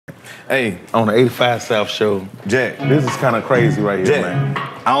Hey. On the 85 South show. Jack. This is kind of crazy right here, Jack, man.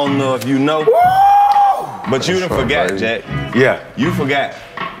 I don't know if you know, but you done forgot, Jack. Yeah. You forgot.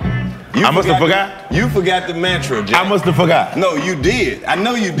 I must have forgot? You forgot the mantra, Jack. I must have forgot. No, you did. I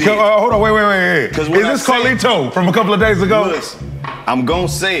know you did. Hold on, wait. Is this Carlito from a couple of days ago? Listen, I'm gonna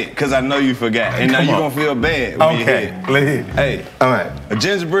say it because I know you forgot. And now you're gonna feel bad when you hear it. Let it. Hey, all right. A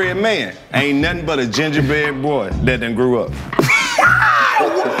gingerbread man ain't nothing but a gingerbread boy that done grew up.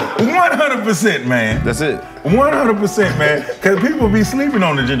 100%, man. That's it. 100%, man. Because people be sleeping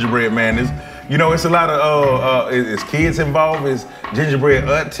on the gingerbread man. It's a lot of, it's kids involved, it's gingerbread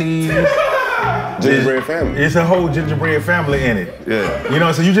aunties. Gingerbread family. It's a whole gingerbread family in it.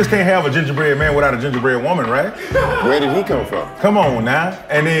 Yeah. So you just can't have a gingerbread man without a gingerbread woman, right? Where did he come from? Come on now.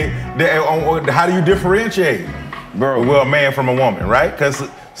 And then, how do you differentiate? Bro. Well, a man from a woman, right? Because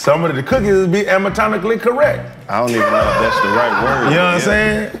some of the cookies be anatomically correct. I don't even know if that's the right word. You know what I'm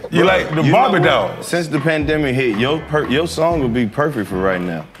saying? You like the Barbie doll. Since the pandemic hit, your song would be perfect for right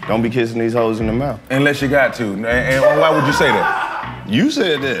now. Don't be kissing these hoes in the mouth. Unless you got to. And why would you say that? You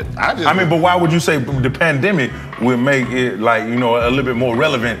said that. But why would you say the pandemic would make it a little bit more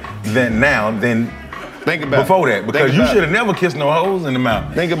relevant than now than before that? Because you should have never kissed no hoes in the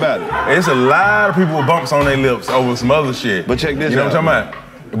mouth. Think about it. It's a lot of people with bumps on their lips over some other shit. But check this out. You know what I'm talking about?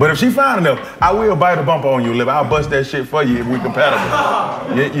 But if she fine enough, I will bite a bump on your lip. I'll bust that shit for you if we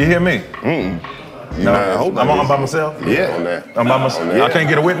compatible. You hear me? No, I'm by myself? Yeah. On that. I'm by myself. I can't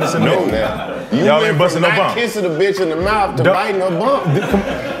get a witness in there. Y'all ain't busting no bump. You kissing a bitch in the mouth to biting a bump.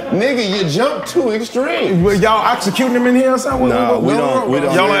 Nigga, you jumped too extreme. Y'all executing him in here or something? No, we don't.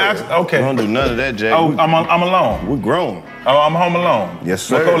 Y'all ain't okay. We don't do none of that, Jay. Oh, I'm alone. We're grown. Oh, I'm home alone. Yes,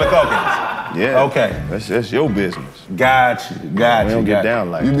 sir. Macaulay Culkin. Yeah. Okay. That's your business. Got you. We don't get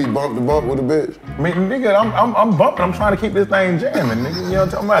down like that. You be bump to bump with a bitch? I mean, nigga, I'm bumping. I'm trying to keep this thing jamming, nigga. You know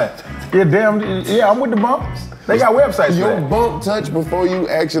what I'm talking about? Yeah, I'm with the bumps. They got websites Your for that. bump touch before you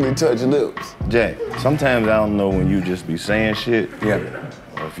actually touch lips. Jack, sometimes I don't know when you just be saying shit. Yeah.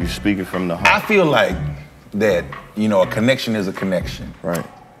 Or if you speaking from the heart. I feel like that, a connection is a connection. Right.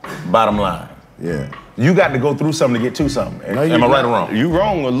 Bottom line. Yeah. You got to go through something to get to something. Am I right or wrong? You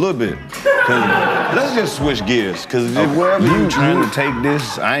wrong a little bit. Let's just switch gears. Because wherever you trying to take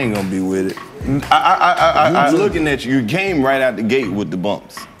this, I ain't gonna be with it. I'm looking at you. You came right out the gate with the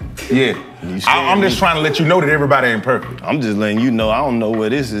bumps. Yeah. I'm just trying to let you know that everybody ain't perfect. I'm just letting you know I don't know where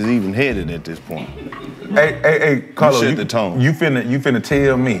this is even headed at this point. Hey, Karlous, you set the tone. You finna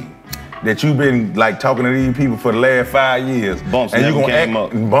tell me that you've been talking to these people for the last 5 years. Bumps and never came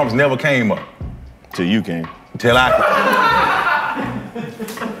up. Bumps never came up. Till you came. Till I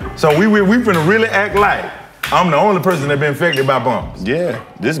came. So we finna really act like I'm the only person that been affected by bumps. Yeah,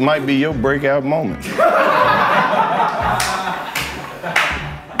 this might be your breakout moment.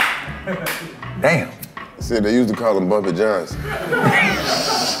 Damn. Said they used to call him Bumpy Johnson.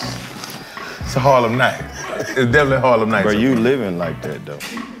 It's a Harlem night. It's definitely Harlem night. Bro, you living like that though.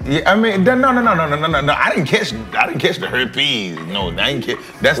 Yeah, I mean, no. I didn't catch the herpes. No, I didn't catch.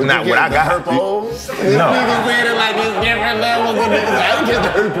 That's not what I got. No. This nigga said it like it's different levels of niggas. I didn't catch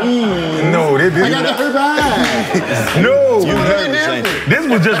the herpes. No, they didn't. I got the herpes. No. You nervous, ain't you? This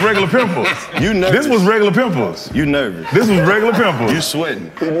was just regular pimples. You nervous. This was regular pimples. You nervous. This was regular pimples. You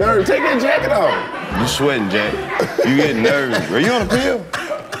sweating. He nervous. Take that jacket off. You sweating, Jack. You getting nervous. Are you on a pill?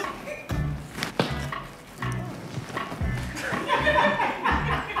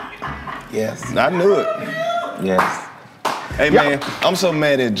 Yes. I knew it. Yes. Hey, man, I'm so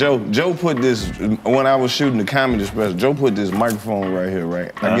mad at Joe. Joe put this, when I was shooting the comedy special, Joe put this microphone right here,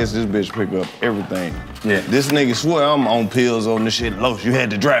 right? I guess this bitch pick up everything. Yeah. This nigga swear I'm on pills on this shit. Los, you had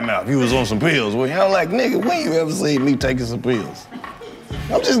the dry mouth. You was on some pills. Well, y'all like, nigga, when you ever seen me taking some pills?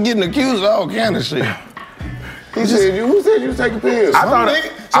 I'm just getting accused of all kind of shit. Who said you was taking pills?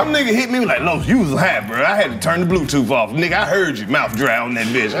 Some nigga hit me like, Los, you was high, bro. I had to turn the Bluetooth off. Nigga, I heard you mouth dry on that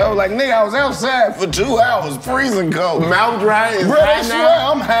bitch. I was like, nigga, I was outside for 2 hours, freezing cold. Mouth dry is bro, high I swear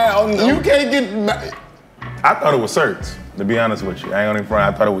now? I'm high on them. You can't get... I thought it was certs, to be honest with you. I ain't gonna even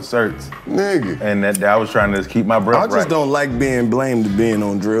front. I thought it was certs. Nigga. And that I was trying to just keep my breath right. I just don't like being blamed for being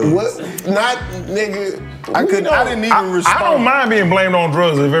on drugs. What? Not, nigga. I didn't even respond. I don't mind being blamed on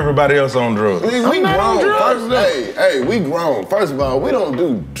drugs if everybody else on drugs. Nigga, we grown. Hey, we grown. First of all, we don't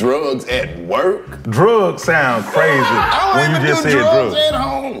do drugs at work. Drugs sound crazy when you just said drugs. At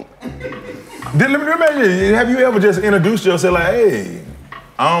home. Let me imagine, have you ever just introduced yourself like, hey,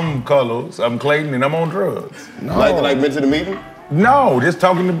 I'm Karlous, I'm Clayton, and I'm on drugs? No. Like been to the meeting? No, just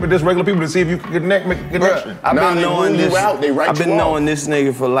talking to just regular people to see if you can make a connection. I've been knowing this. I've been knowing this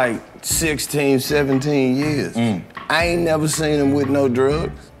nigga for like 16, 17 years. I ain't never seen him with no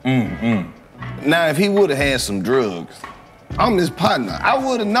drugs. Now, if he would have had some drugs, I'm his partner. I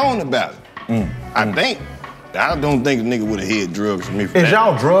would have known about it. I think. I don't think a nigga would have hid drugs from me. Is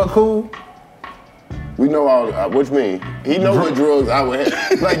y'all drug cool? We know all. What you mean? He know what drugs I would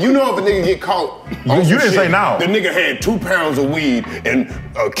have. Like, you know if a nigga get caught. You didn't say no. The nigga had 2 pounds of weed and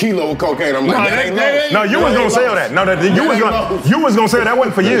a kilo of cocaine. I'm like, that ain't low. No, you was gonna sell that. No, you was gonna say that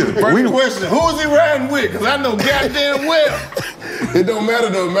wasn't for you. First question, who's he riding with? Because I know goddamn well. It don't matter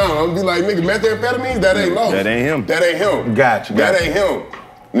the amount. I'm be like, nigga, methamphetamines, that ain't low. That ain't him. That ain't him. Gotcha. That ain't him.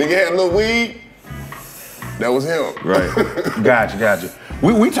 Nigga had a little weed. That was him. Right. Gotcha.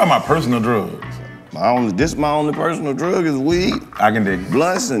 We talking about personal drugs. My only personal drug is weed. I can dig it.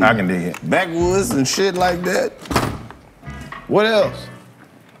 Blunts and I can dig it. backwoods and shit like that. What else?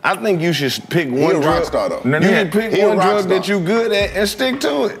 I think you should pick one drug. Rock star, though. You should pick one drug that you good at and stick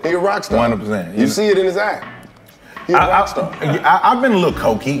to it. He a rock star. 100%. You see it in his eye. He a rock star. I've been a little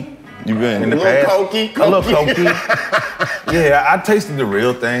cokey. You been in the past? Cokey. A little cokey. Yeah, I tasted the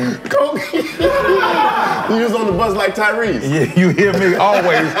real thing. Cokey. You was on the bus like Tyrese. Yeah, you hear me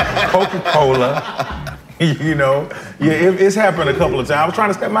always. Coca-Cola. You know, yeah, it's happened a couple of times. I was trying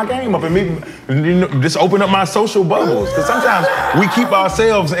to step my game up and just open up my social bubbles. Because sometimes we keep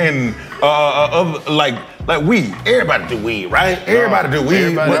ourselves in like weed. Everybody do weed, right? Everybody do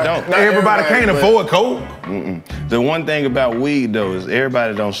weed. Everybody don't. Everybody can't afford coke. The one thing about weed though is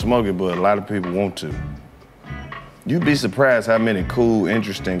everybody don't smoke it, but a lot of people want to. You'd be surprised how many cool,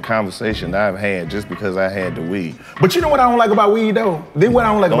 interesting conversations I've had just because I had the weed. But you know what I don't like about weed, though? Then what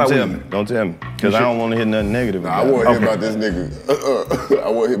I don't like about weed? Don't tell me. Because I don't want to hear nothing negative about it. I want to hear about this nigga. I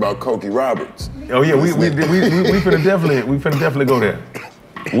want to hear about Cokie Roberts. Oh, yeah, we finna definitely go there.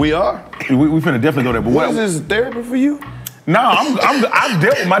 We are? We finna definitely go there. But what is this, therapy for you? No, I've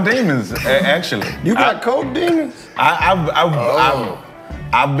dealt with my demons, actually. You got coke demons?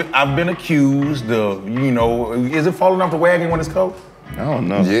 I've been accused of, you know, is it falling off the wagon when it's coke? I don't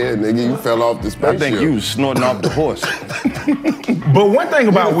know. Yeah, nigga, you fell off the spaceship. I think you was snorting off the horse. But one thing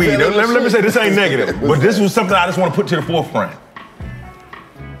about weed, let me say this ain't negative, but this was something I just want to put to the forefront.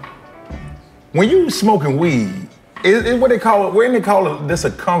 When you smoking weed, is what they call it, when they call it, this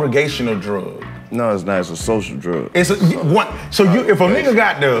a congregational drug. No, it's not, it's a social drug. It's if a nigga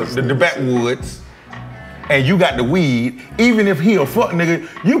got the backwoods, and you got the weed, even if he a fuck nigga,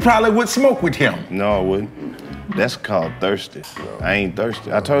 you probably would smoke with him. No, I wouldn't. That's called thirsty. No. I ain't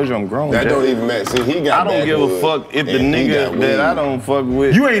thirsty. I told you I'm grown. That don't even matter. See, he got I don't give a fuck if the nigga that I don't fuck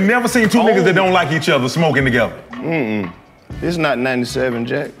with. You ain't never seen two niggas that don't like each other smoking together. It's not 97,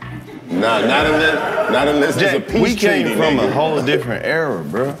 Jack. Nah, not unless Jack, it's a peace we came treaty, from nigga. a whole different era,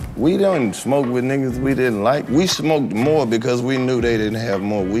 bro. We don't smoke with niggas we didn't like. We smoked more because we knew they didn't have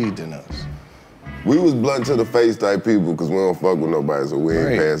more weed than us. We was blunt to the face type people because we don't fuck with nobody, so we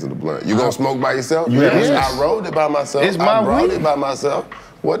ain't passing the blunt. You gonna smoke by yourself? Yes. I rolled it by myself. It's my I brought weed. it by myself.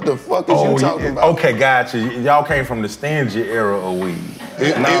 What the fuck is you talking about? Okay, gotcha. Y'all came from the stingy era of weed.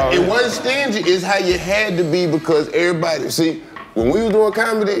 It wasn't stingy. It's how you had to be because everybody, see, when we was doing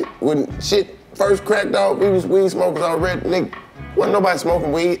comedy, when shit first cracked off, we was weed smokers already. Nigga, wasn't nobody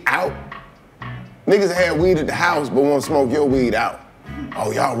smoking weed out. Niggas had weed at the house, but won't smoke your weed out.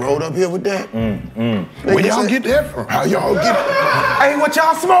 Oh, y'all rolled up here with that? Where y'all get that from? How y'all get it? Hey, what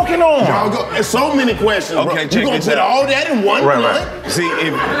y'all smoking on? Y'all go, there's so many questions, bro. Okay, You check gonna this put out. all that in one blunt? See,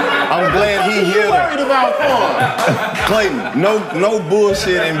 I'm glad he You here. worried about fun? Clayton, no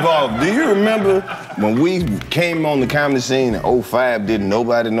bullshit involved. Do you remember when we came on the comedy scene in 05, didn't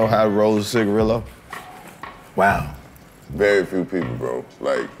nobody know how to roll a cigarillo? Wow. Very few people, bro.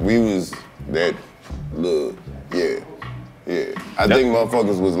 Like, we was that little, yeah. I think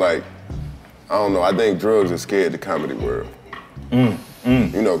motherfuckers was like, I don't know, I think drugs are scared the comedy world. You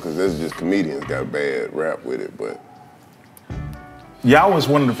know, because that's just comedians got bad rap with it, but. Y'all was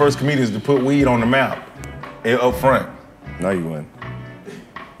one of the first comedians to put weed on the map up front. No, you weren't.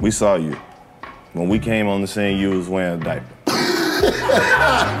 We saw you. When we came on the scene, you was wearing a diaper.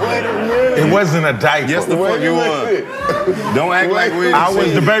 Wait a minute. It wasn't a diaper. Yes, the fuck you was. Don't act like we I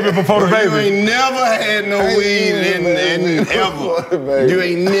was the baby before the baby. You ain't never had no weed in ever. You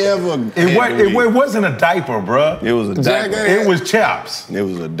ain't never. It wasn't a diaper, bruh. It was a diaper. It was chaps. It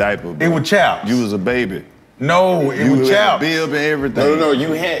was a diaper, bro. It was chaps. You was a baby. No, it was chaps. You had bib and everything. No,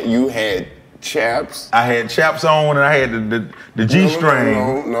 you had chaps. I had chaps on and I had the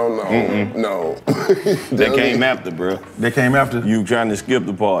G-string. No. They came after, bro. They came after? You trying to skip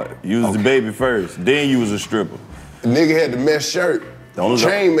the part. You was the baby first, then you was a stripper. The nigga had the mesh shirt.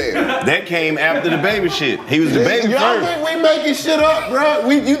 Chainmail. That came after the baby shit. He was the baby Y'all first. think we making shit up, bro?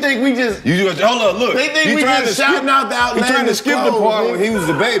 You think we just... Hold up, look. They think we just shouting out the outlandish He trying to skip the clothes, part man. when he was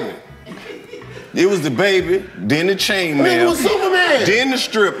the baby. It was the baby, then the chainmail, Nigga was Superman. then the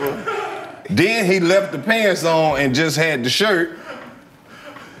stripper, then he left the pants on and just had the shirt.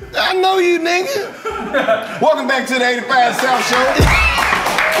 I know you, nigga. Welcome back to the 85 South Show.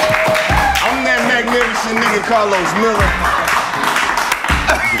 I'm that magnificent nigga Karlous Miller.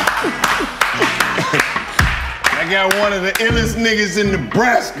 I got one of the illest niggas in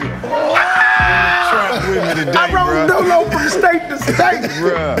Nebraska. Trap with me today, I rode Dolo from state to state.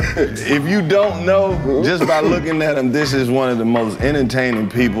 Bruh, if you don't know, just by looking at him, this is one of the most entertaining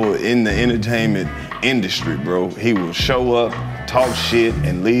people in the entertainment industry, bro. He will show up, talk shit,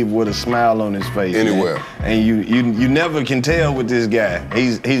 and leave with a smile on his face. Anywhere. Man. And you never can tell with this guy.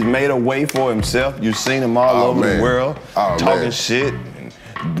 He's made a way for himself. You've seen him all over the world, talking shit.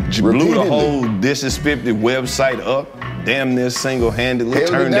 Blew the whole Disrespected website up, damn near single-handedly.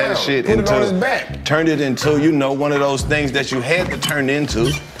 Turned that shit Put into, it on his back. Turned it into, one of those things that you had to turn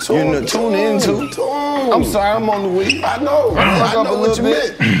into. Tune into. I'm sorry, I'm on the week. I know. I know what you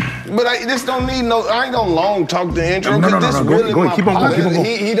meant. But this don't need I ain't gonna long talk the intro. No. Really go ahead. Keep on going.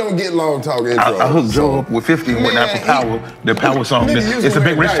 He don't get long talk intro. I hooked Joe up with 50 and went out for Power, the Power song. It's a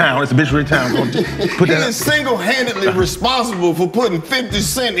big rich town. It's a bitch rich town. Put he that is single-handedly responsible for putting 50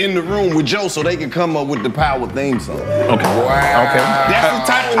 Cent in the room with Joe so they can come up with the Power theme song. Okay. Wow. Okay. That's the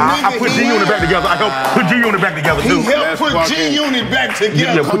type of nigga I put G-Unit back together. I helped put G-Unit back together, too. He helped put G-Unit back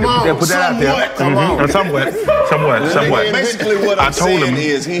together. Put that out there. Come on. Somewhat. Basically, what I'm saying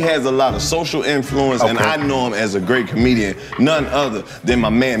is he has a lot of social influence, and Okay. I know him as a great comedian, none other than my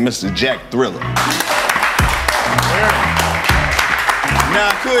man, Mr. Jack Thriller. Now,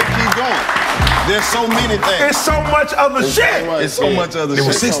 I could keep going. There's so many things. It's so much other shit. It's so much other shit. It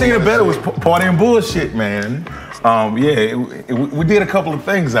was 16 or better. It was party and bullshit, man. We did a couple of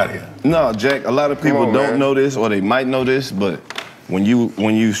things out here. No, Jack, a lot of people don't know this, or they might know this, but when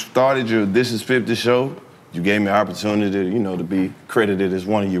you started your This Is 50 show, you gave me an opportunity, to be credited as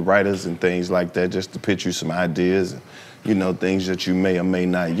one of your writers and things like that, just to pitch you some ideas, things that you may or may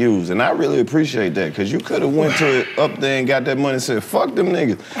not use. And I really appreciate that, because you could have went to it up there and got that money and said, fuck them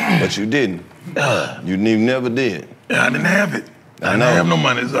niggas. But you didn't. You never did. Yeah, I didn't have it. I know. didn't have no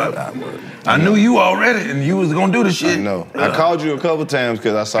money, so I knew you already, and you was gonna do the shit. I know. I called you a couple times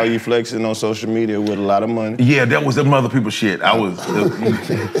because I saw you flexing on social media with a lot of money. Yeah, that was them other people's shit. I was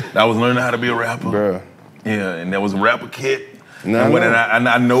learning how to be a rapper. Bruh. Yeah, and there was a rapper kit. No, and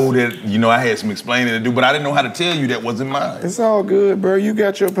I know that, I had some explaining to do, but I didn't know how to tell you that wasn't mine. It's all good, bro. You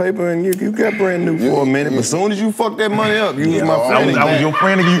got your paper and you got brand new for a minute, but as soon as you fuck that money up, you was my friend. I was your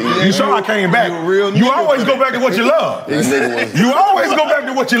friend, and you saw I came back. You always go back to what you love. You always go back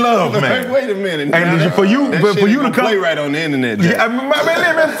to what you love, man. Wait a minute. And for you to come play right on the internet. Yeah,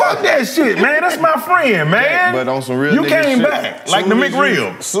 man, fuck that shit, man. That's my friend, man. But on some real you nigga came shit, like the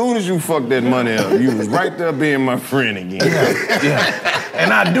McRib. As soon as you fucked that money up, you was right there being my friend again. Yeah.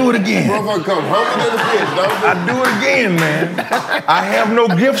 And I do it again. Motherfucker come humping in the fish, don't you? I do it again, man. I have no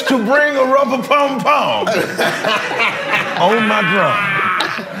gifts to bring a rubber pom-pom on my drum.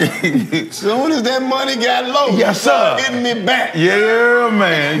 Soon as that money got low, yes, sir. Hitting me back. Yeah,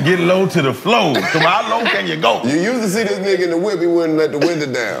 man. Get low to the floor. So how low can you go? You used to see this nigga in the whip, he wouldn't let the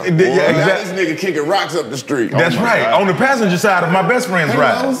window down. Yeah, Now exactly. this nigga kicking rocks up the street. That's right. God. On the passenger side of my best friend's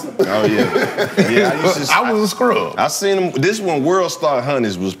ride. Oh, yeah. I was a scrub. I seen him. This one, World Star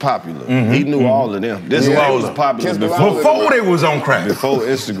Honeys was popular. He knew all of them. This one was popular before they was on crack. Before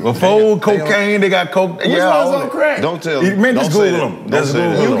Instagram. Before cocaine, they got coke. Which one's on crack? Don't tell me. Man, just Google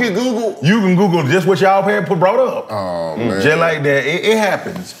them. You can Google. You can Google just what y'all had brought up. Oh, man. Just like that. It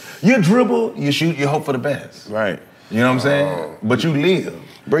happens. You dribble, you shoot, you hope for the best. Right. You know what I'm saying? But you live.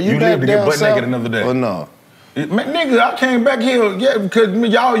 Bro, you live to get butt south naked another day. Or no? Man, nigga, I came back here, because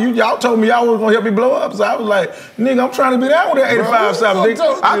y'all told me y'all was gonna help me blow up. So I was like, nigga, I'm trying to be down with that 85 South.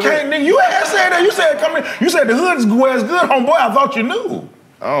 I can't, nigga. You had said that. You said come in. You said the hood is where it's good, homeboy. I thought you knew.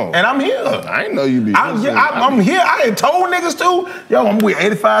 Oh. And I'm here. I didn't know you be. I'm here. I done told niggas too. Yo, I'm with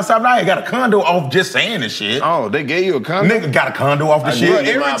 85 South. I ain't got a condo off just saying this shit. Oh, they gave you a condo? Nigga got a condo off the shit.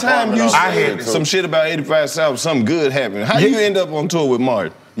 Every time you said some shit about 85 South, something good happened. How you end up on tour with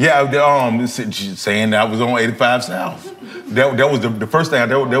Martin? Yeah, saying that I was on 85 South. That was the first thing.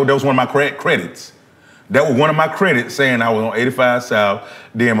 That was one of my credits. That was one of my credits saying I was on 85 South.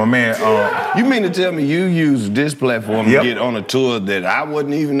 Then my man... you mean to tell me you used this platform to get on a tour that I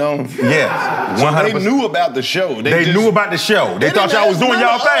wasn't even on? Yes. So they knew about the show. They knew about the show. They thought y'all was doing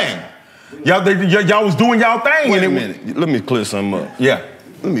y'all thing. Y'all was doing y'all thing. Wait a minute. Let me clear something up. Yeah.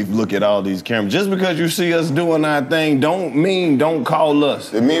 Let me look at all these cameras. Just because you see us doing our thing, don't call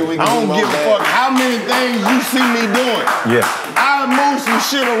us. It mean we can I don't give a fuck how many things you see me doing. Yeah. I'll move some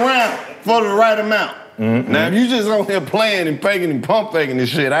shit around for the right amount. Mm-hmm. Now, if you just on here playing and faking and pump faking and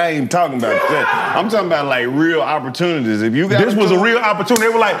shit, I ain't talking about that. I'm talking about like real opportunities. If you got this was a real opportunity.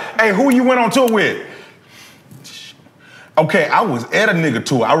 They were like, hey, who you went on tour with? Okay, I was at a nigga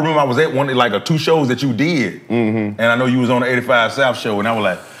tour. I remember I was at one of like 2 shows that you did. Mm-hmm. And I know you was on the 85 South show, and I was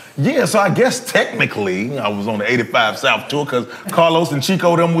like, yeah, so I guess technically I was on the 85 South tour because Karlous and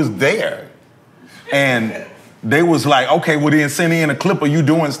Chico them was there. And they was like, okay, well then send in a clip of you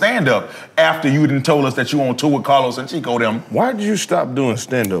doing stand-up after you done told us that you on tour with Karlous and Chico them. Why did you stop doing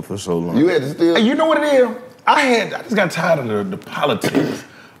stand-up for so long? You had to still... Hey, you know what it is? I just got tired of the politics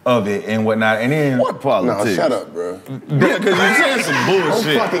of it and whatnot, and then... What politics? No, shut up, bro. Yeah, because you're saying some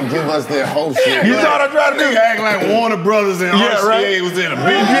bullshit. Don't fucking give us that whole shit. You thought I tried to do? Act like Warner Brothers and RCA was in a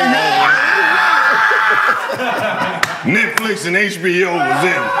big Netflix and HBO was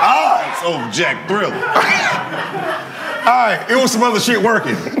in odds over Jack Thriller. All right, it was some other shit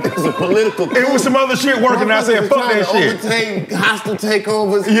working. It was a political coup. It was some other shit working, and I said, fuck that shit. Overtake, hostile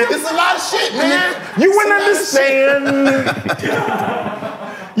takeovers. Yeah. It's a lot of shit, man. You wouldn't understand.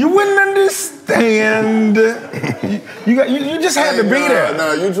 You wouldn't understand. You just had to be there.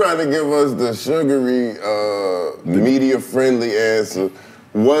 No, you trying to give us the sugary, media-friendly answer.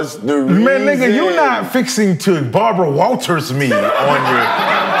 What's the reason? Man, nigga, you're not fixing to Barbara Walters me on your...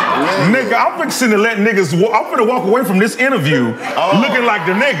 Nigga, I'm fixing to let niggas... I'm finna walk away from this interview looking like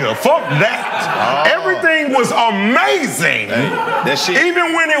the nigga. Fuck that. Everything was amazing. Hey, that shit...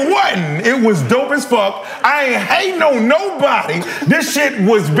 Even when it wasn't, it was dope as fuck. I ain't hating on nobody. This shit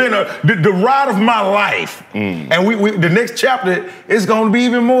was been the ride of my life. And we the next chapter is gonna be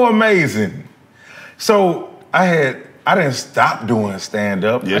even more amazing. So I didn't stop doing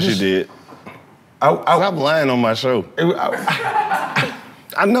stand-up. Yes, you did. Stop lying on my show.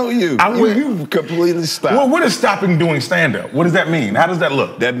 I know you. You completely stopped. Well, what is stopping doing stand-up? What does that mean? How does that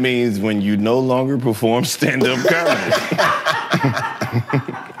look? That means when you no longer perform stand-up comedy.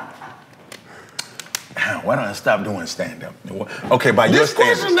 Why don't I stop doing stand-up? Okay, by your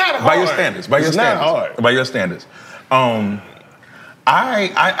standards. By your standards. By your standards. By your standards.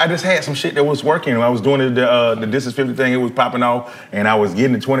 I just had some shit that was working. When I was doing the This Is 50 thing, it was popping off, and I was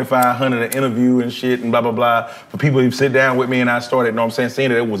getting the 2,500 an interview and shit and blah, blah, blah, for people to sit down with me, and I started, you know what I'm saying, seeing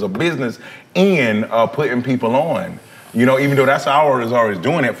that it was a business and putting people on. You know, even though that's how I was always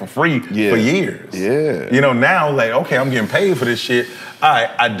doing it for free for years. Yeah. You know, now, like, okay, I'm getting paid for this shit.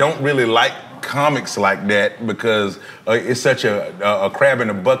 I don't really like comics like that because it's such a crab in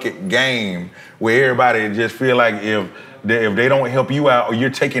a bucket game where everybody just feel like if they don't help you out or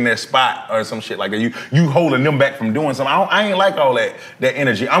you're taking their spot or some shit like that, you holding them back from doing something. I ain't like all that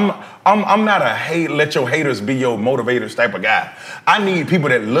energy. I'm not a let your haters be your motivators type of guy. I need people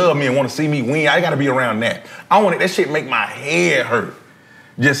that love me and want to see me win. I gotta be around that. That shit make my head hurt.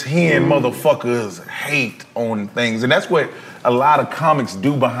 Just hearing motherfuckers hate on things. And that's what a lot of comics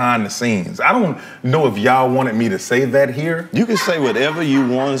do behind the scenes. I don't know if y'all wanted me to say that here. You can say whatever you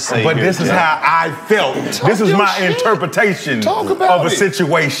want to say. But this is how I felt. This is my interpretation of a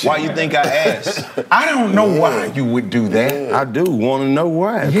situation. Why you think I asked? I don't know why you would do that. I do want to know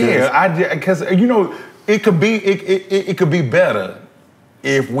why. Yeah, because you know, it could be better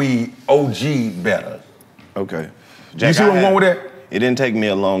if we OG better. Okay. Jack, you see where I'm going with that? It didn't take me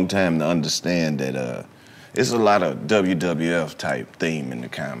a long time to understand that it's a lot of WWF type theme in the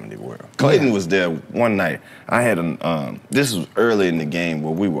comedy world. Clayton was there one night. I had this was early in the game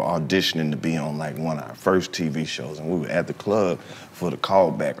where we were auditioning to be on like one of our first TV shows, and we were at the club for the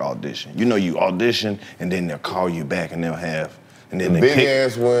callback audition. You know, you audition and then they'll call you back and they'll have the big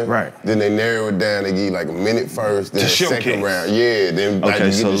ass one, right? Then they narrow it down. They give you like a minute first, then a second round. Yeah, then like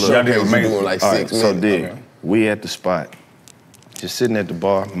you get the showcase. You're doing like 6 minutes. So we at the spot, just sitting at the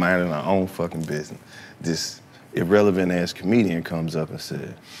bar, minding our own fucking business. This irrelevant ass comedian comes up and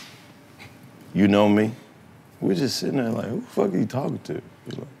said, "You know me?" We're just sitting there like, "Who the fuck are you talking to?"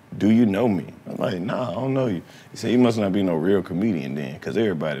 He's like, "Do you know me?" I'm like, "Nah, I don't know you." He said, "You must not be no real comedian then, because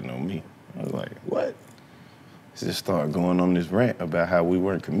everybody know me." I was like, "What?" He just started going on this rant about how we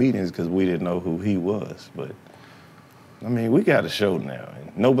weren't comedians because we didn't know who he was. But, I mean, we got a show now,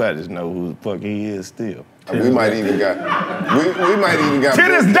 and nobody's know who the fuck he is still. We might even got to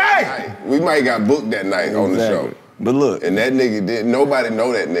this day. We might got booked that night on the show. But look, and that nigga nobody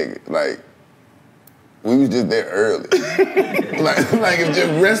know that nigga. Like, we was just there early. like if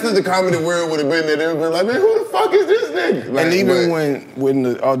the rest of the comedy world would have been there, they would have been like, man, who the fuck is this nigga? Like, and even when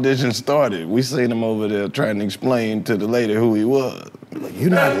the audition started, we seen him over there trying to explain to the lady who he was. Like, you're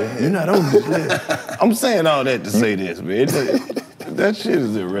not on this list. I'm saying all that to say this, man. That shit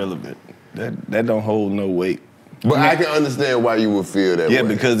is irrelevant. That don't hold no weight. But I can understand why you would feel that way. Yeah,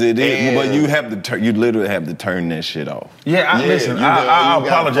 because it is. But you have to. You literally have to turn that shit off. Yeah, listen. I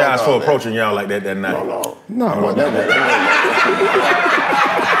apologize for approaching y'all like that night. No.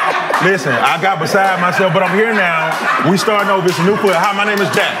 Listen, I got beside myself, but I'm here now. We starting over. It's a new foot. Hi, my name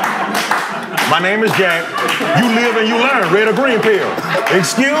is Jack. My name is Jack. You live and you learn. Red or green pill.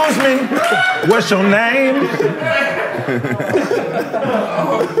 Excuse me. What's your name?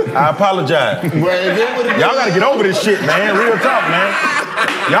 I apologize. Y'all gotta get over this shit, man. Real talk, man.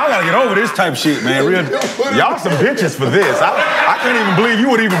 Y'all gotta get over this type shit, man. Y'all some bitches for this. I can't even believe you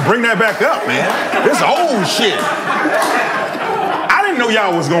would even bring that back up, man. This old shit. I didn't know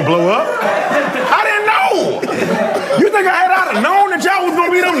y'all was gonna blow up. I didn't know. You think I'd have known that y'all was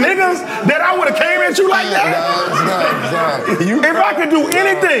gonna be them niggas that I would have came at you like that? No. If I could do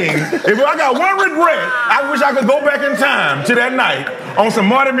anything, if I got one regret, I wish I could go back in time to that night on some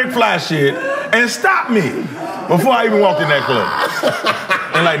Marty McFly shit and stop me before I even walked in that club.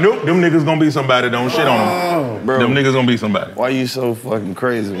 And like, nope, them niggas gonna be somebody, don't shit on them. Bro, them niggas gonna be somebody. Why you so fucking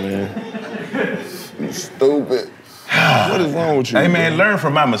crazy, man? Stupid. What is wrong with you? Hey, man, learn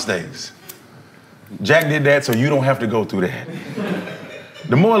from my mistakes. Jack did that so you don't have to go through that.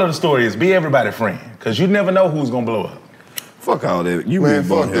 The moral of the story is be everybody's friend, because you never know who's gonna blow up. Fuck all that. You man,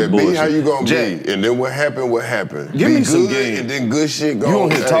 fuck that. Be how you gonna Jack, be. And then what happened. Give me some game. And then good shit goes. You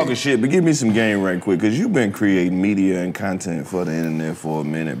don't here talking shit, but give me some game right quick, because you've been creating media and content for the internet for a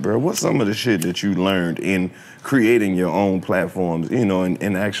minute, bro. What's some of the shit that you learned in creating your own platforms, you know,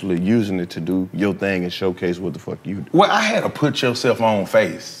 and actually using it to do your thing and showcase what the fuck you do? Well, I had to put yourself on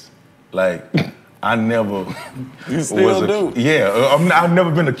face. Like, I never you still do. Yeah, I've never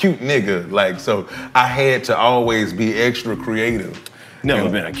been a cute nigga. Like, so I had to always be extra creative. Never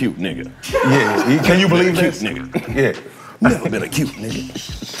been a cute nigga. Yeah, can you believe that? Cute nigga. Yeah. Never been a cute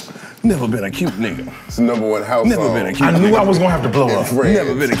nigga. Never been a cute nigga. It's the #1 house Never song. been a cute nigga. I knew I was gonna have to blow up.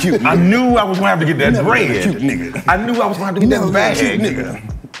 Never been a cute nigga. I knew I was gonna have to get that Never bread. been a cute nigga. I knew I was gonna have to get that bag. Cute nigga.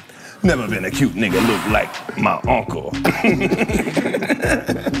 Never been a cute nigga look like my uncle.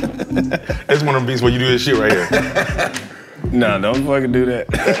 That's one of them beats where you do this shit right here. Nah, don't fucking do that.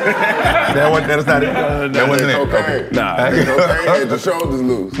 That's not it. That wasn't it. Okay. Nah. Okay, the shoulders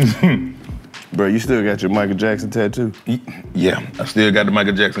loose. Bro, you still got your Michael Jackson tattoo? Yeah, I still got the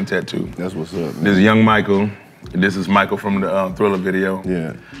Michael Jackson tattoo. That's what's up, man. This is young Michael. This is Michael from the Thriller video.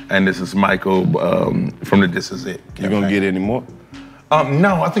 Yeah. And this is Michael from the This Is It. You gonna get any more?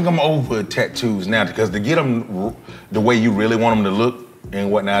 No, I think I'm over tattoos now, because to get them the way you really want them to look and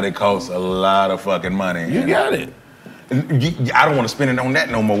whatnot, it costs a lot of fucking money. You got it. I don't want to spend it on that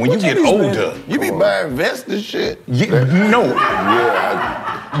no more. When you get older. You be buying vests and shit. No.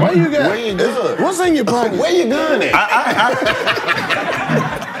 Yeah. Why you got? Where you gun? What's in your pocket? Where you gun at?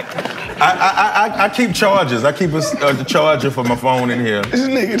 I keep chargers. I keep the charger for my phone in here. This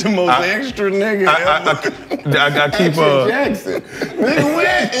nigga the most extra nigga I keep Jackson. Nigga,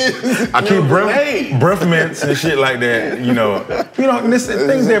 where is? I keep breath mints and shit like that. You know,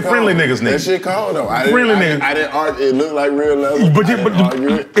 things that friendly niggas need. That shit cold though. Friendly niggas. I didn't argue. It looked like real leather. But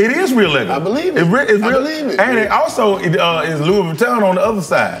it is real leather. I believe it. It's real. I believe it. And it also is Louis Vuitton on the other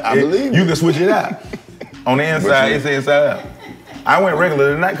side. I believe you it. can switch it out. On the inside, it's the inside out. I went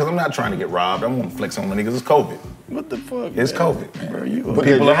regular tonight because I'm not trying to get robbed. I want to flex on the niggas. It's COVID. What the fuck? It's man? COVID, man. Bro, you Put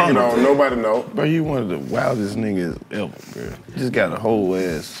people are hungry. Nobody know. Bro, you one of the wildest niggas ever, bro. You just got a whole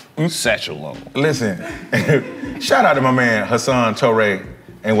ass satchel on. Listen, shout out to my man Hassan Torre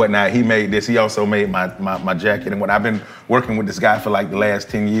and whatnot. He made this. He also made my jacket and what. I've been working with this guy for like the last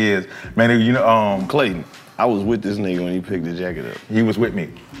 10 years. Man, you know, Clayton. I was with this nigga when he picked the jacket up. He was with me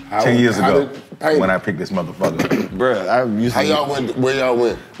 10 years ago when I picked this motherfucker. Bruh, I used to... How y'all went? Where y'all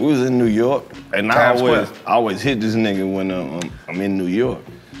went? We was in New York, and I Times always hit this nigga when I'm in New York.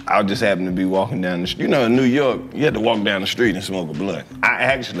 I just happened to be walking down the street. You know, in New York, you had to walk down the street and smoke a blunt. I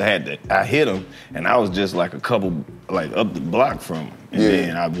actually had to. I hit him, and I was just like a couple, like up the block from him. And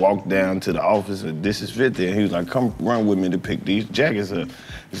then I walked down to the office at This Is 50, and he was like, come run with me to pick these jackets up.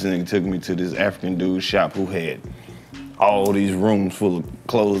 This nigga took me to this African dude's shop who had all these rooms full of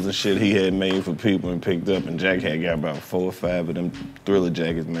clothes and shit he had made for people and picked up, and Jack had got about 4 or 5 of them Thriller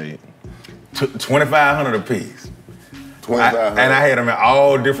jackets made. $2,500 a piece. $2,500. And I had them in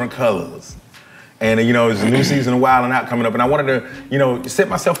all different colors. And you know, it's a new season of Wild 'N Out coming up, and I wanted to, you know, set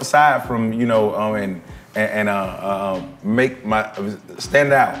myself aside from, you know, and make my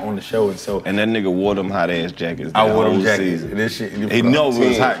stand out on the show. And so, and that nigga wore them hot ass jackets. I wore them jackets. This shit, he knows it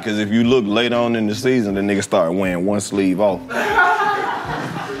was hot because if you look later on in the season, the nigga started wearing one sleeve off.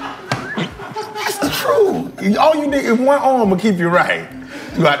 That's true. All you need is one arm will keep you right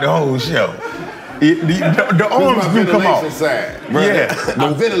throughout the whole show. The arms do come off. Side. Yeah.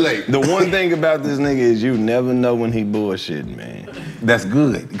 Ventilate. The one thing about this nigga is you never know when he bullshitting, man. That's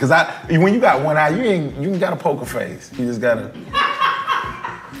good. Because when you got one eye, you ain't got a poker face. You just gotta.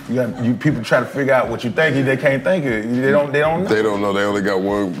 People try to figure out what you think. They can't think of it. They don't know. They don't know. They only got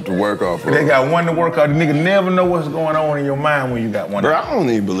one to work off of. They got one to work off. The nigga never know what's going on in your mind when you got one. Bro, I don't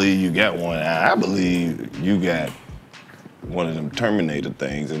even believe you got one eye. I believe you got one of them Terminator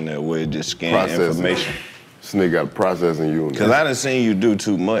things in there where it just scans information. This nigga got a processing unit. Cause I done seen you do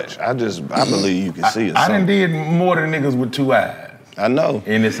too much. I believe you can see it. I done did more than niggas with two eyes. I know.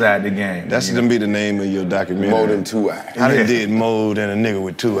 Inside the game. That's gonna be the name of your documentary. More than two eyes. I done did more than a nigga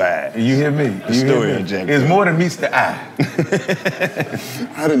with two eyes. You hear me? The story of Jack. It's more than meets the eye.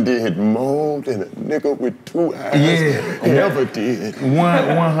 I done did more than a nigga with two eyes. Ever did.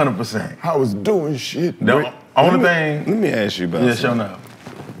 100%. I was doing shit. The only thing. Let me ask you about something. Yeah, sure enough.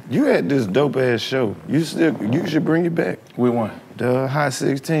 You had this dope ass show. You should bring it back. Which one? The Hot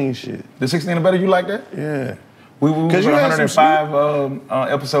 16 shit. The 16 and better, you like that? Yeah. We were 105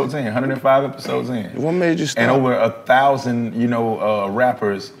 episodes in, 105 episodes in. What made you stop? And over 1,000, you know,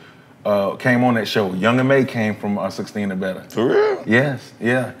 rappers came on that show. Young and May came from 16 and better. For real? Yes,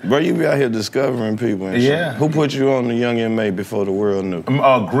 yeah. Bro, you be out here discovering people and shit. Yeah. Who put you on the Young and May before the world knew?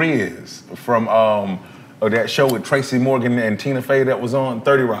 Grizz from that show with Tracy Morgan and Tina Fey that was on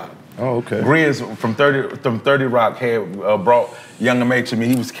 30 Rock. Oh, okay. Grizz from 30 Rock had brought Young and May to me.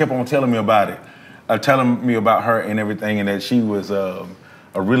 He kept on telling me about it. Telling me about her and everything, and that she was a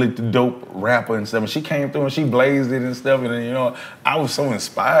really dope rapper and stuff. And she came through and she blazed it and stuff. And you know, I was so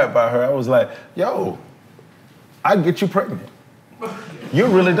inspired by her. I was like, yo, I'd get you pregnant. You're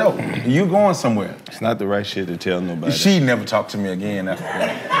really dope. You going somewhere. It's not the right shit to tell nobody. She never talked to me again after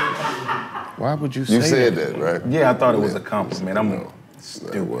that. Why would you say that? You said that, right? Yeah, I thought it was a compliment.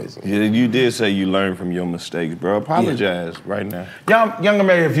 It wasn't. Yeah, you did say you learned from your mistakes, bro. Apologize right now. Young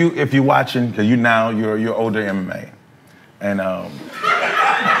MMA, if you watching, because you're older MMA, and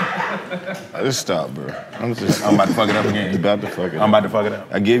just stop, bro. I'm about to fuck it up again. You about to fuck it up. I'm about to fuck it up.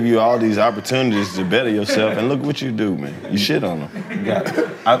 I give you all these opportunities to better yourself, and look what you do, man. You shit on them.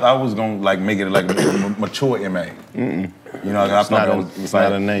 Yeah. I was gonna make it like mature MA. You know, I thought it's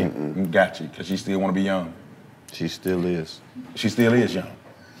not a name. Got you, because she still want to be young. She still is. She still is young.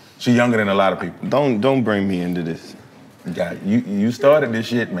 She younger than a lot of people. Don't bring me into this. You started this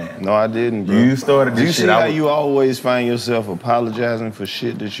shit, man. No, I didn't, bro. You started this shit. Do you see how you always find yourself apologizing for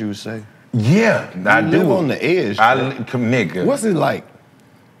shit that you say? Yeah, I do. Live on the edge. Nigga. What's it like?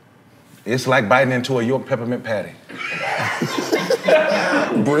 It's like biting into a York peppermint patty.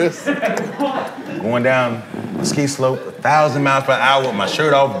 Brisk. Going down the ski slope, 1,000 miles per hour with my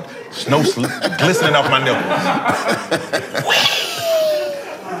shirt off, snow glistening off my nipples.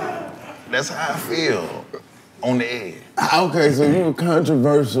 That's how I feel on the edge. Okay, so you a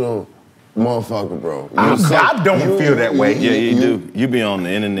controversial motherfucker, bro. I don't feel that way. Yeah, you do. You be on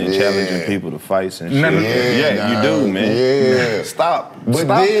the internet challenging people to fights and shit. You do, man. Yeah. Stop But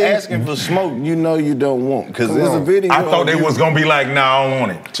asking for smoke you know you don't want. Because there's a video. I thought they was gonna be like, nah, I don't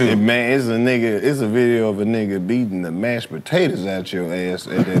want it too. Man, it's a video of a nigga beating the mashed potatoes out your ass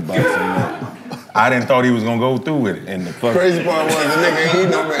at that boxing match. I didn't thought he was gonna go through with it. And the crazy part was the nigga ain't eat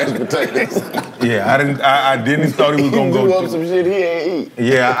no mashed potatoes. Yeah, I didn't thought he was gonna go up some shit he ain't eat.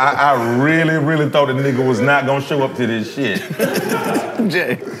 Yeah, I really, really thought the nigga was not gonna show up to this shit.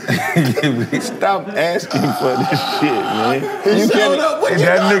 Jay, stop asking for this shit, man. He showed up.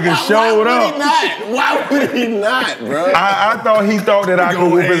 That nigga showed up. Why would he not, bro? I thought he thought that I could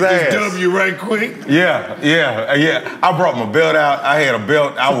whoop his ass. W right quick. Yeah. I brought my belt out. I had a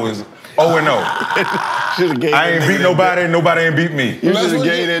belt. I was 0-0. I ain't beat nobody, and nobody ain't beat me. You should have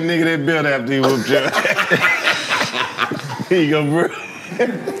gave that nigga that belt after he whooped you. Here you go, bro.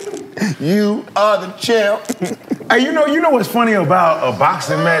 You are the champ. Hey, you know what's funny about a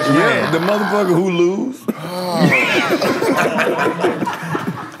boxing match, man? The motherfucker who lose.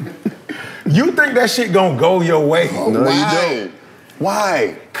 You think that shit gonna go your way? No, you don't.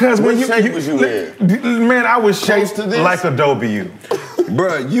 Why? Cause when what shape was you in? Man, I was shaped like a W.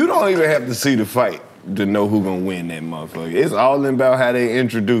 Bruh, you don't even have to see the fight to know who gonna win that motherfucker. It's all about how they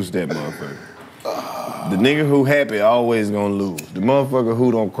introduce that motherfucker. The nigga who happy always gonna lose. The motherfucker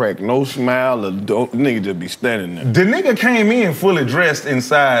who don't crack no smile or don't, nigga just be standing there. The nigga came in fully dressed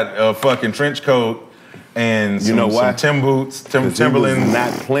inside a fucking trench coat and some Tim boots, Timberlands.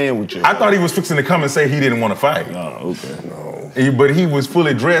 Not playing with you. I thought he was fixing to come and say he didn't want to fight. Oh, okay. No. But he was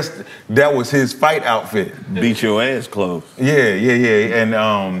fully dressed. That was his fight outfit. Beat your ass close. Yeah. And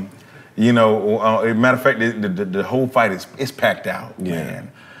matter of fact, the whole fight is packed out, man.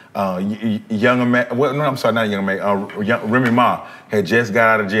 Remy Ma had just got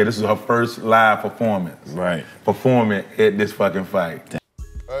out of jail. This was her first live performance. Right. Performing at this fucking fight.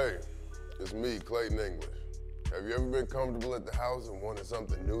 Hey, it's me, Clayton English. Have you ever been comfortable at the house and wanted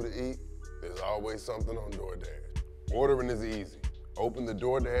something new to eat? There's always something on DoorDash. Ordering is easy. Open the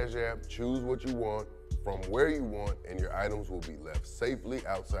DoorDash app, choose what you want, from where you want, and your items will be left safely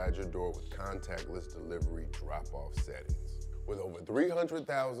outside your door with contactless delivery drop-off settings. With over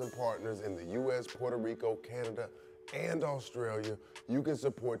 300,000 partners in the US, Puerto Rico, Canada, and Australia, you can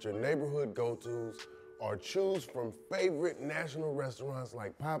support your neighborhood go-tos or choose from favorite national restaurants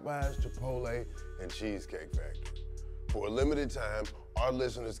like Popeyes, Chipotle, and Cheesecake Factory. For a limited time, our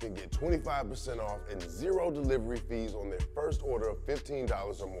listeners can get 25% off and 0 delivery fees on their first order of $15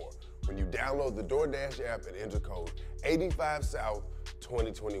 or more when you download the DoorDash app and enter code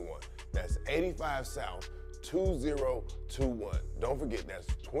 85South2021. That's 85South2021. Don't forget, that's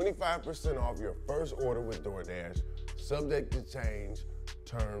 25% off your first order with DoorDash. Subject to change,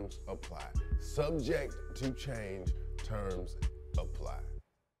 terms apply. Subject to change, terms apply.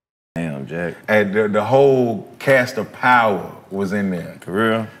 Damn, Jack. And the whole cast of Power was in there. For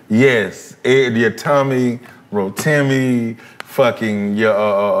real? Yes. Your Tommy, Rotimi, fucking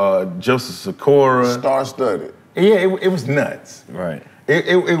your Joseph Sikora. Star-studded. Yeah, it was nuts. Right.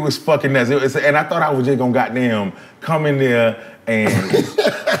 It was fucking nuts. And I thought I was just gonna goddamn come in there and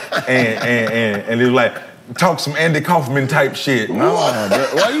and it was like talk some Andy Kaufman type shit. No,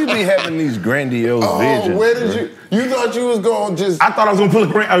 why you be having these grandiose visions? Where did you thought you was gonna just... I thought I was gonna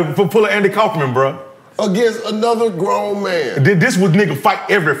pull an Andy Kaufman, bro. Against another grown man. This was nigga fight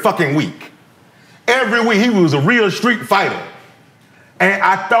every fucking week. Every week he was a real street fighter. And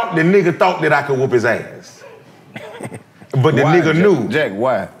I thought the nigga thought that I could whoop his ass. But the nigga knew. Jack,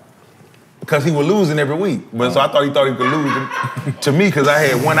 why? Because he was losing every week. But so I thought he thought he could lose to me because I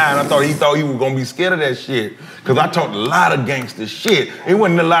had one eye and I thought he was gonna be scared of that shit. Because I talked a lot of gangster shit. It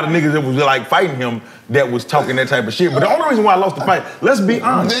wasn't a lot of niggas that was like fighting him that was talking that type of shit. But the only reason why I lost the fight, let's be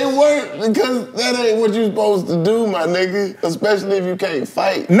honest. They weren't, because that ain't what you supposed to do, my nigga. Especially if you can't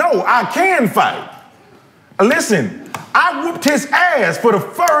fight. No, I can fight. Listen, I whooped his ass for the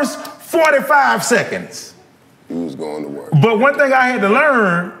first 45 seconds. He was going to work. But one thing I had to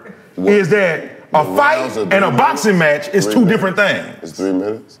learn is that a fight and a boxing match is two different things. It's 3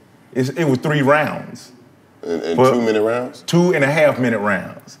 minutes? It was 3 rounds. And 2-minute rounds? 2.5-minute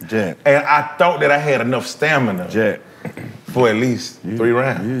rounds. Jack. And I thought that I had enough stamina Jack. for at least 3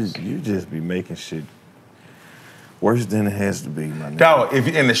 rounds. You just be making shit worse than it has to be, my nigga. Dog, if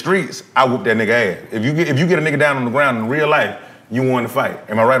you in the streets, I whoop that nigga ass. If you get a nigga down on the ground in real life, you won the fight.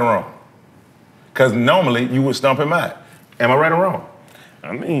 Am I right or wrong? Because normally you would stomp him out. Am I right or wrong?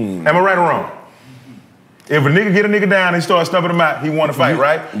 I mean... Am I right or wrong? If a nigga get a nigga down and he starts stumping him out, he won the fight,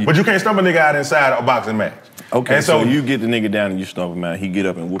 right? But you can't stump a nigga out inside a boxing match. Okay, and so you get the nigga down and you stomp him out, he get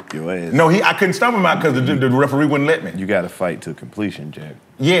up and whoop your ass. No, I couldn't stump him out because the referee wouldn't let me. You got to fight to completion, Jack.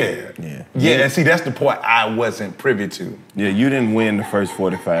 Yeah, and see, that's the part I wasn't privy to. Yeah, you didn't win the first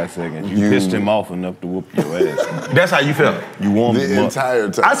 45 seconds. You pissed him off enough to whoop your ass. That's how you felt? You warmed him the up. entire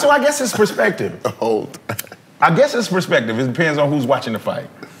time. So I guess it's perspective. I guess it's perspective. It depends on who's watching the fight.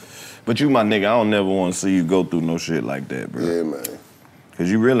 But you, my nigga, I don't never want to see you go through no shit like that, bro. Yeah, man. Because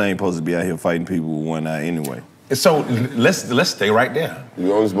you really ain't supposed to be out here fighting people with one eye anyway. So let's stay right there.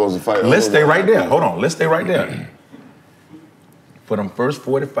 You only supposed to fight. Let's stay right there. Hold on. Let's stay right there. For them first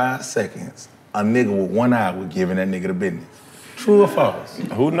 45 seconds, a nigga with one eye was giving that nigga the business. True or false?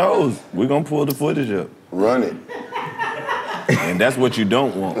 Who knows? We're going to pull the footage up. Run it. And that's what you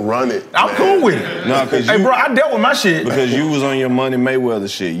don't want. Run it. I'm cool with it. No, because hey, bro, I dealt with my shit. Because you was on your Money Mayweather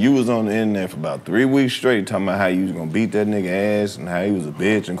shit. You was on the internet for about 3 weeks straight talking about how you was going to beat that nigga ass and how he was a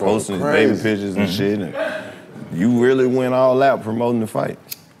bitch and posting his baby pictures and shit. And you really went all out promoting the fight.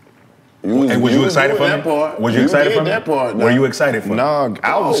 Was you excited for me? Was you excited for me? Were you excited for me? No,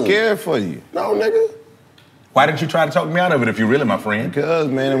 I was scared for you. No, nigga. Why didn't you try to talk me out of it if you're really my friend? Because,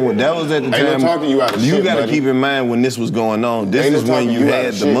 man, that was at the time. Ain't no talking you out of shit, You got to buddy. keep in mind when this was going on. This Ain't no is when talking you you out had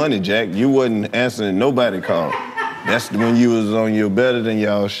of the shit. money, Jack. You wasn't answering nobody call. That's when you was on your better than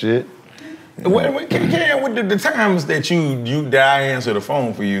y'all shit. With the times that that I answer the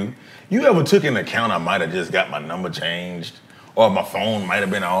phone for you, You ever took into account I might have just got my number changed or my phone might have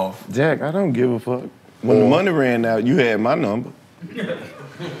been off? Jack, I don't give a fuck. When the money ran out, you had my number.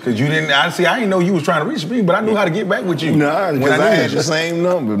 Cause you didn't, I didn't know you was trying to reach me, but I knew how to get back with you. Nah, because I had the same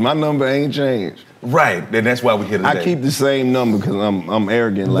number. My number ain't changed. Right, then that's why we here today. I keep the same number because I'm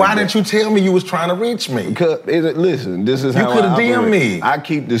arrogant like Why didn't you tell me you was trying to reach me? Because, listen, this is how you could have DM'd me. I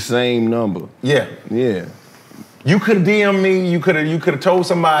keep the same number. Yeah. Yeah. You could have DM'd me, you could have told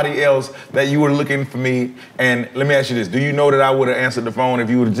somebody else that you were looking for me, and let me ask you this, do you know that I would have answered the phone if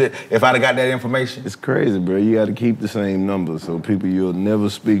I'd have got that information? It's crazy, bro. You got to keep the same number so people you'll never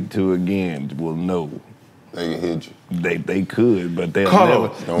speak to again will know. They can hit you. They could, but they'll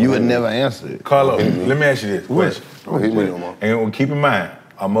Karlous, never, you would never answer it. Karlous, let me ask you this question. Don't hit me no more. And keep in mind,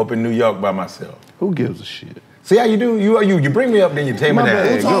 I'm up in New York by myself. Who gives a shit? See how you do? You bring me up, then you take me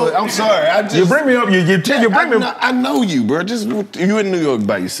down. Good. I'm sorry. You bring me up, you bring me up. I know you, bro. You in New York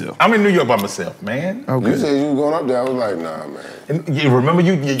by yourself. I'm in New York by myself, man. Okay. You said you were going up there. I was like, nah, man. And you remember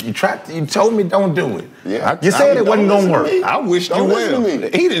you told me don't do it. Yeah. You said it wasn't gonna work. I wish you Don't listen well. to me.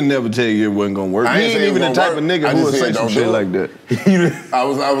 He didn't never tell you it wasn't gonna work. I He ain't ain't say it even the was type gonna of work. nigga I who just would said say some don't shit do it. like that. I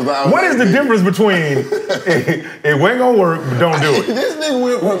was What is the difference between it ain't gonna work, but don't do it? This nigga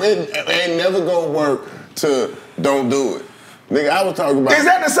went from it ain't never gonna work to don't do it. Nigga, I was talking about. Is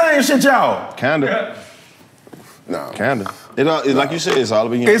that the same shit, y'all? Kinda. No. Kinda. It's like you said, it's all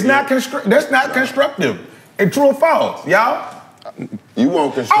about you. It's not that's not constructive. And true or false, y'all? You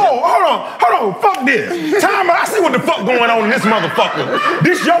won't construct. Oh, hold on, fuck this. Time out, I see what the fuck going on in this motherfucker.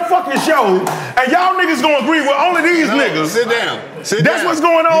 This your fucking show, and y'all niggas gonna agree with only these niggas. Sit down. That's what's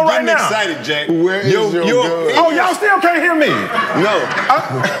going on right now. Excited, Jack. Where is your gun? Oh, y'all still can't hear me?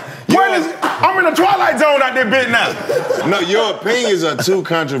 No. I'm in the twilight zone out there bit now. No, your opinions are too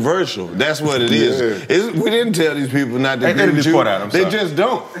controversial. That's what it is. We didn't tell these people not to agree Edit with this you. part out, I'm They sorry. just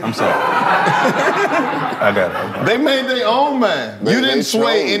don't. I'm sorry. I got it. They made their own mind. You didn't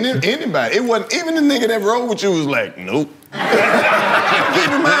sway anybody. It wasn't even the nigga that rode with you was like, nope. Keep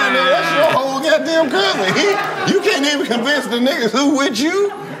in mind, man, that's your whole goddamn cousin. You can't even convince the niggas who with you.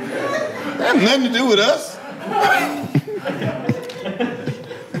 That has nothing to do with us.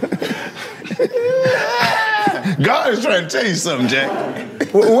 God is trying to tell you something, Jack.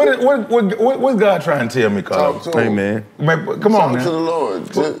 What's God trying to tell me, Karlous? Talk to him. Hey, man. Come on, Talk to the man.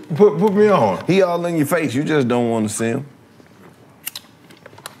 Lord. Just, Put me on. He all in your face. You just don't want to see him.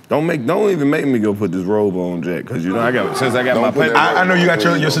 Don't even make me go put this robe on, Jack, because you know since I got my paperwork. I know you got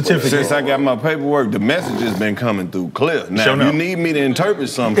your certificate. Since I got my paperwork, the message has been coming through clear. Now, Sure if you enough. need me to interpret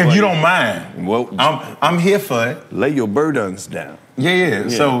something, If you don't mind, well, I'm here for it. lay your burdens down. Yeah.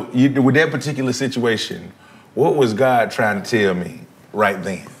 So with that particular situation, what was God trying to tell me right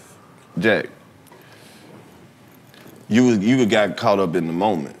then? Jack, you got caught up in the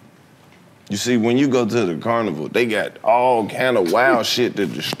moment. You see, when you go to the carnival, they got all kind of wild shit to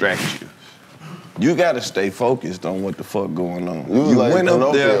distract you. You got to stay focused on what the fuck going on. You like went up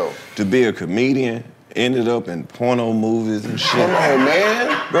Pinocchio. there to be a comedian, ended up in porno movies and shit. come on, man.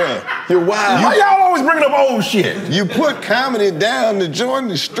 Bruh, You're wild. Why y'all always bringing up old shit? you put comedy down to join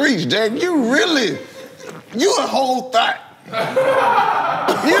the streets, Jack. You a whole thought.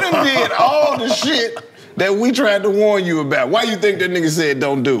 You done did all the shit that we tried to warn you about. Why you think that nigga said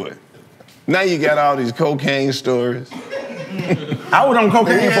don't do it? Now you got all these cocaine stories. I was on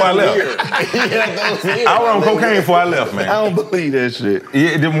cocaine before I left. I was on cocaine before I left, man. I don't believe that shit.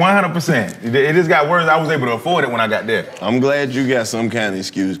 Yeah, 100%. It just got worse. I was able to afford it when I got there. I'm glad you got some kind of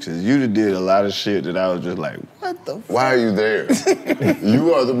excuse, because you did a lot of shit that I was just like, what the fuck? Why are you there?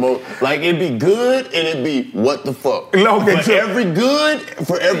 You are the most, like, it'd be good and it'd be what the fuck. Okay,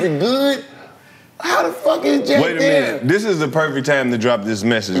 For every good, how the fuck is Jack Wait a there? minute. This is the perfect time to drop this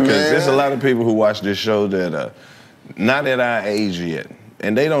message, because there's a lot of people who watch this show that not at our age yet,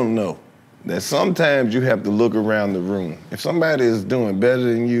 and they don't know that sometimes you have to look around the room. If somebody is doing better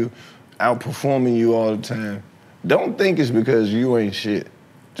than you, outperforming you all the time, don't think it's because you ain't shit.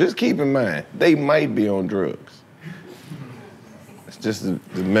 Just keep in mind, they might be on drugs. It's just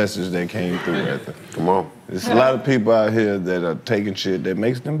the message that came through right there. Come on. There's a lot of people out here that are taking shit that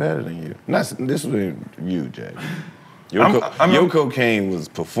makes them better than you. This was you, Jack. Your cocaine was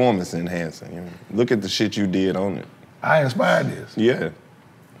performance enhancing. You know? Look at the shit you did on it. I inspired this. Yeah.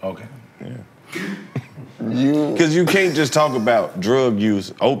 Okay. Yeah. Because you can't just talk about drug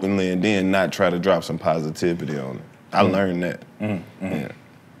use openly and then not try to drop some positivity on it. I learned that. Yeah.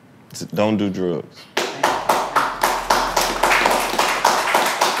 So don't do drugs.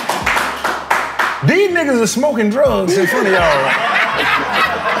 These niggas are smoking drugs in front of y'all.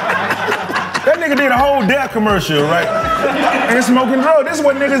 That nigga did a whole Dare commercial, right? and smoking drugs. This is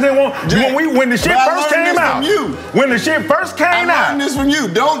what niggas didn't want. When the shit first came out. When the shit first came out. I learned this from you.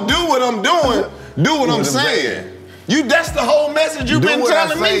 Don't do what I'm doing. Do what I'm saying. That's the whole message you've been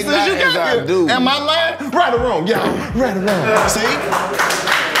telling me since you got here. Am I lying? Right or wrong, y'all? Right or wrong? See?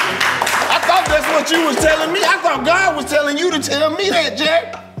 I thought that's what you was telling me. I thought God was telling you to tell me that,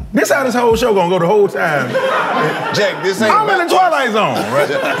 Jack. This how this whole show gonna go the whole time. Jack, this ain't I'm in the Twilight Zone.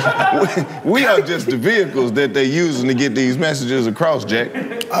 Right? We are just the vehicles that they using to get these messages across, Jack.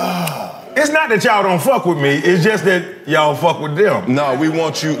 It's not that y'all don't fuck with me. It's just that y'all fuck with them. No, we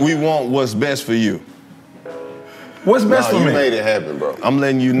want what's best for you. What's best for me? You made it happen, bro. I'm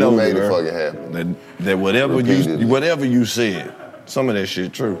letting you know, you made it fucking happen. That whatever you said, some of that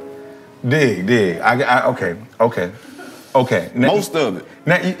shit true. Dig. Okay. Now, most of it.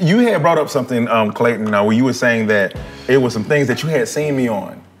 Now, you had brought up something, Clayton, where you were saying that it was some things that you had seen me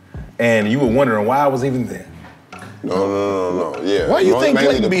on, and you were wondering why I was even there. No. Yeah. Why you think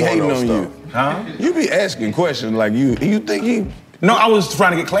Clayton be hating on stuff. you? Huh? You be asking questions like you think he... No, I was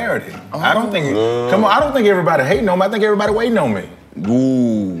trying to get clarity. I don't think... Come on, I don't think everybody hating on me. I think everybody waiting on me.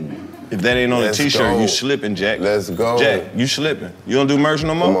 Ooh. If that ain't on a t-shirt, you slipping, Jack. Let's go. Jack, you slipping. You don't do merch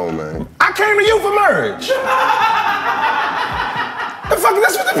no more? Come on, man. I came to you for merch. That's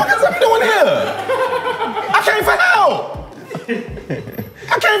what the fuck is I'm doing here? I came for help.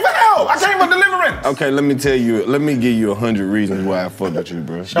 I came for deliverance. Okay, let me give you 100 reasons why I fuck with you,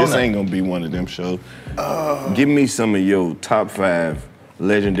 bro. This ain't gonna be one of them shows. Give me some of your top 5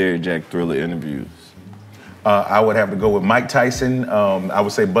 legendary Jack Thriller interviews. I would have to go with Mike Tyson. I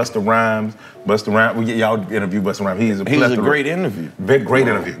would say Busta Rhymes. Y'all interview Busta Rhymes. He's a great interview. Great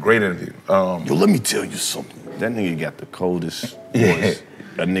interview. Yo, let me tell you something. That nigga got the coldest voice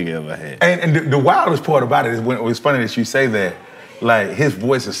a nigga ever had. And the wildest part about it is when it was funny that you say that. Like his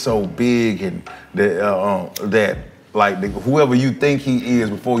voice is so big and that whoever you think he is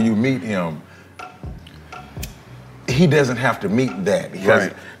before you meet him, he doesn't have to meet that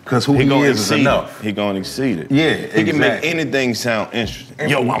because who he is enough. He gonna exceed it. Yeah, he can make anything sound interesting.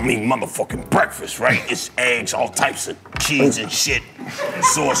 Yo, I mean motherfucking breakfast, right? It's eggs, all types of cheese and shit,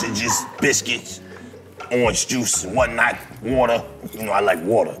 sausages, biscuits, orange juice and whatnot, water. You know, I like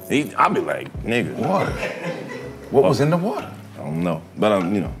water. I'll be like, nigga. Water? What was in the water? I don't know, but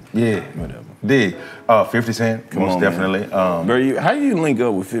yeah, whatever. Dig. 50 Cent, most definitely. Bro, how you link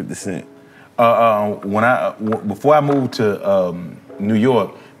up with 50 Cent? Before I moved to New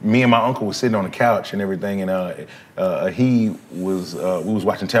York, me and my uncle was sitting on the couch and everything, and we was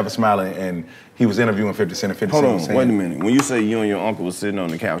watching Tevin Smiley, and he was interviewing 50 Cent, and 50 Cent was saying, wait a minute. When you say you and your uncle was sitting on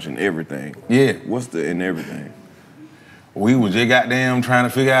the couch and everything, yeah, what's the and everything? We was just goddamn trying to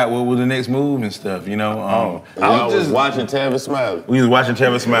figure out what was the next move and stuff, you know. I was just watching Tevin Smiley. We was watching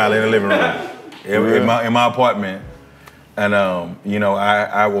Tevin Smiley in the living room, in my apartment, and I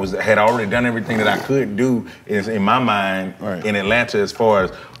had already done everything that I could do in my mind in Atlanta as far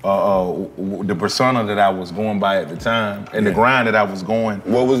as the persona that I was going by at the time and the grind that I was going.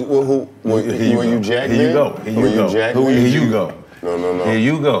 Were you Jack? Here you go. Here you go. No. Here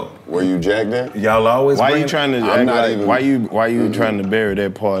you go. Were you Jack then? Y'all always. Why are you trying to? Why you trying to bury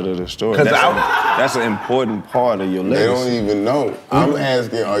that part of the story? That's an important part of your legacy. They don't even know. I'm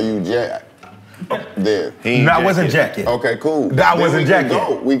asking, are you Jack? Then. No, I wasn't Jack yet. Okay, cool. I wasn't Jack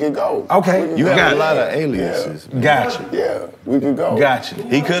yet. We can go. Okay. You have a lot of aliases. Yeah. Gotcha. Yeah, we can go. Gotcha.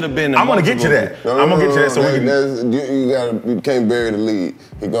 He could have been. I'm gonna get to that. I'm gonna get to that so we can. You can't bury the lead.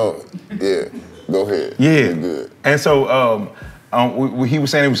 Go ahead. Yeah. You're good. And so he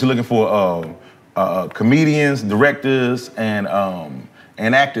was saying he was looking for comedians, directors, and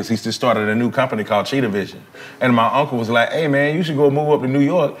actors. He just started a new company called Cheetah Vision. And my uncle was like, hey man, you should go move up to New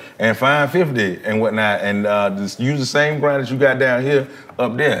York and find 50 and whatnot and just use the same grind that you got down here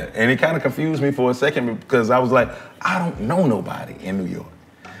up there. And it kind of confused me for a second because I was like, I don't know nobody in New York.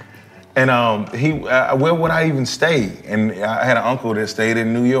 And where would I even stay? And I had an uncle that stayed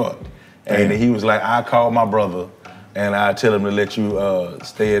in New York. And he was like, I called my brother and I tell him to let you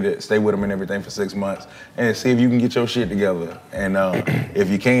stay with him and everything for 6 months and see if you can get your shit together. And if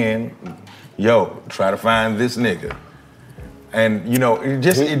you can, try to find this nigga. And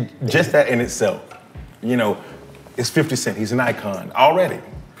just that in itself, it's 50 Cent. He's an icon already.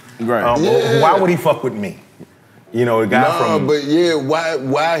 Right. Why would he fuck with me? The guy from. But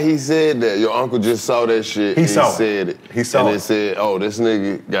why he said that? Your uncle just saw that shit. He said it. He saw it. And they said, oh, this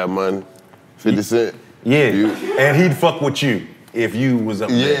nigga got money. 50 Cent. Yeah, and he'd fuck with you if you was up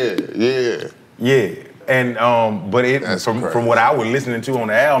there. Yeah. And but from what I was listening to on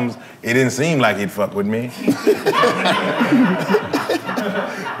the albums, it didn't seem like he'd fuck with me.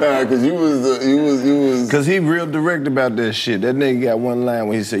 Nah, cause you was. Cause he real direct about that shit. That nigga got one line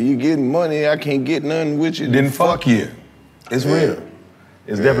where he said, "You getting money, I can't get nothing with you." Then fuck you. It's real.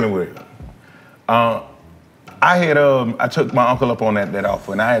 It's definitely real. I took my uncle up on that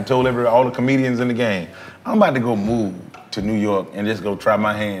offer, and I had told all the comedians in the game, I'm about to go move to New York and just go try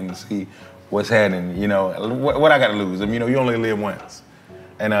my hand and see what's happening. You know, what I got to lose? I mean, you only live once.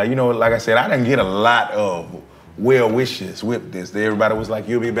 And like I said, I didn't get a lot of well wishes with this. Everybody was like,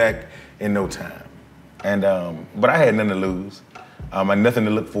 "You'll be back in no time." And but I had nothing to lose. I had nothing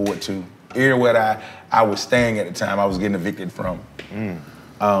to look forward to. Everywhere I was staying at the time, I was getting evicted from.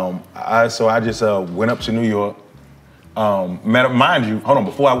 So I just went up to New York. Mind you, hold on,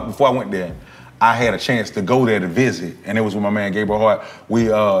 before I went there, I had a chance to go there to visit, and it was with my man Gabriel Hart.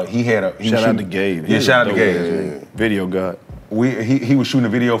 Shout out to Gabe. Yeah, shout out to Gabe. Video God. He was shooting a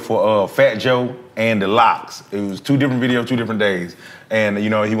video for Fat Joe and the Locks. It was 2 different videos, 2 different days, and he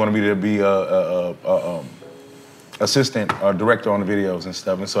wanted me to be assistant director on the videos and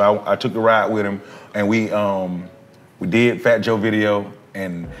stuff. And so I took the ride with him, and we did Fat Joe video,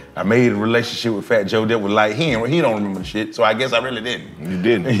 and I made a relationship with Fat Joe that was like, he don't remember the shit, so I guess I really didn't. You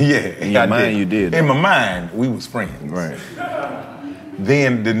didn't? Yeah. In your mind, you did. In my mind, we was friends. Right.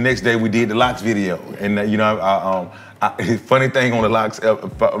 Then the next day we did the Locks video, and funny thing on the Locks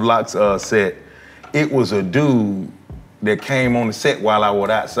set, it was a dude that came on the set while I was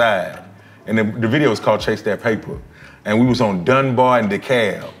outside, and the video was called Chase That Paper, and we was on Dunbar and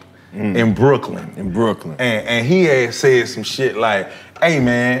DeKalb in Brooklyn. And he had said some shit like, "Hey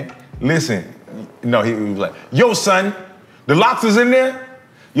man, listen," he was like, "Yo son, the Locks is in there.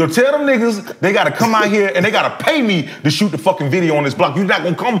 Yo, tell them niggas they gotta come out here and they gotta pay me to shoot the fucking video on this block. You're not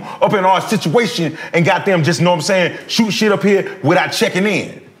gonna come up in our situation and goddamn just, know what I'm saying, shoot shit up here without checking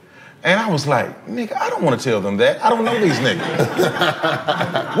in." And I was like, "Nigga, I don't wanna tell them that. I don't know these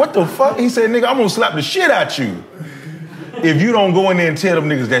niggas." What the fuck? He said, "Nigga, I'm gonna slap the shit out you if you don't go in there and tell them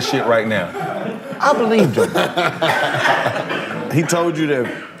niggas that shit right now." I believed him. He told you that?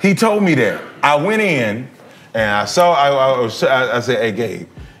 He told me that. I went in and I said, "Hey, Gabe,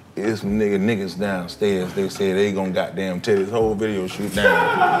 it's some niggas downstairs. They said they gonna goddamn tear this whole video shoot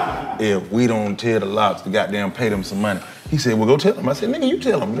down if we don't tell the Locks to goddamn pay them some money." He said, "Well, go tell them." I said, "Nigga, you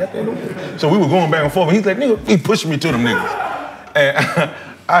tell them." So we were going back and forth, and he's like, "Nigga," he pushed me to them niggas. And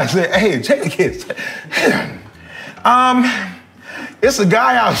I said, "Hey, check the kids. It's a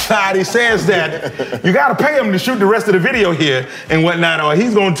guy outside. He says that you gotta pay him to shoot the rest of the video here and whatnot, or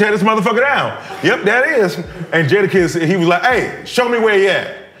he's gonna tear this motherfucker down." Yep, that is. And Jadakiss, he was like, "Hey, show me where he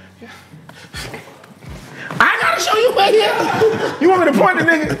at." I gotta show you where he at. You want me to point the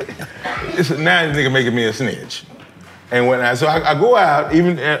nigga? Now this nigga making me a snitch. And so I go out,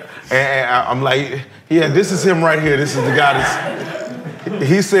 and I'm like, "Yeah, this is him right here. This is the guy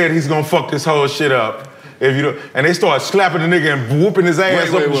he said he's gonna fuck this whole shit up. If you don't," and they start slapping the nigga and whooping his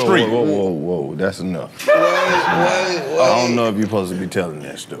ass up the street. Whoa, that's enough. I don't know if you're supposed to be telling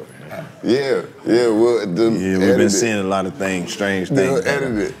that story. Yeah, we've been seeing a lot of things, strange things.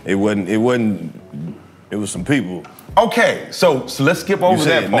 It was some people. Okay, so let's skip over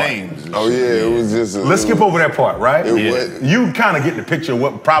that part. Names. Oh yeah, it was just. Let's skip over that part, right? You kind of get the picture of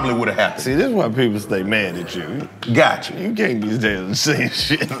what probably would have happened. See, this is why people stay mad at you. Gotcha. You can't be saying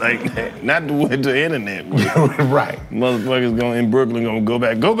shit like that. Not with the internet. Right. Motherfuckers in Brooklyn gonna go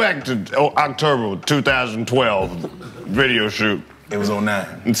back to October 2012 video shoot. It was on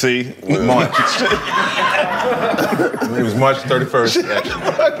 9. See? March. It was March 31st,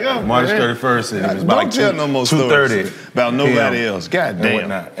 actually. March 31st, and it was about tell no more 2:30 about nobody else. God damn.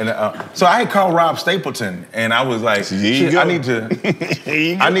 And so I had called Rob Stapleton, and I was like, "Shit, I need to,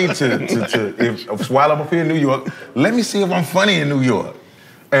 if while I'm up here in New York, let me see if I'm funny in New York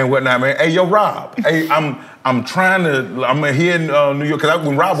and whatnot, man. Hey, yo, Rob, hey, I'm here in New York, because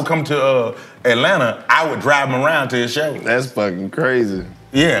when Rob would come to Atlanta, I would drive him around to his show. That's fucking crazy.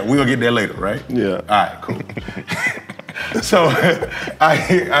 Yeah, we're gonna get there later, right? Yeah. All right, cool. So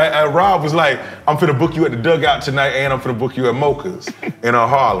Rob was like, "I'm finna book you at the Dugout tonight, and I'm finna book you at Mocha's in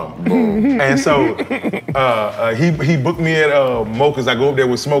Harlem." Boom. And so he booked me at Mocha's. I go up there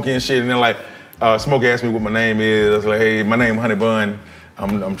with Smokey and shit, and then like Smokey asked me what my name is. I was like, "Hey, my name Honey Bun.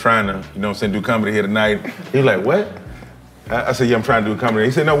 I'm trying to, you know what I'm saying, do comedy here tonight." He was like, "What?" I said, "Yeah, I'm trying to do comedy."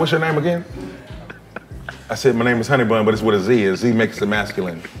 He said, "No, what's your name again?" I said, "My name is Honey Bun, but it's with a Z. A Z makes it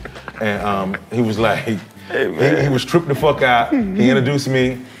masculine." And he was like, hey, he was tripped the fuck out. He introduced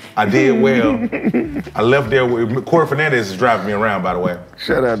me. I did well. I left there with Corey Fernandez is driving me around, by the way.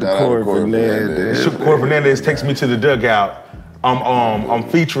 Shout out to Corey Fernandez. Corey Fernandez takes me to the dugout. I'm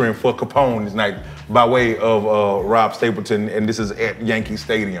featuring for Capone this night by way of Rob Stapleton, and this is at Yankee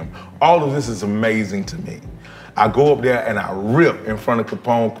Stadium. All of this is amazing to me. I go up there and I rip in front of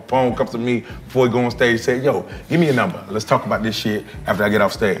Capone. Capone comes to me before he go on stage and say, yo, give me a number. Let's talk about this shit after I get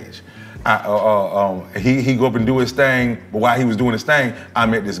off stage. He go up and do his thing, but while he was doing his thing, I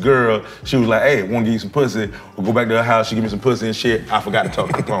met this girl. She was like, hey, wanna give you some pussy? We'll go back to her house, she give me some pussy and shit. I forgot to talk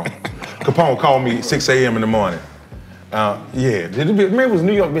to Capone. Capone called me 6 a.m. in the morning. Yeah, maybe it was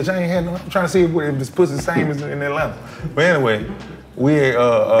New York, bitch. I ain't had no, I'm trying to see if this pussy the same as in Atlanta. But anyway,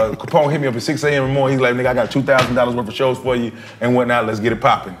 Capone hit me up at 6 a.m. in the morning. He's like, nigga, I got $2,000 worth of shows for you and whatnot, let's get it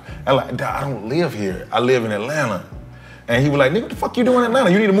popping. I'm like, I don't live here, I live in Atlanta. And he was like, nigga, what the fuck you doing in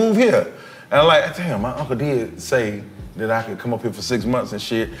Atlanta? You need to move here. And I'm like, damn, my uncle did say that I could come up here for 6 months and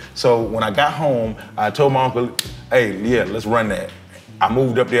shit. So when I got home, I told my uncle, hey, yeah, let's run that. I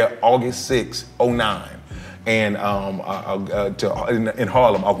moved up there August 6, 09. And in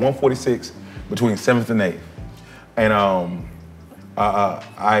Harlem, off 146 between 7th and 8th. And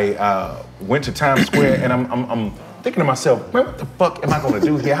I went to Times Square and I'm thinking to myself, man, what the fuck am I gonna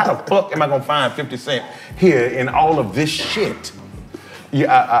do here? How the fuck am I gonna find 50 Cent here in all of this shit?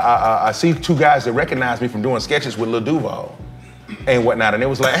 Yeah, I see two guys that recognize me from doing sketches with Lil Duval and whatnot, and it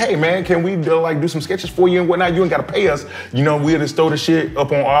was like, hey man, can we do some sketches for you and whatnot? You ain't gotta pay us. You know, we'll just throw the shit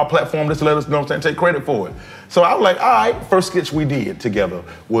up on our platform just to let us know what I'm saying, take credit for it. So I was like, all right, first sketch we did together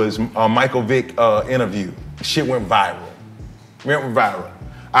was a Michael Vick interview. Shit went viral.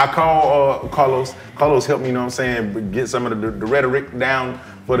 I called Karlous. Karlous helped me, you know what I'm saying, get some of the rhetoric down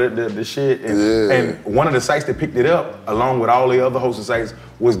for the shit. And one of the sites that picked it up, along with all the other hosting sites,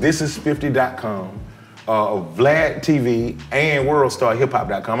 was thisis50.com, Vlad TV, and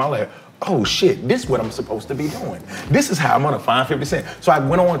WorldStarHipHop.com. I was like, oh shit, this is what I'm supposed to be doing. This is how I'm gonna find 50 Cent. So I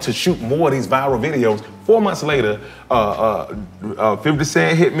went on to shoot more of these viral videos. 4 months later, 50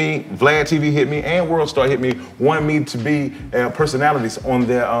 Cent hit me, Vlad TV hit me, and WorldStar hit me, wanted me to be personalities on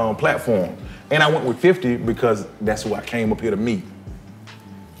their platform. And I went with 50 because that's who I came up here to meet.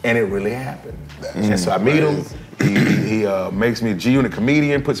 And it really happened. And so I meet him. He makes me a G-Unit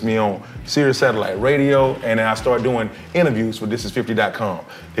comedian, puts me on Sirius Satellite Radio, and then I start doing interviews for thisis50.com.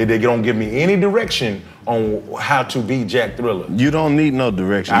 They don't give me any direction on how to be Jack Thriller. You don't need no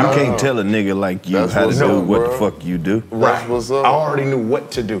direction. You can't tell a nigga like you how to do what the fuck you do. Right. I already knew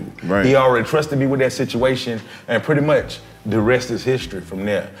what to do. Right. He already trusted me with that situation, and pretty much the rest is history from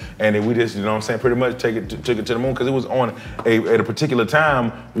there. And then we just, you know what I'm saying, pretty much took it to the moon, because it was on at a particular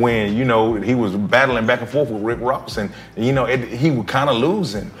time when, you know, he was battling back and forth with Rick Ross, and you know, he was kind of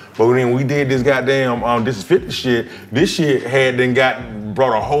losing. But when we did this goddamn This Is 50 shit, this shit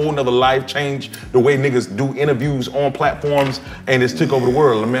brought a whole nother life, changed the way niggas do interviews on platforms, and it's took over the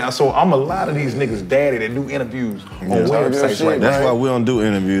world. I mean, so I'm a lot of these niggas' daddy that do interviews on websites right now. That's why we don't do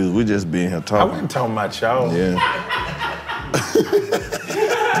interviews. We just be in here talking. I wasn't talking about y'all. Yeah.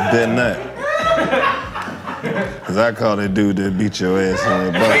 Better not. Cause I call that dude that beat your ass on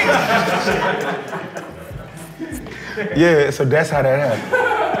the bucket. Yeah, so that's how that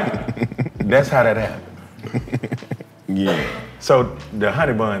happened. That's how that happened. Yeah. So the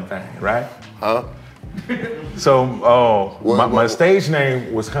honey bun thing, right? Huh? So my stage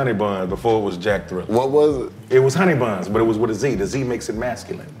name was Honey Buns before it was Jack Thriller. What was it? It was Honey Buns, but it was with a Z. The Z makes it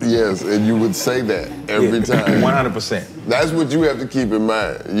masculine. Yes, and you would say that every time. 100%. That's what you have to keep in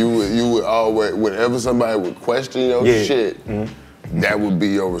mind. You would always, whenever somebody would question your shit, that would be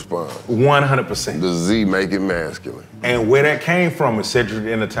your response. 100%. The Z make it masculine. And where that came from is Cedric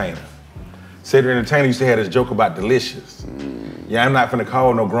the Entertainer. Cedric the Entertainer used to have this joke about delicious. Yeah, I'm not finna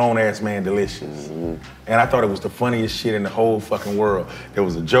call no grown-ass man delicious. And I thought it was the funniest shit in the whole fucking world. There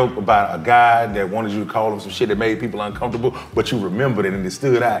was a joke about a guy that wanted you to call him some shit that made people uncomfortable, but you remembered it and it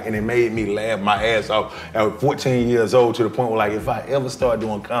stood out, and it made me laugh my ass off at 14 years old, to the point where, like, if I ever start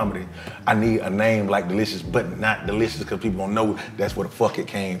doing comedy, I need a name like Delicious, but not Delicious, because people don't know that's where the fuck it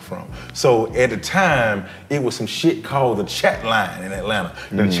came from. So at the time, it was some shit called the chat line in Atlanta.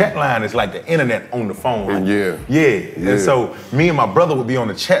 The chat line is like the internet on the phone. Yeah. And so me and my brother would be on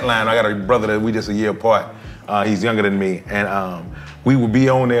the chat line. I got a brother that we just a year apart. He's younger than me, and we would be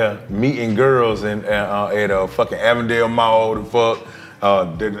on there meeting girls and at fucking Avondale Mall,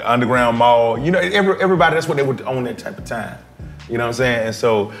 the Underground Mall. You know, everybody, that's what they would own that type of time. You know what I'm saying? And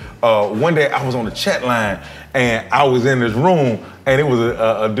so one day I was on the chat line, and I was in this room, and it was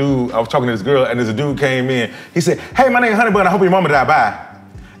a dude. I was talking to this girl, and this dude came in. He said, "Hey, my name is Honey Bun. I hope your mama died. Bye."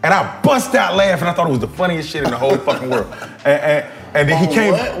 And I bust out laughing. I thought it was the funniest shit in the whole fucking world. And then he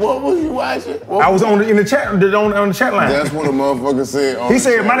came. What was you watching? I was in the chat on the chat line. That's what a motherfucker said. He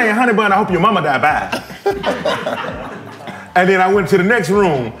said, "My name Honey Bun. I hope your mama die. Bye." And then I went to the next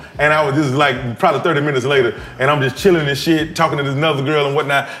room, and I was just like probably 30 minutes later, and I'm just chilling and shit, talking to this another girl and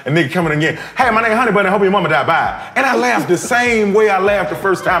whatnot, and nigga coming again. "Hey, my name Honey Bun. I hope your mama die. Bye." And I laughed the same way I laughed the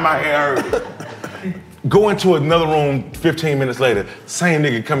first time I had heard it. Go into another room 15 minutes later, same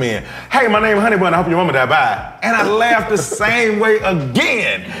nigga come in. "Hey, my name is Honey Bun, I hope your mama die, bye." And I laughed the same way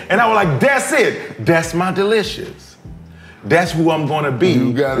again. And I was like, that's it. That's my delicious. That's who I'm gonna be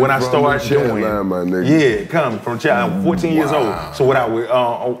when I start doing. Line, my nigga. Yeah, come from child. I'm 14 years old. So what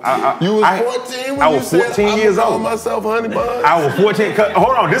you was 14 when I was 14 years old. I call myself Honey Bun. I was 14.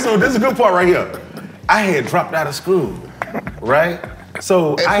 Hold on, this is a good part right here. I had dropped out of school, right?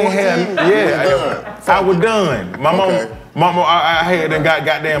 So At I ain't 14, I was done. My mom, I had done got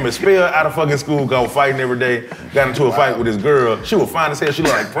goddamn expelled out of fucking school, cause I was fighting every day. Got into a fight with this girl. She was fine as hell. She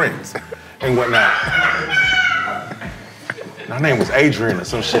looked like Prince and whatnot. Her name was Adrian or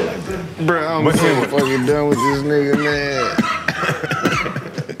some shit like that. Bro, I'm so fucking done with this nigga,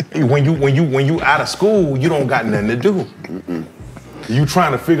 man. When you out of school, you don't got nothing to do. You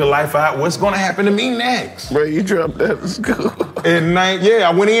trying to figure life out. What's gonna happen to me next? Bro, you dropped out of school.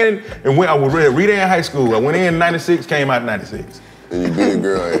 I went in and I was read in high school. I went in 96, came out 96. And you beat a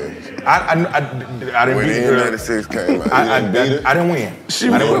girl ass. I didn't beat the girl. 96 came out. I didn't win. She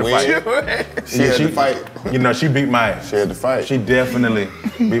didn't win. She had to fight. You know, she beat my ass. She had to fight. She definitely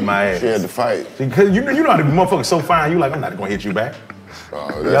beat my ass. She had to fight. Because you know how the motherfucker's so fine, you like, I'm not gonna hit you back.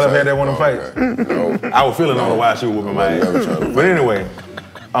 Y'all ever had that one of them fights? No. I was feeling on the while she was whooping my ass. But anyway,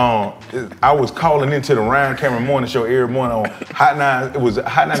 I was calling into the Ryan Cameron morning show every morning on Hot 9. It was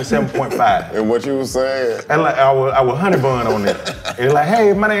Hot 97.5. And what you was saying? And like I was Honey Bun on there. And like,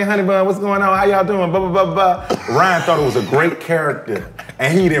 "Hey, my name is Honey Bun. What's going on? How y'all doing? Blah blah blah blah." Ryan thought it was a great character,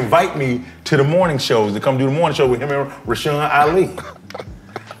 and he'd invite me to the morning shows to come do the morning show with him and Rashawn Ali.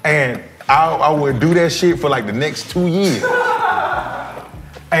 And I would do that shit for like the next 2 years.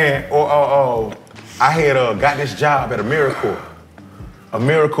 And I had got this job at AmeriCorps.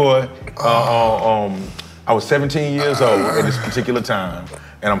 AmeriCorps, I was 17 years old at this particular time,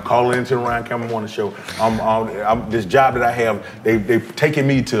 and I'm calling into the Ryan Cameron Morning Show. This job that I have, they've taken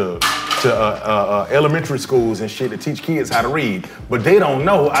me to elementary schools and shit to teach kids how to read, but they don't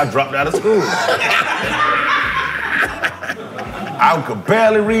know I dropped out of school. I could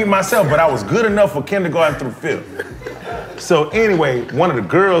barely read myself, but I was good enough for kindergarten through 5th. So anyway, one of the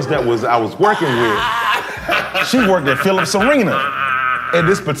girls that I was working with, she worked at Phillips Arena. At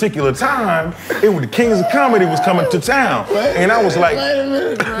this particular time, it was the Kings of Comedy was coming to town. And I was like, wait a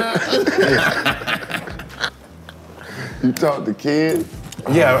minute, bro. You taught the kids?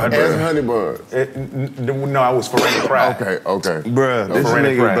 Yeah. As Honey Bun? No, I was for Randy Pride. Okay. Bruh, this Randy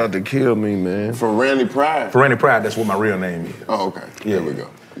nigga Pride. about to kill me, man. For Randy Pride? For Randy Pride, that's what my real name is. Oh, okay. Yeah. There we go.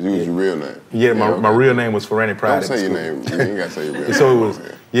 You was your real name. Yeah, my real name was for Randy Pride. Don't say your name. You ain't gotta say your real name. So it was,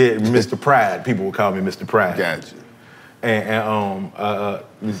 Mr. Pride. People would call me Mr. Pride. Gotcha.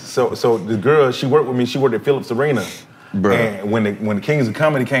 So the girl, she worked with me. She worked at Phillips Arena. Bruh. And when the Kings of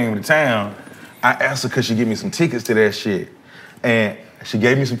Comedy came to town, I asked her could she give me some tickets to that shit. And she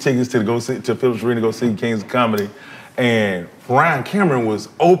gave me some tickets to Phillips Arena to go see Kings of Comedy. And Ryan Cameron was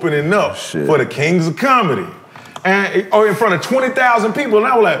opening up for the Kings of Comedy. And in front of 20,000 people. And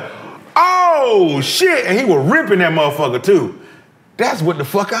I was like, oh shit. And he was ripping that motherfucker too. That's what the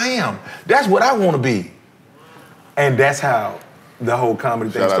fuck I am. That's what I want to be. And that's how the whole comedy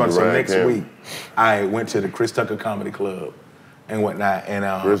thing started. So next week, I went to the Chris Tucker Comedy Club and whatnot. And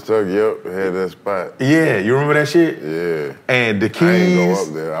Chris Tucker, had that spot. Yeah, you remember that shit? Yeah. And the Keys. I ain't go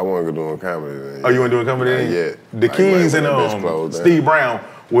up there. I want to go doing comedy then. Oh, you want to do a comedy then? Yeah. The Keys and Steve Brown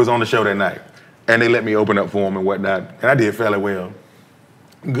was on the show that night. And they let me open up for him and whatnot. And I did fairly well.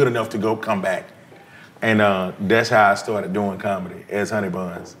 Good enough to come back. And that's how I started doing comedy, as Honey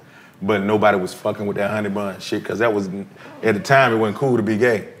Buns. But nobody was fucking with that Honey Bun shit, because that was, at the time, it wasn't cool to be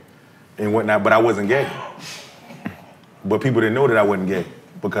gay and whatnot, but I wasn't gay. But people didn't know that I wasn't gay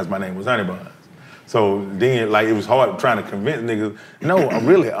because my name was Honey Buns. So then, like, it was hard trying to convince niggas, no,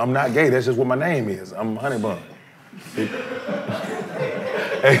 I'm not gay, that's just what my name is. I'm Honey Bun.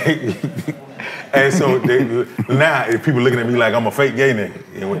 And so now, if people looking at me like I'm a fake gay nigga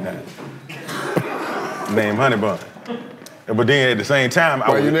and whatnot. Name Honey Bun. But then at the same time,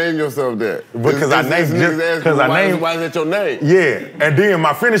 why you name yourself that? Because I named Why is that your name? Yeah, and then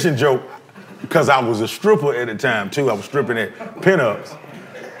my finishing joke, because I was a stripper at the time too. I was stripping at pinups.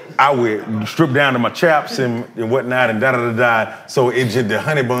 I would strip down to my chaps and whatnot and da da da da. So it just the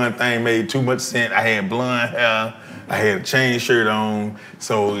Honey Bun thing made too much sense. I had blonde hair. I had a chain shirt on,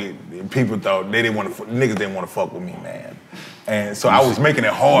 so people thought niggas didn't want to fuck with me, man. And so I was making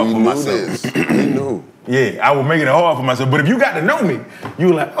it hard for myself. We knew. Yeah, I was making it hard for myself. But if you got to know me, you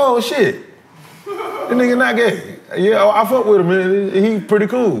were like, oh shit, the nigga not gay. Yeah, I fuck with him, man. He pretty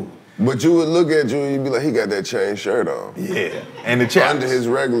cool. But you would look at you and you'd be like, he got that chain shirt on. Yeah, and the chaps. Under his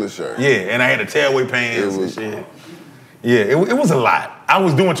regular shirt. Yeah, and I had the tailway pants and shit. Yeah, it was a lot. I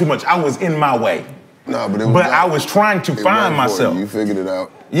was doing too much. I was in my way. No, but it was. But I was trying to find myself. You figured it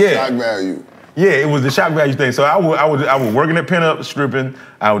out. Yeah. Shock value. Yeah, it was the shock value thing. So I was working at pinup stripping,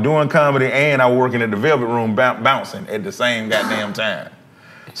 I was doing comedy, and I was working at the Velvet Room bouncing at the same goddamn time.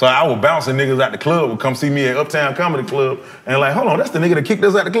 So I was bouncing niggas out the club, would come see me at Uptown Comedy Club, and like, hold on, that's the nigga that kicked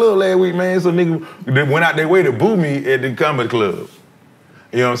us out the club last week, man. So nigga that went out their way to boo me at the comedy club.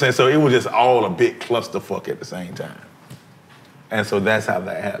 You know what I'm saying? So it was just all a big clusterfuck at the same time. And so that's how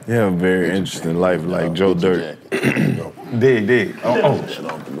that happened. Yeah, a very interesting life, like Joe Dirt. Dig. Oh. Shit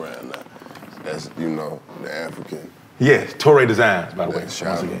off the ground now. That's, the African. Yes, Torre Designs, by the way, once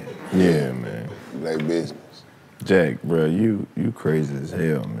again. Yeah, man. Black business. Jack, bro, you crazy as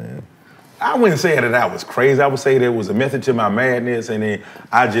hell, man. I wouldn't say that I was crazy. I would say there was a method to my madness, and then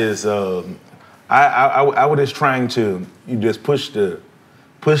I just, I was just trying to just push the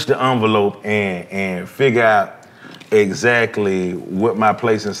envelope and figure out exactly what my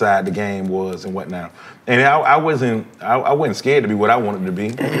place inside the game was and whatnot. And I wasn't scared to be what I wanted to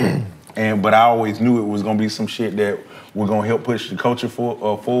be, but I always knew it was gonna be some shit that was gonna help push the culture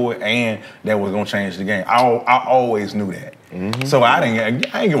forward, and that was gonna change the game. I always knew that. Mm-hmm. So I ain't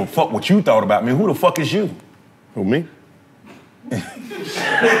give a fuck what you thought about me. Who the fuck is you? Who, me?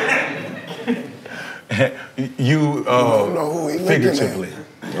 You don't know who he figuratively.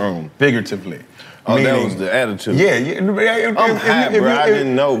 Figuratively. Oh, meaning, that was the attitude. Yeah. I'm high, bro. I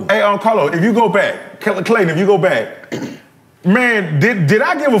didn't know. Hey, Karlous, if you go back, Clayton, if you go back, man, did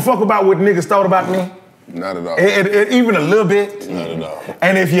I give a fuck about what niggas thought about me? Not at all. Even a little bit. Not at all.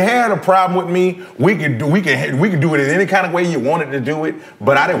 And if you had a problem with me, we could do it in any kind of way you wanted to do it.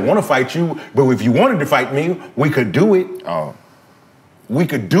 But I didn't want to fight you. But if you wanted to fight me, we could do it. Oh. We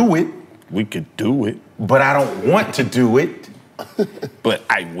could do it. We could do it. But I don't want to do it. But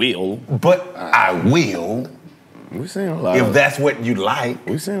I will. But I will. We've seen a lot. If that's what you like.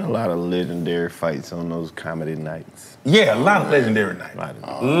 We've seen a lot of legendary fights on those comedy nights. Yeah, a lot of legendary nights. Lots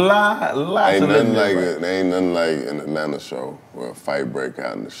ain't of legendary nights. There ain't nothing like an Atlanta show where a fight break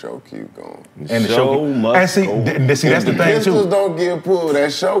out and the show keep going. And the show must see that's the thing too. Pistols don't get pulled,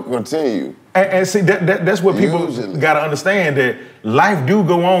 that show continue. And see, that's what people got to understand, that life do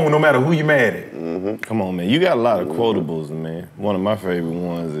go on no matter who you mad at. Mm-hmm. Come on, man. You got a lot of quotables, man. One of my favorite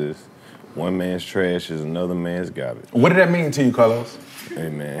ones is, one man's trash is another man's garbage. What did that mean to you, Karlous? Hey,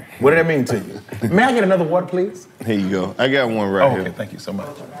 man. What did that mean to you? May I get another water, please? Here you go. I got one right here. Okay, thank you so much.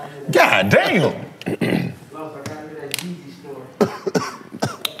 God damn!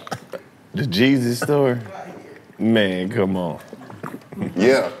 The Jesus story? Man, come on.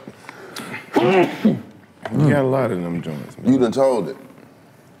 Yeah. You got a lot of them joints, man. You done told it.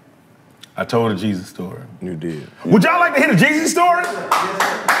 I told a Jesus story. You did. Would y'all like to hear the Jesus story?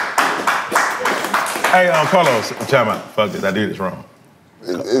 Hey, Karlous, time out. Fuck this, I did this wrong.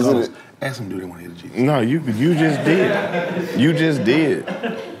 Isn't it? Ask them, do they want to hear the Jesus? No, you just did. You just did.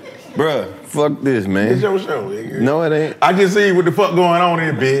 Bruh, fuck this, man. It's your show, nigga. No, it ain't. I just see what the fuck going on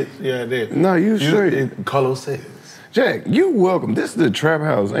here, bitch. Yeah, I did. No, you straight. Karlous says. Jack, you welcome. This is the trap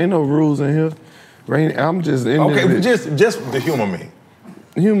house. Ain't no rules in here. Right? I'm just in okay, this. just the humor me.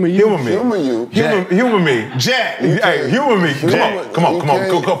 Humor you. Humor me. Humor you. Humor me. Jack. Hey, humor me. Come on.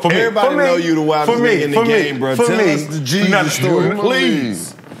 For me. Everybody know you the wildest nigga in the game, bro. Tell us the Jesus story,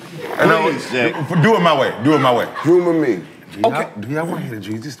 please. Please, Jack. Do it my way. Humor me. Okay. Do y'all want to hear the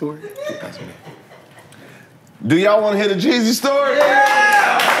Jesus story? That's me. Do y'all want to hear the Jesus story?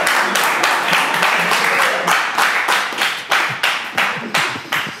 Yeah!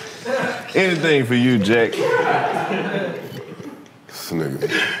 Anything for you, Jack. This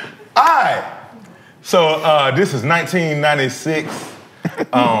nigga. All right. So this is 1996.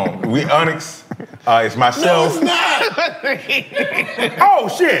 We Onyx. It's myself. No, it's not. Oh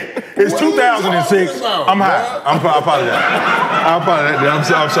shit! It's 2006. I'm high. I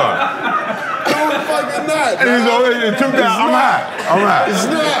apologize. I'm sorry. No, it's fucking not. It's 2000. I'm high. It's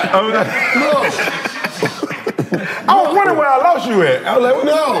not. No. I was wondering where I lost you at. I was like,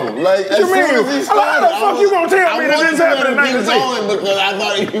 no, like what you mean? How the fuck you gonna tell me that this happened in 96? Because I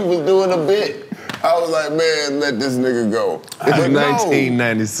thought he was doing a bit. I was like, man, let this nigga go. It's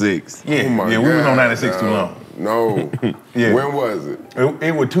 1996. Yeah, oh my we God, was on 96 too long. No. Yeah. When was it?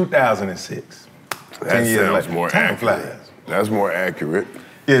 It was 2006. That 10 years sounds later. more Time accurate. flies. That's more accurate.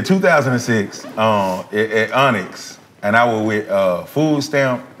 Yeah, 2006 at Onyx, and I was with Food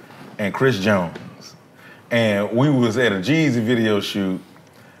Stamp and Chris Jones. And we was at a Jeezy video shoot,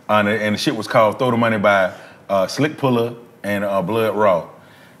 and the shit was called Throw the Money by Slick Puller and Blood Raw.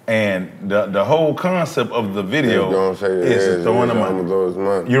 And the whole concept of the video is throwing the money.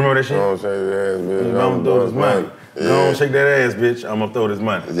 You remember that shit? Don't shake that ass, bitch. I'ma throw this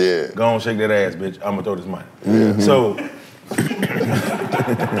money. Yeah. Go on, shake that ass, bitch. I'ma throw this money. Yeah. Go on, shake that ass, bitch. I'ma throw this money. Mm-hmm. So,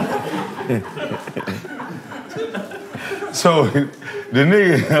 so the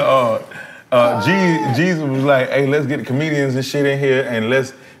nigga, Jesus was like, hey, let's get the comedians and shit in here, and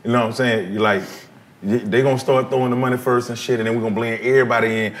let's, you know what I'm saying? Like, they gonna start throwing the money first and shit, and then we're gonna blend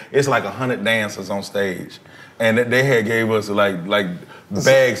everybody in. It's like 100 dancers on stage. And they had gave us like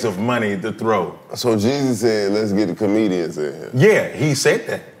bags of money to throw. So Jesus said, let's get the comedians in here. Yeah, he said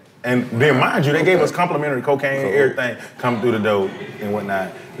that. And then mind you, they gave us complimentary cocaine, everything come through the door and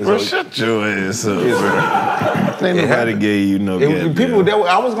whatnot. Bro, shut your ass up, bro. Ain't nobody gave you no people that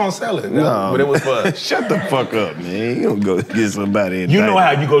I was gonna sell it, but it was for shut the fuck up, man. You don't go get somebody in. You know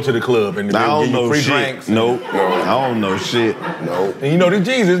how you go to the club and they give you free drinks? Nope. I don't know shit. Nope. And you know the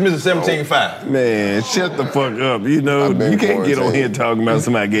Jesus, Mr. 17.5. Man, shut the fuck up. You know, you can't get on here talking about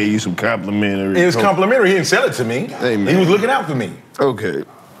somebody gave you some complimentary. It was complimentary. He didn't sell it to me. Hey, man. He was looking out for me. Okay.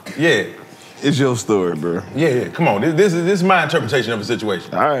 Yeah. It's your story, bro. Yeah. Come on. This is my interpretation of the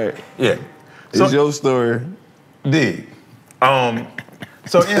situation. All right. Yeah. It's your story. Dig.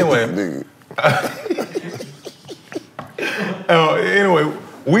 So anyway. Anyway,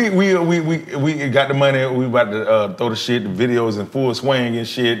 we got the money. We about to throw the shit, the videos in full swing and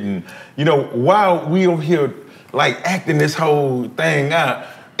shit. And you know, while we over here like acting this whole thing out,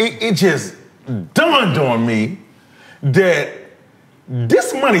 it just dawned on me that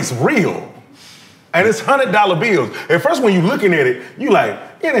this money's real. And it's $100 bills. At first, when you looking at it, you like,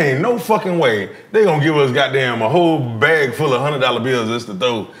 it ain't no fucking way they gonna give us goddamn a whole bag full of $100 bills just to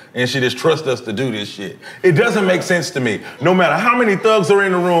throw, and she just trust us to do this shit. It doesn't make sense to me. No matter how many thugs are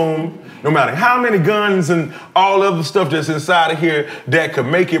in the room, no matter how many guns and all other stuff that's inside of here that could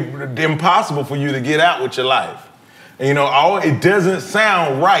make it impossible for you to get out with your life. And you know, it doesn't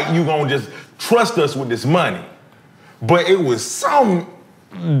sound right. You gonna just trust us with this money. But it was some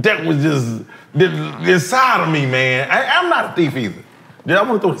that was just inside of me, man. I'm not a thief either. I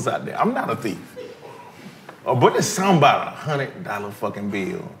want to throw this out there. I'm not a thief. But there's something about $100 fucking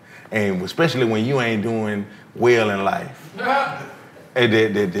bill. And especially when you ain't doing well in life. And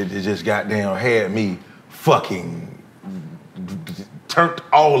they just goddamn had me fucking turned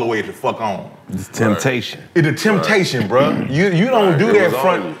all the way to fuck on. It's temptation. It's a temptation, bro. You don't do that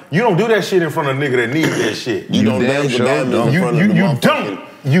front. You don't do that shit in front of a nigga that needs that shit. You don't dance with that in front of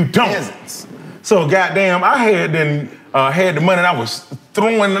the You don't. So goddamn, I had the money and I was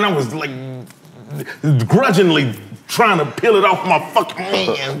throwing and I was like grudgingly trying to peel it off my fucking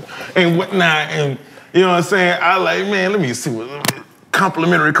hand and whatnot. And you know what I'm saying? I like, man, let me see what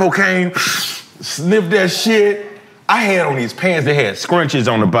complimentary cocaine. Sniff that shit. I had on these pants that had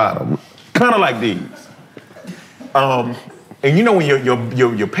scrunchies on the bottom, kind of like these. And you know when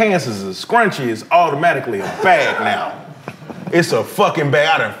your pants is a scrunchie, it's automatically a bag now. It's a fucking bag.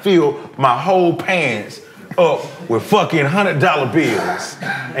 I done filled my whole pants up with fucking $100 bills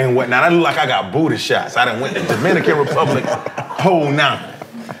and whatnot. I look like I got booty shots. I done went to Dominican Republic whole nine.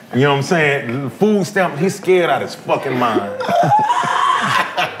 You know what I'm saying? Food Stamp, he's scared out of his fucking mind.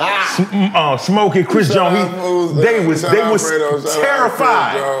 Smokey, Chris Jones, they was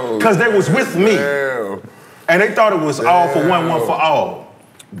terrified because they was with me. Damn. And they thought it was all for one for all.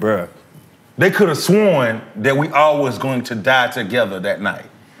 Bruh. They could have sworn that we all was going to die together that night.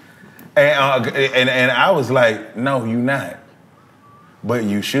 And I was like, no, you not. But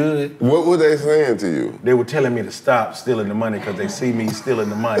you should. What were they saying to you? They were telling me to stop stealing the money because they see me stealing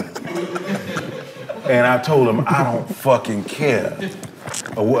the money. And I told them, I don't fucking care.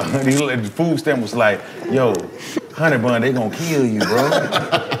 The food stamp was like, yo, Honey Bun, they gonna kill you, bro.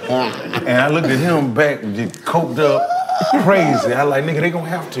 And I looked at him back, just coked up, crazy. I like, nigga, they gonna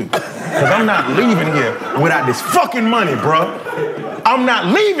have to. Cause I'm not leaving here without this fucking money, bro. I'm not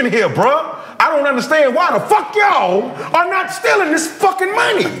leaving here, bro. I don't understand why the fuck y'all are not stealing this fucking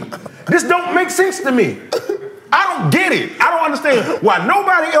money. This don't make sense to me. I don't get it. I don't understand why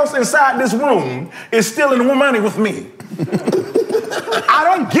nobody else inside this room is stealing the money with me. I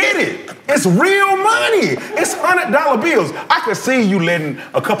don't get it. It's real money. It's $100 bills. I could see you letting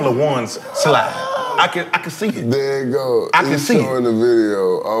a couple of ones slide. I can see it. There you go. I can see it. Showing the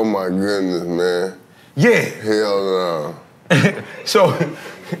video. Oh my goodness, man. Yeah. Hell no. So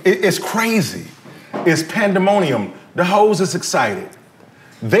it's crazy. It's pandemonium. The hoes is excited.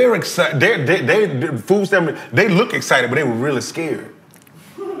 They're excited. They look excited, but they were really scared.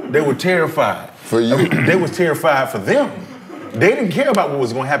 They were terrified. For you? They was terrified for them. They didn't care about what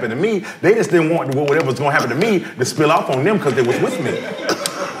was going to happen to me. They just didn't want whatever was going to happen to me to spill off on them because they was with me.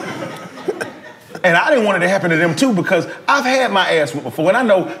 And I didn't want it to happen to them too because I've had my ass whipped before, and I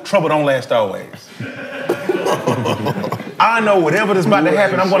know trouble don't last always. I know whatever is about to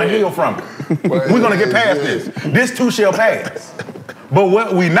happen, I'm going to heal from it. We're going to get past this. This too shall pass. But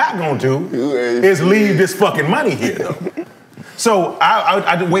what we not going to do is leave this fucking money here, though. So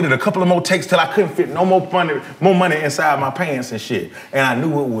I waited a couple of more takes till I couldn't fit no more money inside my pants and shit. And I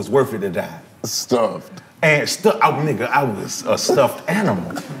knew it was worth it to die. Stuffed. And nigga, I was a stuffed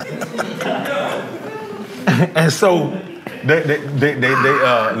animal. And so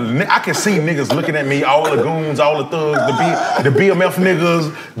I can see niggas looking at me, all the goons, all the thugs, the BMF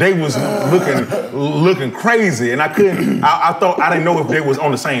niggas, they was looking crazy. And I thought, I didn't know if they was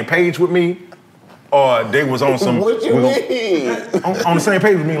on the same page with me or they was on some... What you mean? On the same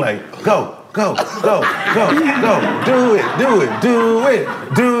page with me, like, go, do it.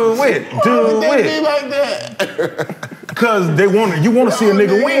 They be like that. Because you want to see a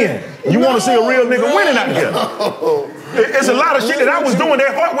nigga win. You want to see a real nigga winning out here. It's a lot of shit that I was doing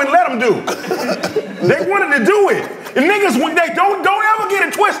their heart wouldn't let them do. They wanted to do it. And niggas, they don't ever get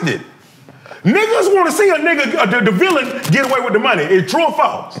it twisted. Niggas want to see a nigga, the villain, get away with the money. It's true or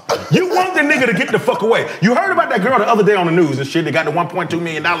false. You want the nigga to get the fuck away. You heard about that girl the other day on the news and shit that got the $1.2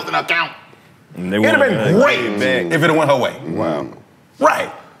 million in her account. It'd have been great if it went her way. Wow.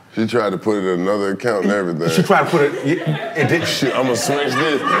 Right. She tried to put it in another account and everything. She tried to put it, it didn't. I'm gonna switch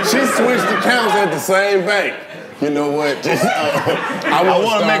this. She switched accounts at the same bank. You know what? Just, I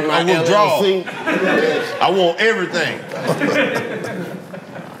want to make my withdrawal. I want everything.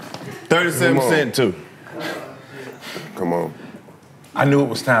 37% too. Come on. I knew it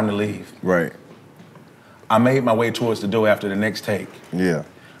was time to leave. Right. I made my way towards the door after the next take. Yeah.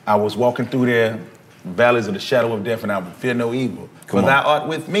 I was walking through there, valleys of the shadow of death, and I would fear no evil. For thou art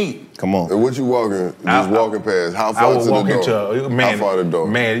with me. Come on. And what you walking? Just walking past. How far to the door? How far to the door?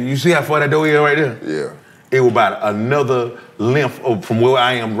 Man, you see how far that door is right there? Yeah. It was about another length from where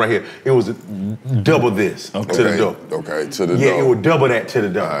I am right here. It was double this to the door. Okay, to the door. Yeah, it would double that to the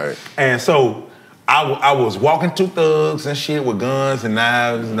door. All right. And so I was walking through thugs and shit with guns and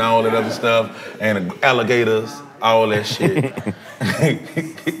knives and all that other stuff and alligators, all that shit.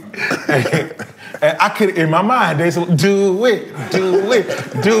 And I could, in my mind, they said, do it.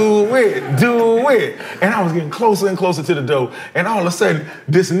 And I was getting closer and closer to the door. And all of a sudden,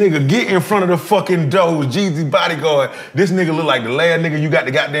 this nigga get in front of the fucking door, Jeezy bodyguard. This nigga look like the last nigga you got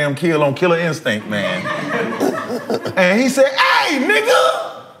to goddamn kill on Killer Instinct, man. And he said, hey,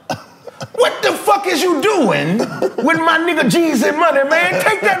 nigga, what the fuck is you doing with my nigga Jeezy money, man?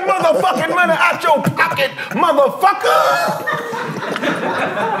 Take that motherfucking money out your pocket, motherfucker.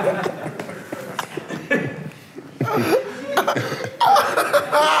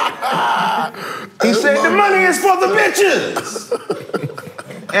 He said, the money is for the bitches.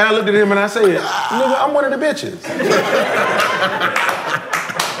 And I looked at him and I said, nigga, I'm one of the bitches.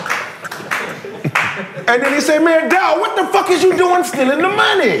 And then he said, man, dawg, what the fuck is you doing stealing the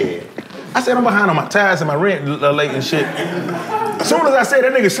money? I said, I'm behind on my tires and my rent late and shit. As soon as I said,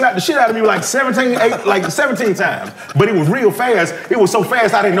 that nigga slapped the shit out of me like 17 times. But it was real fast. It was so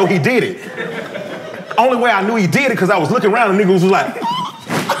fast I didn't know he did it. Only way I knew he did it because I was looking around and niggas was like,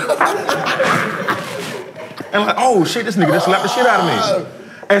 and I'm like, oh shit, this nigga just slapped the shit out of me.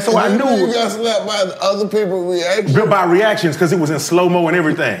 And so I knew. You got slapped by other people's reactions? By reactions, because it was in slow-mo and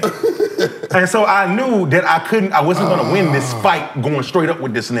everything. And so I knew that I wasn't gonna win this fight going straight up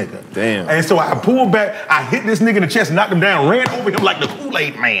with this nigga. Damn. And so I pulled back, I hit this nigga in the chest, knocked him down, ran over him like the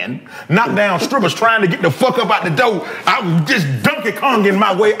Kool-Aid man, knocked down strippers trying to get the fuck up out the door. I was just Donkey Konging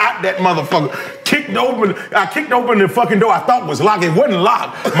my way out that motherfucker. I kicked open the fucking door I thought was locked. It wasn't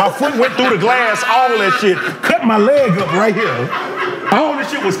locked. My foot went through the glass, all that shit. Cut my leg up right here. All this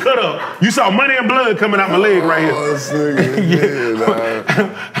shit was cut up. You saw money and blood coming out my leg right here. Oh, this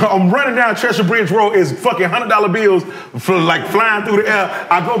nigga, I'm running down Cheshire Bridge Road. It's fucking $100 bills like flying through the air.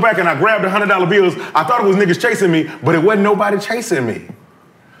 I go back and I grab the $100 bills. I thought it was niggas chasing me, but it wasn't nobody chasing me.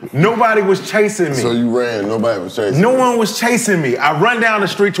 Nobody was chasing me. So you ran, nobody was chasing No you. one was chasing me. I run down the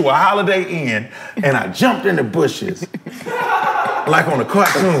street to a Holiday Inn and I jumped in the bushes like on a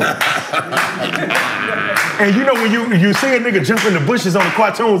cartoon. And you know when you see a nigga jump in the bushes on the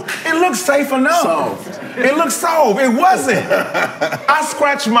cartoons, it looks safe enough. Soft. It looks soft. It wasn't. I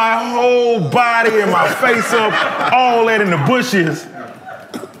scratched my whole body and my face up, all that in the bushes.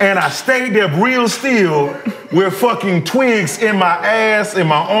 And I stayed there real still with fucking twigs in my ass, in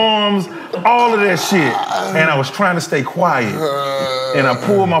my arms, all of that shit. And I was trying to stay quiet. And I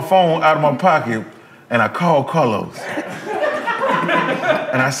pulled my phone out of my pocket and I called Karlous.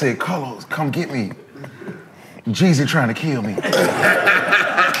 And I said, Karlous, come get me. Jeezy trying to kill me.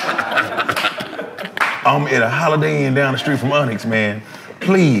 I'm at a Holiday Inn down the street from Onyx, man.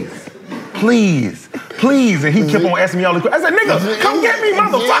 Please. And he kept on asking me all these questions. I said, nigga, come get me,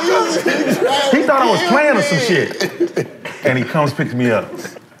 motherfucker. He thought I was playing or some shit. And he comes, picks me up.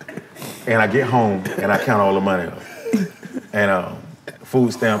 And I get home and I count all the money up. And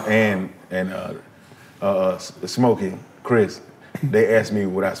food stamp and Smokey, Chris, they asked me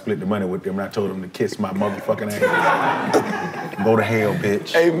would I split the money with them, and I told them to kiss my motherfucking ass. Go to hell,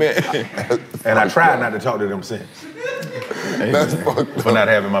 bitch. Hey, man. And I tried not to talk to them since. That's fucked up. For not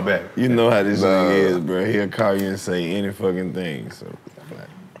having my back. You know how this nigga is, bro. He'll call you and say any fucking thing. So, like,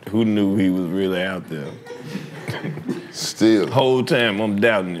 who knew he was really out there? Still. Whole time I'm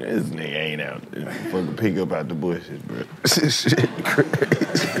doubting it. This nigga ain't out there. Fucking pick up out the bushes, bro. Shit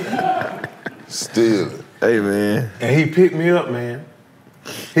crazy. Still. Hey, man. And he picked me up, man.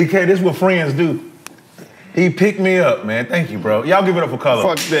 He came, this is what friends do. He picked me up, man. Thank you, bro. Y'all give it up for Karlous.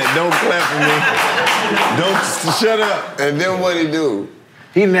 Fuck that. Don't clap for me. Don't shut up. And then what'd he do?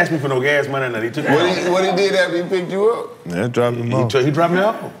 He didn't ask me for no gas money, nothing. He took me off. What he did after he picked you up? Yeah, drop him off. He dropped me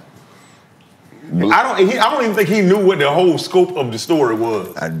off. I don't even think he knew what the whole scope of the story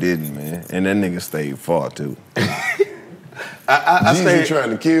was. I didn't, man. And that nigga stayed far, too. I stayed trying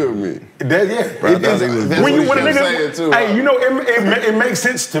to kill me. That, yeah. Bro, that's when you what want a he kept nigga, saying, too, hey, huh? you know, it makes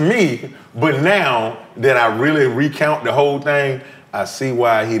sense to me, but now that I really recount the whole thing, I see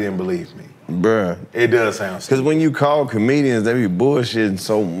why he didn't believe me. Bruh. It does sound Because stupid. when you call comedians, they be bullshitting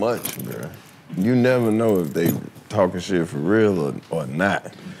so much, bruh. You never know if they talking shit for real or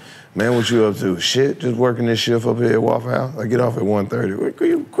not. Man, what you up to? Shit, just working this shift up here at Waffle House. I get off at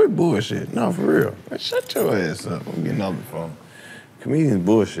 1:30. Quit bullshit. No, for real. Man, shut your ass up. I'm getting off the phone. Comedians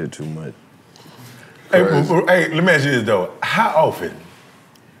bullshit too much. Hey, let me ask you this, though. How often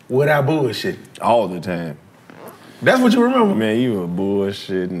would I bullshit? All the time. That's what you remember? Man, you a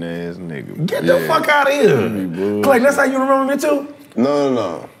bullshitting ass nigga. Get the fuck out of here. Clayton, that's how you remember me, too?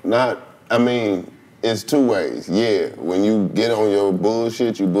 No. I mean, it's two ways. Yeah, when you get on your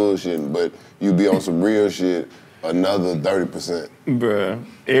bullshit, you bullshitting, but you be on some real shit, another 30%. Bruh,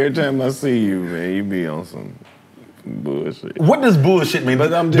 every time I see you, man, you be on some bullshit. What does bullshit mean?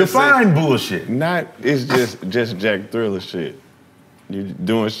 But I'm just Define saying, bullshit. It's just Jack Thriller shit. You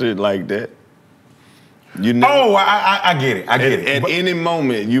doing shit like that. You know. Oh, I get it. At any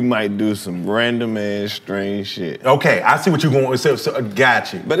moment, you might do some random ass strange shit. Okay, I see what you're going. So,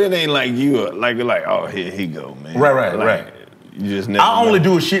 got you. But it ain't like you like oh, here he go, man. Right. You just never. I only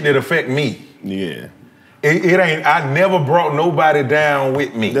do shit that affect me. Yeah. It ain't. I never brought nobody down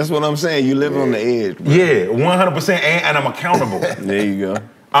with me. That's what I'm saying. You live on the edge, bro. Yeah, 100%, and I'm accountable. There you go.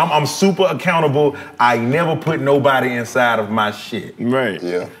 I'm super accountable. I never put nobody inside of my shit. Right.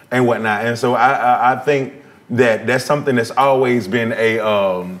 Yeah. And whatnot. And so I think that's something that's always been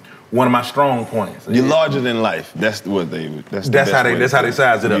a one of my strong points. You're larger than life. That's what they. That's how they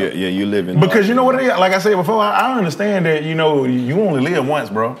size it up. Yeah, you live in. Because you know what it is. Like I said before, I understand that you only live once,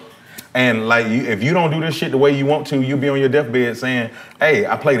 bro. And like, if you don't do this shit the way you want to, you'll be on your deathbed saying, "Hey,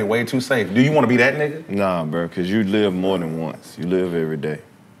 I played it way too safe." Do you want to be that nigga? Nah, bro. Because you live more than once. You live every day.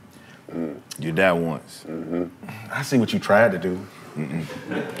 You die once. Mm-hmm. I see what you tried to do.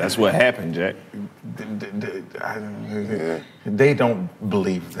 That's what happened, Jack. They don't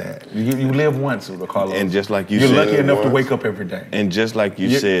believe that. You live once, Karlous. And just like you're said, lucky enough to wake up every day. And just like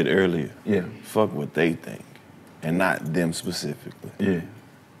you said earlier, yeah, fuck what they think, and not them specifically. Yeah.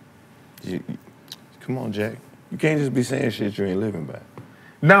 Come on, Jack. You can't just be saying shit you ain't living by.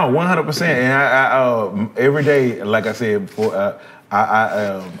 No, 100%. And I every day, like I said before,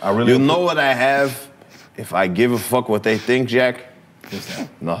 I really. You know what I have? If I give a fuck what they think, Jack,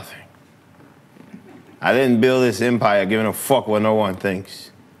 nothing. I didn't build this empire giving a fuck what no one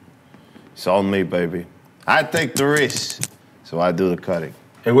thinks. It's all me, baby. I take the risk, so I do the cutting.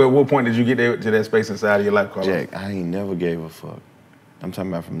 And at what point did you get to that space inside of your life, Karlous? Jack, I ain't never gave a fuck. I'm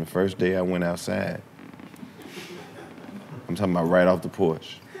talking about from the first day I went outside. I'm talking about right off the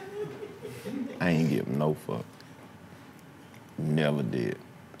porch. I ain't giving no fuck. Never did.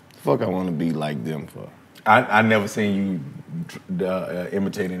 Fuck I want to be like them for. I never seen you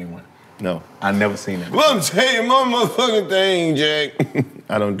imitate anyone. No. I never seen that. Well, I'm telling you my motherfucking thing, Jack.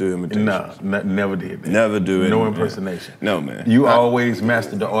 I don't do imitations. No, never did that. Never do it. No impersonation. No, man. You always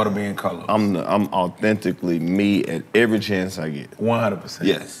mastered the art of being Karlous. I'm authentically me at every chance I get. 100%.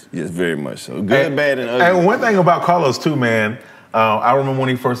 Yes, very much so. Good, bad, and ugly. And one thing about Karlous too, man, I remember when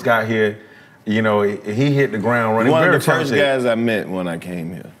he first got here, you know, he hit the ground running. One of the first guys I met when I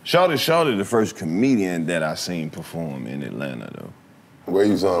came here. Shawty, the first comedian that I seen perform in Atlanta, though. Where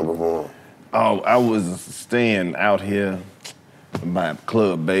you saw him perform? Oh, I was staying out here by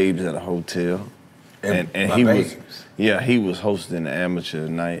Club Babes at a hotel. And he Babes. he was hosting the amateur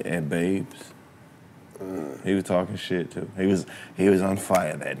night at Babes. He was talking shit too. He was on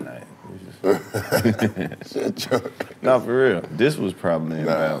fire that night. No, for real. This was probably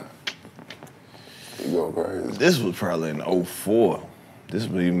about. You going crazy. This was probably in 04. This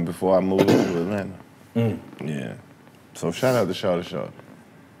was even before I moved to Atlanta. Yeah. So shout out to Shawty.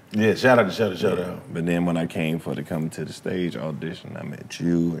 Yeah, shout out to Shawty. But then when I came for the Coming to the Stage audition, I met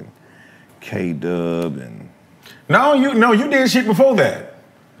you and K-Dub and. No, you did shit before that.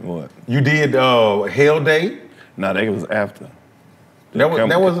 What? You did Hell Day. No, that was after. That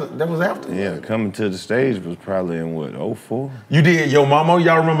was after. Yeah, Coming to the Stage was probably in what, 04? You did Yo Mama.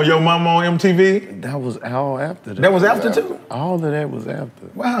 Y'all remember Yo Mama on MTV? That was all after that. That was after too? All of that was after.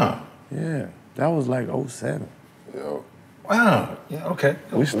 Wow. Yeah, that was like 07. Yo. Wow. Yeah, okay.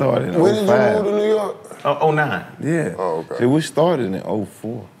 We started in 05. When did you move to New York? 09. Yeah. Oh, okay. See, we started in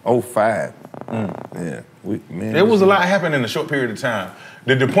 04, 05. Yeah. There was a lot happening in a short period of time.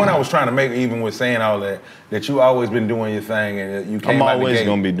 The point I was trying to make, even with saying all that you always been doing your thing, and you came I'm out the always gate.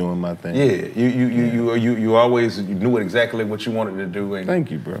 gonna be doing my thing. Yeah, you always knew exactly what you wanted to do. And thank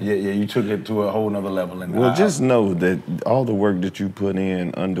you, bro. Yeah, you took it to a whole nother level. And well, just know that all the work that you put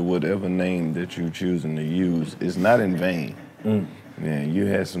in under whatever name that you choosing to use is not in vain. Yeah, you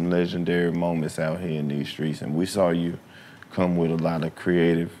had some legendary moments out here in these streets, and we saw you come with a lot of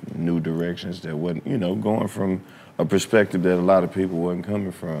creative new directions that wasn't, going from a perspective that a lot of people wasn't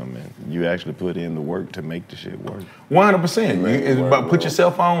coming from, and you actually put in the work to make the shit work. 100%. It's about put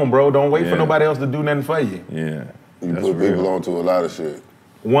yourself on, bro. Don't wait for nobody else to do nothing for you. Yeah, you put people onto a lot of shit.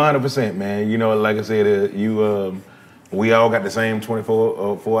 100%, man. Like I said, we all got the same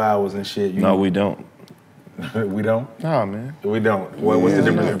 4 hours and shit. No, we don't. We don't? Nah, man. We don't. Well, what's the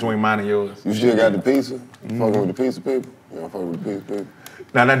difference between mine and yours? You still got the pizza? Fucking with the pizza people? You don't fuck with the pizza people?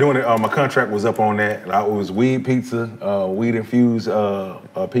 Now, not doing it. My contract was up on that. It was weed pizza, weed infused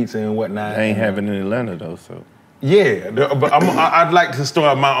pizza and whatnot. I ain't having in Atlanta though, so. Yeah, but I'd like to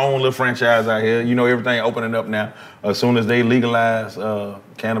start my own little franchise out here. Everything opening up now. As soon as they legalize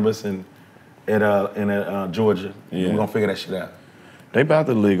cannabis in Georgia, we're gonna figure that shit out. They about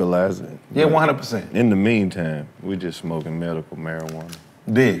to legalize it. Yeah, 100%. In the meantime, we just smoking medical marijuana.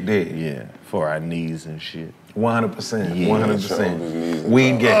 Dig. Yeah, for our knees and shit. 100%. Yeah. 100%.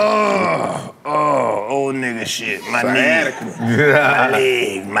 Weed gang. Old nigga shit. My knee.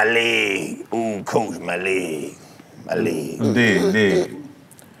 My leg. Ooh, coach, my leg. Dig.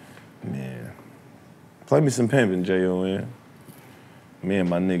 Man. Play me some pimpin', J.O.N. Me and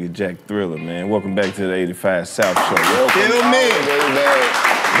my nigga Jack Thriller, man. Welcome back to the 85 South Show. Feel me?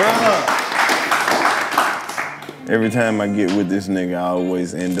 Bruh. Every time I get with this nigga, I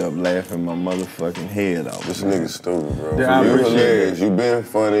always end up laughing my motherfucking head off. This nigga stupid, bro. Yeah, You hilarious. You been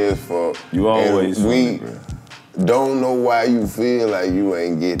funny as fuck. You always funny, bro. Don't know why you feel like you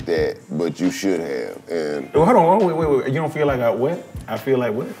ain't get that, but you should have. And hold on, wait. You don't feel like what? I feel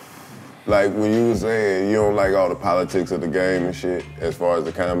like what? like when you were saying you don't like all the politics of the game and shit, as far as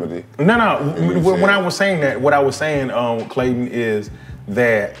the comedy. No. When I was saying that, what I was saying, Clayton, is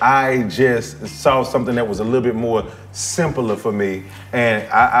that I just saw something that was a little bit more simpler for me, and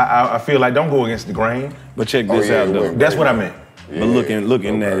I feel like don't go against the grain. But check this out, though. That's what I meant. But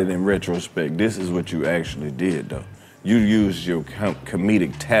looking at it in retrospect, this is what you actually did, though. You used your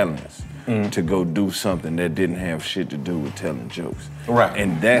comedic talents to go do something that didn't have shit to do with telling jokes. Right.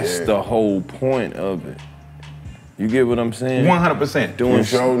 And that's the whole point of it. You get what I'm saying? 100%. Doing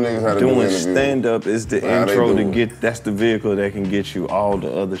stand-up is the intro to get, that's the vehicle that can get you all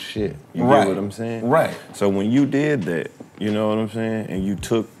the other shit. You get what I'm saying? Right. So when you did that, you know what I'm saying? And you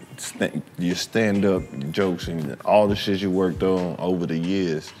took your stand-up jokes and all the shit you worked on over the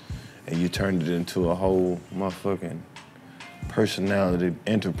years, and you turned it into a whole motherfucking personality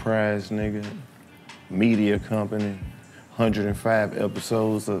enterprise, nigga, media company, 105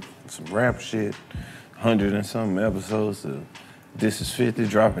 episodes of some rap shit, 100 and something episodes of This Is 50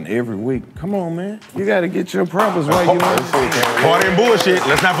 dropping every week. Come on, man. You gotta get your props while you on. Party and bullshit.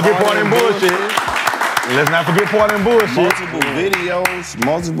 Let's not forget party and bullshit. let's not forget part of bullshit. Multiple videos,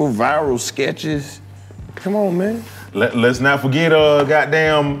 multiple viral sketches. Come on, man. Let's not forget,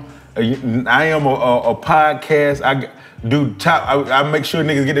 goddamn, I am a podcast. I do top. I make sure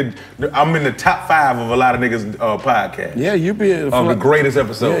niggas get it. I'm in the top 5 of a lot of niggas' podcasts. Yeah, you be of the greatest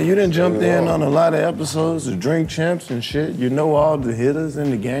episodes. Yeah, you done jumped in on a lot of episodes of Drink Champs and shit. You know all the hitters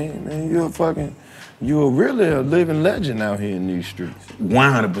in the game, man. You really a living legend out here in these streets.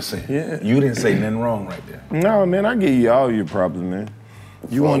 100%. Yeah. You didn't say nothing wrong right there. No, man, I give you all your props, man.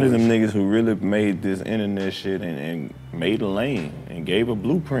 You one of them niggas who really made this internet shit and made a lane and gave a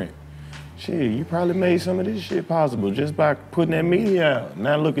blueprint. Shit, you probably made some of this shit possible just by putting that media out.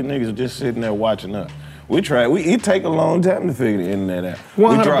 Now look at niggas just sitting there watching us. It take a long time to figure the internet out.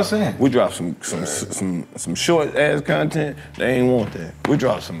 100%. We drop some short ass content, they ain't want that. We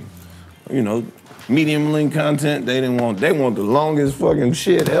drop some, medium length content, they want the longest fucking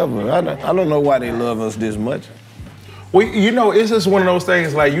shit ever. I don't know why they love us this much. Well, it's just one of those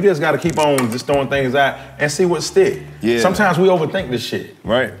things, like, you just gotta keep on just throwing things out and see what stick. Yeah. Sometimes we overthink this shit.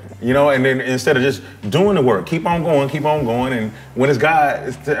 Right. And then instead of just doing the work, keep on going, and when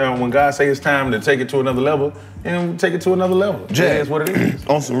when God say it's time to take it to another level, and take it to another level. Jay, that's what it is.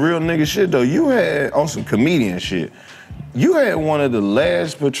 On some real nigga shit though, you had, on some comedian shit, you had one of the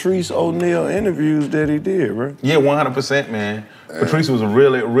last Patrice O'Neal interviews that he did, right? Yeah, 100%, man. Patrice was a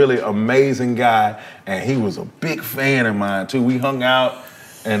really, really amazing guy, and he was a big fan of mine too. We hung out,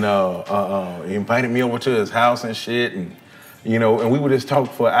 and he invited me over to his house and shit, and we would just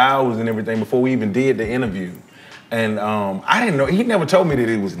talk for hours and everything before we even did the interview. And I didn't know, he never told me that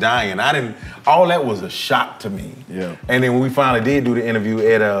he was dying. All that was a shock to me. Yeah. And then when we finally did do the interview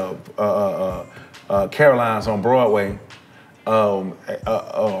at Caroline's on Broadway,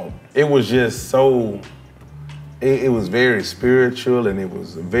 it was just so, it was very spiritual, and it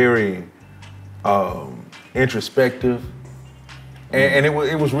was very introspective. And it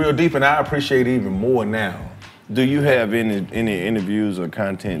was real deep, and I appreciate it even more now. Do you have any interviews or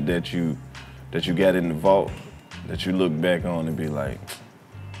content that you got in the vault that you look back on and be like,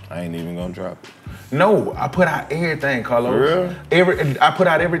 I ain't even gonna drop it? No, I put out everything, Karlous. For real? I put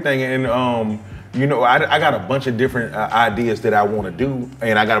out everything, and I got a bunch of different ideas that I want to do,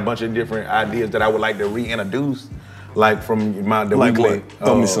 and I got a bunch of different ideas that I would like to reintroduce, like from the like weekly. What?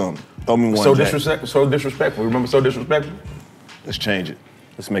 Throw me something. Throw me one. So disrespectful. Remember So Disrespectful? Let's change it.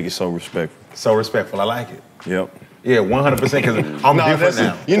 Let's make it So Respectful. So Respectful. I like it. Yep. Yeah, 100%, because I'm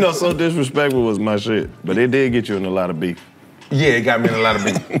different now. So Disrespectful was my shit, but it did get you in a lot of beef. Yeah, it got me in a lot of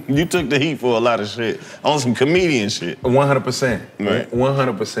beef. You took the heat for a lot of shit, on some comedian shit. 100%. Right.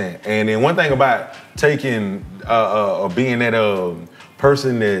 100%. And then one thing about taking, being that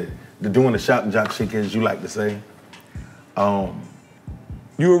person that doing the shock jock shit, as you like to say,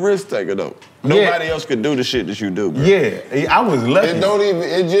 you a risk taker though. Nobody else could do the shit that you do, bro. Yeah, I was lucky.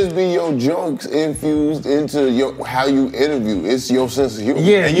 It just be your jokes infused into how you interview. It's your sense of humor.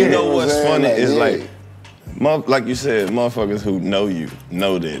 Yeah, and you know what's funny is like you said, motherfuckers who know you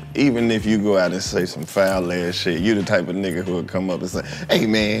know that even if you go out and say some foul ass shit, you the type of nigga who would come up and say, hey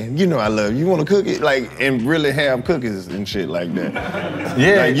man, you know I love you. You wanna cook it? And really have cookies and shit like that.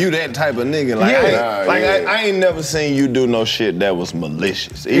 Yeah. Like you that type of nigga. Like, I ain't never seen you do no shit that was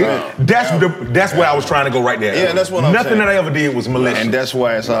malicious. That's where I was trying to go right there. Yeah, that's what I'm saying. Nothing that I ever did was malicious. And that's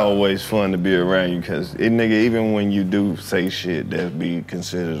why it's always fun to be around you, because nigga, even when you do say shit that be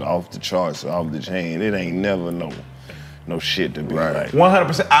considered off the charts, off the chain, it ain't never no shit to be like.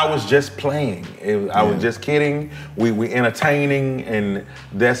 100%. I was just playing. I was just kidding. We entertaining, and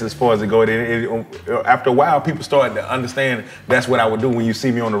that's as far as it goes. After a while, people started to understand that's what I would do when you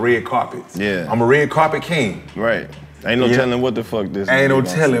see me on the red carpets. Yeah. I'm a red carpet king. Right. Ain't no telling what the fuck this is. Ain't no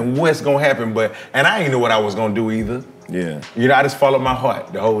telling what's gonna happen, and I ain't know what I was gonna do either. Yeah. I just followed my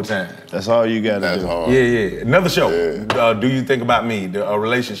heart the whole time. That's all you gotta do. That's hard. Yeah. Another show. Yeah. Do You Think About Me? A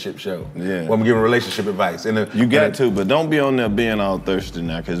relationship show. Yeah. Where I'm giving relationship advice. You got to, but don't be on there being all thirsty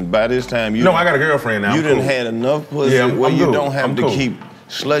now, because by this time you. No, I got a girlfriend now. You done had enough pussy where you don't have to keep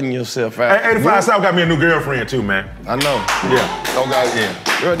slutting yourself out. 85 South got me a new girlfriend too, man. I know. Yeah. Okay.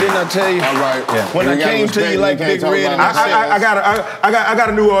 Yeah. Girl, didn't I tell you? All right. Yeah. When I came to you like Big Red, I got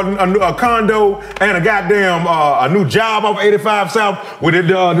a new condo and a goddamn a new job off 85 South with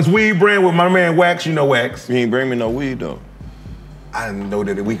this weed brand with my man Wax. You know Wax. You ain't bring me no weed though. I didn't know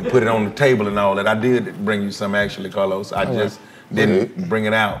that we could put it on the table and all that. I did bring you some actually, Karlous. I just didn't bring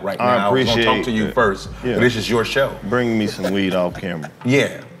it out right now. I was gonna talk to you first, but this is your show. Bring me some weed off camera.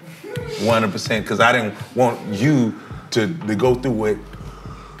 Yeah, 100%, because I didn't want you to go through what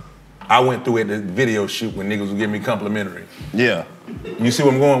I went through at the video shoot when niggas would give me complimentary. Yeah. You see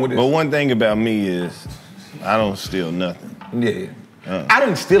where I'm going with this? But one thing about me is, I don't steal nothing. Yeah. I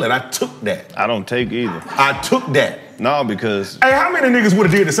didn't steal it. I took that. I don't take either. I took that. No, because... Hey, how many niggas would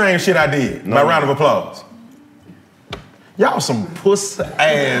have did the same shit I did? No. By round of applause. Y'all some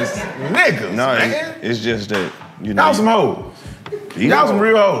puss-ass niggas, No, man. it's just that, you know... Y'all some hoes. Y'all some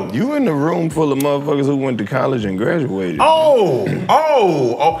real hoes. You in the room full of motherfuckers who went to college and graduated. I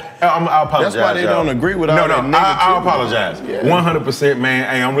apologize. That's why they y'all. don't agree with all that negativity. I apologize. 100%, man.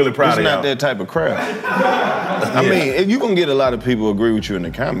 Hey, I'm really proud of y'all. It's not that type of crowd. I mean, you gonna get a lot of people agree with you in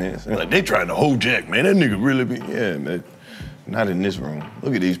the comments. Like, they trying to hold Jack, man. That nigga really be... Yeah, man. Not in this room.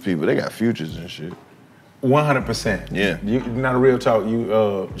 Look at these people. They got futures and shit. 100%. Yeah. You not a real talk.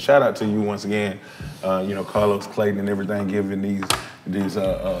 You shout out to you once again. Karlous, Clayton, and everything, giving these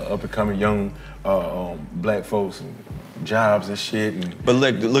up and coming young black folks and jobs and shit. But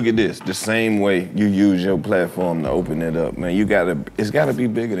look at this. The same way you use your platform to open it up, man. It's gotta be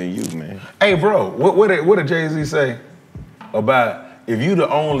bigger than you, man. Hey, bro, what did Jay-Z say about? If you the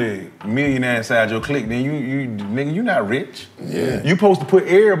only millionaire inside your clique, then nigga, you not rich. Yeah. You supposed to put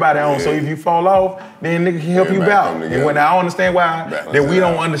everybody on, so if you fall off, then nigga can help you out. And when I don't understand why that we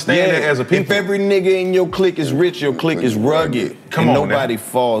don't understand that as a people. If every nigga in your clique is rich, your clique is rugged. Come on, nobody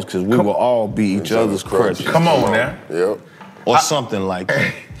falls because we will all be each other's crutches. Come on now. Yep. Or something like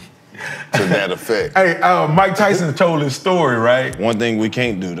that. To that effect. Hey, Mike Tyson told his story, right? One thing we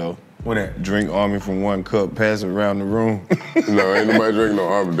can't do though. What that? Drink Army from one cup, pass it around the room. No, ain't nobody drinking no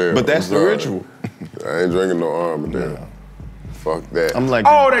Armadale. But that's the ritual. I ain't drinking no Armadale. Yeah. Fuck that. I'm like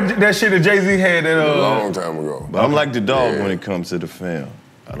that shit that Jay-Z had that a long time ago. But I'm like the dog when it comes to the film.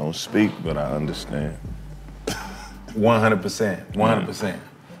 I don't speak, but I understand. 100%. 100%.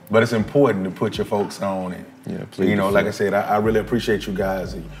 But it's important to put your folks on it. Yeah, please. You know, like I said, I really appreciate you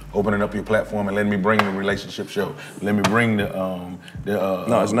guys opening up your platform and letting me bring the relationship show. Let me bring No,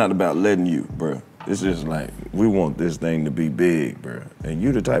 it's not about letting you, bro. It's just like, we want this thing to be big, bro. And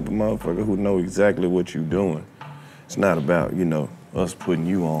you the type of motherfucker who know exactly what you doing. It's not about, us putting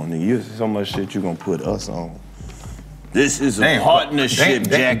you on. And you so much shit you gonna put us on. This is a partnership,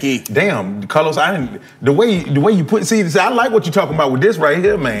 Jackie. Damn, Karlous, the way you put, see, I like what you're talking about with this right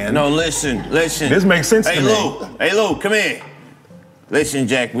here, man. No, listen. This makes sense to me. Hey, Lou, come here. Listen,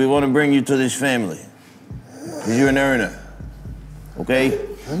 Jack, we want to bring you to this family. Because you're an earner, okay?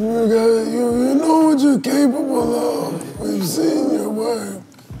 You know what you're capable of. We've seen your work.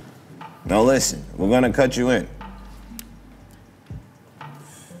 Now listen, we're going to cut you in.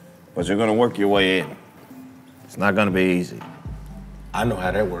 But you're going to work your way in. It's not gonna be easy. I know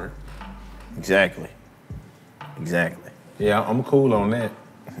how that works. Exactly. Yeah, I'm cool on that.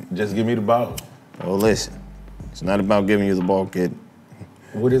 Just give me the ball. Oh, listen. It's not about giving you the ball, kid.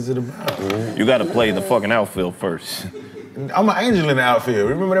 What is it about? You gotta play the fucking outfield first. I'm an angel in the outfield.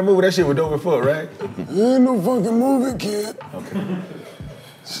 Remember that movie? That shit with Dover Foot, right? You ain't no fucking movie, kid. Okay.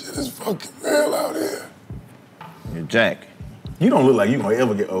 Shit is fucking real out here. You're Jack. You don't look like you gonna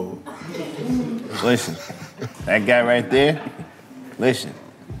ever get old. Listen. That guy right there, listen,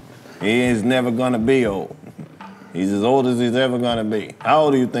 he is never gonna be old. He's as old as he's ever gonna be. How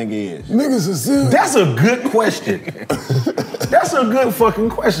old do you think he is? Niggas are serious. That's a good question. That's a good fucking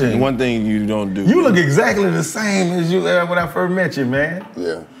question. One thing you don't do. You look exactly the same as you when I first met you, man.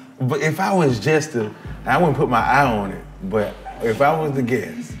 Yeah. But if I was I wouldn't put my eye on it, but if I was to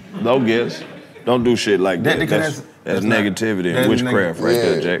guess. Don't guess. Don't do shit like that. That's negativity and witchcraft right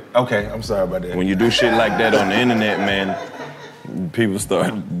there, Jack. Okay, I'm sorry about that. When you do shit like that on the internet, man, people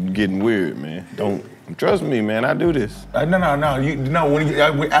start getting weird, man. Don't trust me, man. I do this. No.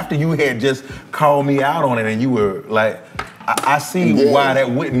 After you had just called me out on it, and you were like, I see why that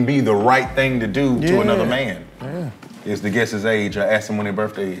wouldn't be the right thing to do to another man. Yeah. Is to guess his age or ask him when their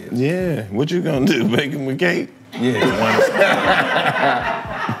birthday is. Yeah. What you gonna do? Bake him a cake? Yeah.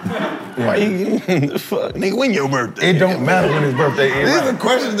 Why you fuck? Nigga, when your birthday? It don't matter when his birthday is. These are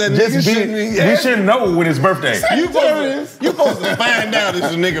questions that niggas shouldn't be asking. You should know when his birthday is. You supposed to find out it's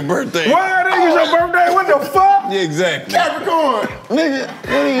a nigga birthday. Why nigga your birthday? What the fuck? Yeah, exactly. Capricorn, nigga,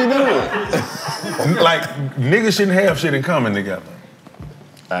 what are you doing? Like, niggas shouldn't have shit in common together.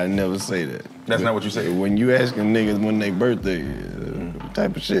 I never say that. That's not what you say. When you asking niggas when their birthday is, what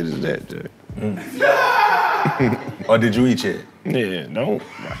type of shit is that, Jack? Or did you eat yet? Yeah, don't.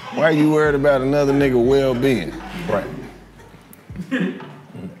 Why are you worried about another nigga well-being? Right.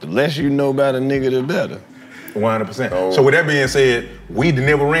 The less you know about a nigga, the better. 100%. Oh. So with that being said, we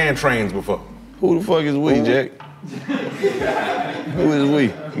never ran trains before. Who the fuck is we, Jack? Who is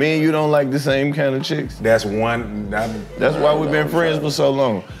we? Me and you don't like the same kind of chicks? That's one. That's why we've been friends for so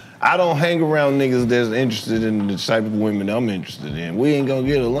long. I don't hang around niggas that's interested in the type of women I'm interested in. We ain't gonna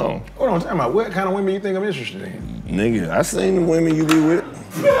get along. Hold on, tell me, what kind of women you think I'm interested in? Nigga, I seen the women you be with.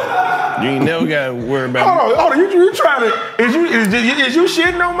 You ain't never gotta worry about me. Hold on, you trying to, is you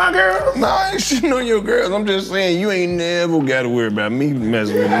shitting on my girls? No, I ain't shitting on your girls. I'm just saying you ain't never gotta worry about me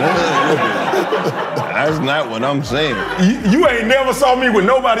messing with none of them. That's not what I'm saying. You ain't never saw me with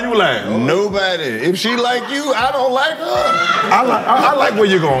nobody you like. Nobody. If she like you, I don't like her. I like where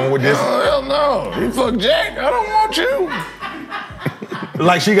you're going with this. Oh, hell no. You fuck Jack, I don't want you.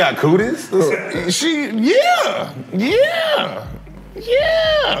 Like she got cooties? Yeah.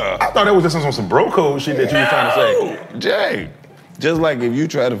 I thought that was just on some bro code shit that you were trying to say. Jay, just like if you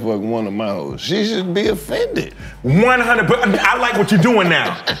try to fuck one of my hoes, she should be offended. 100%. I like what you're doing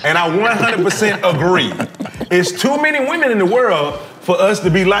now, and I 100% agree. It's too many women in the world for us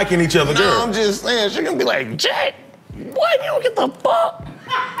to be liking each other, girl. No, I'm just saying, she gonna be like, Jack, what? You don't get the fuck?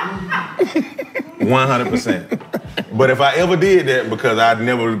 100%. But if I ever did that, because I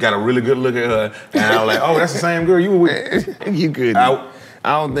never got a really good look at her, and I was like, oh, that's the same girl you were with. You couldn't. I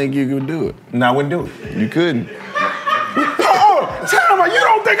don't think you could do it. No, I wouldn't do it. You couldn't. Oh, tell me, you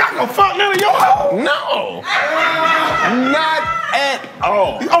don't think I can fuck none of your hoes? No. Not at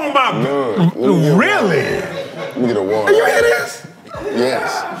all. Oh my, really? Let me get a water. You hear this?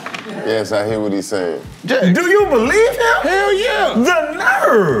 Yes, I hear what he's saying. Jay, do you believe him? Hell yeah. The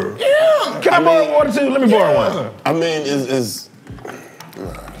nerve. Yeah. Can I borrow water too? Let me borrow one. I mean, it's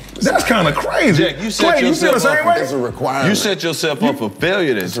That's kind of crazy. Jack, you set Clay, you feel the yourself same up. way? it's a requirement. You set yourself up for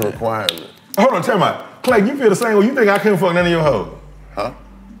failure. It's a requirement. Hold on, tell me. Clay, you feel the same way? You think I couldn't fuck none of your hoes? Huh?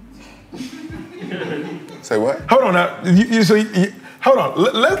 Say what? Hold on now. Hold on.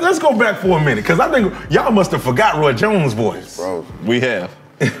 Let's go back for a minute, because I think y'all must have forgot Roy Jones' voice. Bro. We have.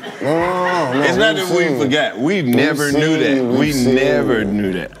 No. It's not that we forgot. We never knew that. We never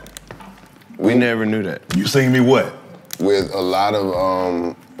knew that. We never knew that. You seen me what? With a lot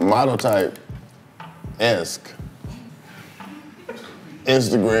of model type-esque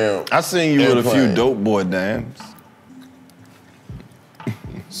Instagram. I seen you with a few dope boy dames.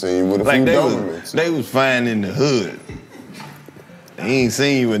 Seen you with a Like few they Dobermans. they was fine in the hood. They ain't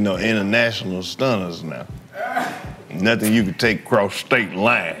seen you with no international stunners now. Nothing you could take across state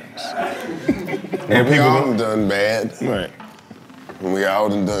lines. And we all done bad. Right. And we all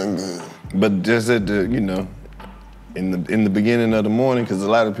done good. But just at the, in the beginning of the morning, because a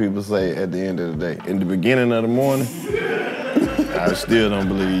lot of people say at the end of the day, in the beginning of the morning, I still don't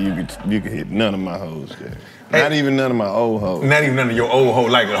believe you could hit none of my hoes there. Not even none of my old hoes. Not even none of your old hoes.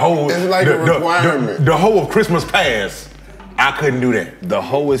 Like the whole. It's like a requirement. The whole of Christmas past, I couldn't do that. The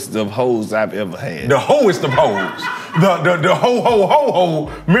hoest of hoes I've ever had. The hoest of hoes. The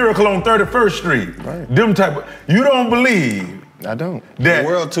ho miracle on 31st Street. Right. Them type of. You don't believe. I don't. That, the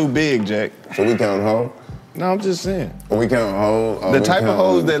world too big, Jack. So we count hoes? No, I'm just saying. We count hoes? The type of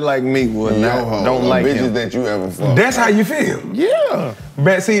hoes that like me would not, don't like bitches him. that you ever fucked. That's how you feel. Yeah.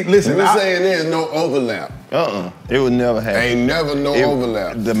 But see, listen. You're saying there's no overlap. It would never happen. Ain't never no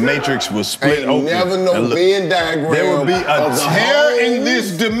overlap. The matrix was split Ain't open. never no Venn diagram. There would be a of the tear in hoes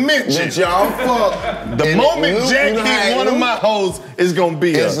this dimension. that y'all fuck. The moment Jack hit one of my hoes, it's gonna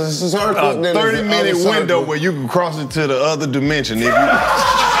be a 30-minute window where you can cross it to the other dimension. If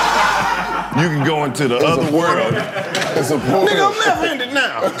you can go into the other world. It's a portal. Nigga, I'm left-handed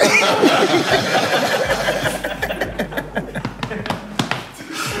now.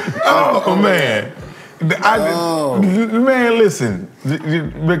 Oh man. Man, listen,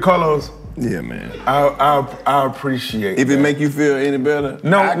 Big Carlos. Yeah, man. I appreciate If that. it make you feel any better?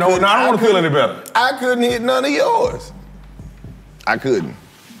 No, I don't want to feel any better. I couldn't hit none of yours. I couldn't.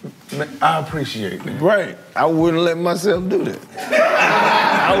 I appreciate that. Right. I wouldn't let myself do that.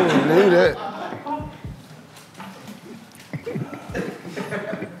 I wouldn't do that.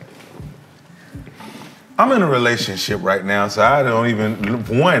 I'm in a relationship right now, so I don't even,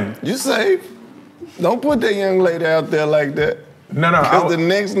 You safe. Don't put that young lady out there like that. No. Because the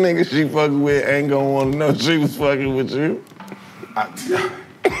next nigga she fucking with ain't gonna want to know she was fucking with you.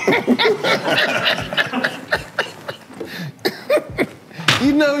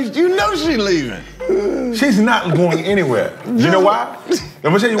 You know she leaving. She's not going anywhere. You know why? I'm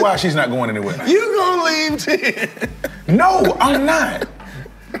gonna tell you why she's not going anywhere. You gonna leave too. No, I'm not.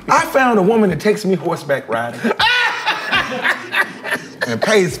 I found a woman that takes me horseback riding and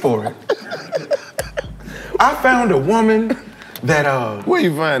pays for it. I found a woman that Where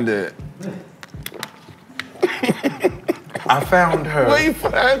you find that? I found her. Where you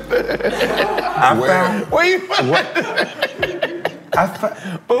find that? Where you find that?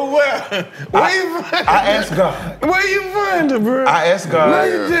 But where you find I asked God. Where you find her, bro? I asked God.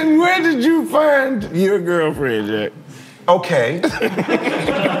 Where did you find your girlfriend, Jack? Okay.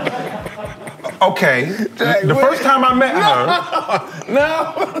 Okay. Jack, the first time I met her.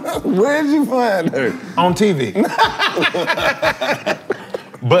 No. Where did you find her? On TV.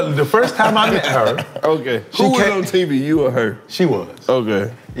 But the first time I met her. Okay. Who was on TV, you or her? She was.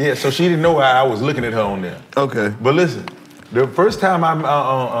 Okay. Yeah, so she didn't know I was looking at her on there. Okay. But listen, the first time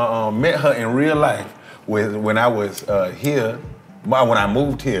I met her in real life was when I was here, when I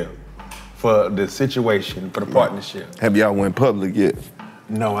moved here for the situation, for the partnership. Have y'all went public yet?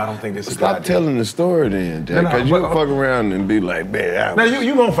 No, I don't think this is Stop telling the story then, Jack, because you'll fuck around and be like, man, Now,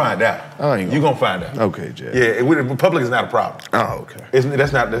 you gonna find out. You gonna find out. Okay, Jack. Yeah, public is not a problem. Oh, okay. It ain't a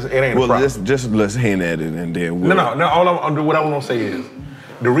problem. Well, let's hint at it and then we'll... No, what I was gonna say is,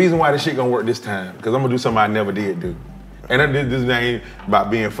 the reason why this shit gonna work this time, because I'm gonna do something I never did do. And this ain't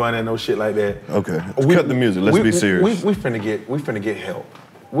about being funny and no shit like that. Okay, cut the music, let's be serious. We finna get help.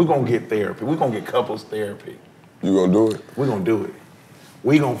 We gonna get therapy. We gonna get couples therapy. You gonna do it? We gonna do it.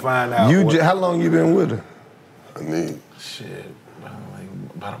 We gonna find out. How long you been with her? I need shit,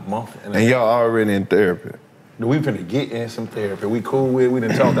 about a month. And y'all already in therapy? We finna get in some therapy. We cool with it. We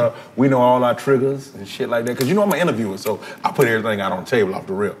done talked out. We know all our triggers and shit like that. Cause you know I'm an interviewer, so I put everything out on the table off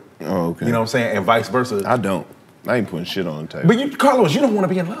the rip. Oh, okay. You know what I'm saying? And vice versa. I don't. I ain't putting shit on the table. But Karlous, you don't want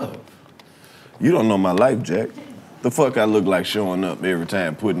to be in love. You don't know my life, Jack. The fuck I look like showing up every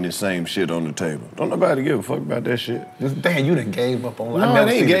time putting this same shit on the table. Don't nobody give a fuck about that shit. Damn, you done gave up on life. No, I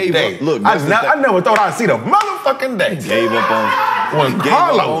never gave up. Look, I never thought I'd see the motherfucking day. Gave up on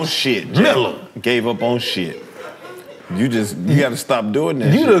Karlous shit. Miller gave up on shit. You gotta stop doing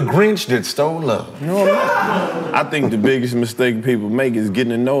that. You the Grinch that stole love. No, I'm not. I think the biggest mistake people make is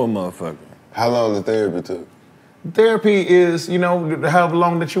getting to know a motherfucker. How long the therapy took? Therapy is, however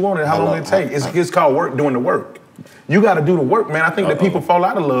long that you want it, how long it takes. It's called work, doing the work. You got to do the work, man. I think that people fall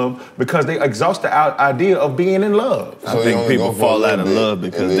out of love because they exhaust the idea of being in love. So I think people fall out of love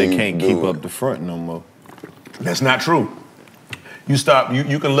because they can't keep up the front no more. That's not true.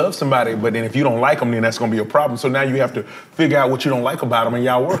 You can love somebody, but then if you don't like them, then that's going to be a problem. So now you have to figure out what you don't like about them, and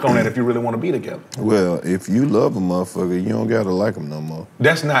y'all work on that if you really want to be together. Well, if you love a motherfucker, you don't got to like them no more.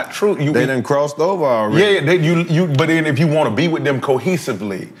 That's not true. They done crossed over already. Yeah, but then if you want to be with them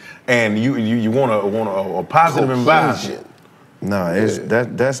cohesively, and you want a positive environment. No,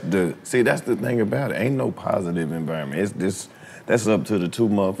 that's the thing about it. Ain't no positive environment. That's up to the two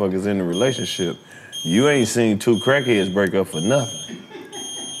motherfuckers in the relationship. You ain't seen two crackheads break up for nothing.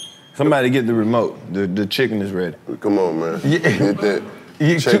 Somebody get the remote. The chicken is ready. Come on, man. Yeah. Get that.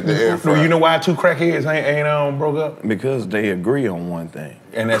 Check the air fryer. You know why two crackheads ain't broke up? Because they agree on one thing.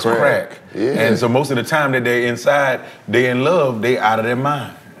 And that's crack. Yeah. And so most of the time that they're inside, they in love, they out of their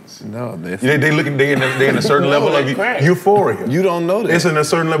mind. No, they in a certain level of euphoria. You don't know that. It's in a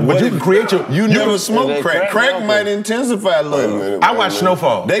certain level. But you can create your. You never smoke crack. Crack might intensify love. I watch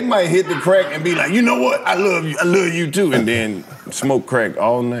Snowfall. They might hit the crack and be like, you know what? I love you. I love you too. And then smoke crack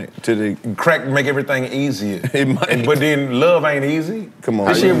all night till they crack make everything easier. It might. But then love ain't easy. Come on.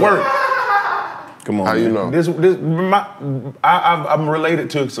 This shit work. Come on. How you know? I'm related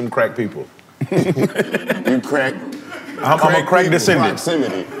to some crack people. You crack. I'm a crack descendant.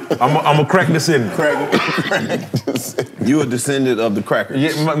 Proximity. I'm a crack descendant. You a descendant of the crackers.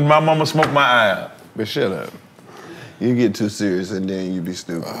 Yeah, my mama smoked my eye out. But shut up. You get too serious and then you be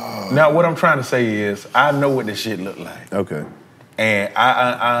stupid. Now, what I'm trying to say is, I know what this shit look like. Okay. And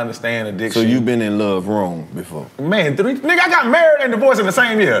I understand addiction. So you've been in love wrong before? Man, nigga, I got married and divorced in the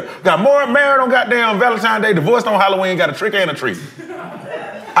same year. Got more married on goddamn Valentine's Day, divorced on Halloween, got a trick and a treat.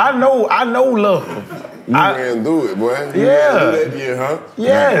 I know love. You ran through it, boy. You yeah. ran through that year, huh?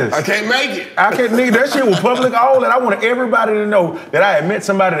 Yes. I can't make it. Nigga, that shit was public, all that. I wanted everybody to know that I had met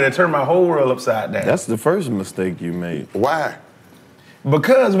somebody that turned my whole world upside down. That's the first mistake you made. Why?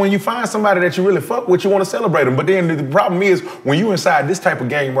 Because when you find somebody that you really fuck with, you want to celebrate them. But then the problem is, when you inside this type of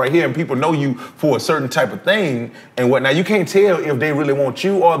game right here and people know you for a certain type of thing and whatnot, you can't tell if they really want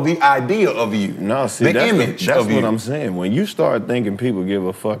you or the idea of you. No, see, the that's image that's of what you. I'm saying. When you start thinking people give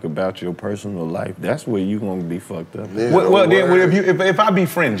a fuck about your personal life, that's where you're going to be fucked up. Yeah, well, then if I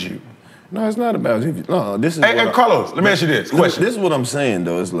befriend you. No, it's not about you. No, this is Hey, Karlous, let me ask you this question. This is what I'm saying,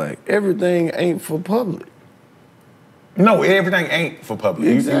 though. It's like, everything ain't for public. No, everything ain't for public.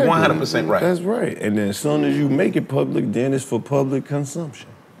 Exactly. You're 100% right. That's right. And then as soon as you make it public, then it's for public consumption.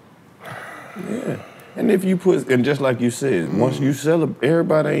 Yeah. And if you and just like you said, once you celebrate,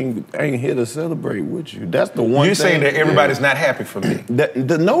 everybody ain't here to celebrate with you. That's the one You're thing. saying that everybody's not happy for me.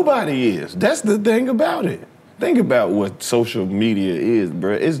 Nobody is. That's the thing about it. Think about what social media is,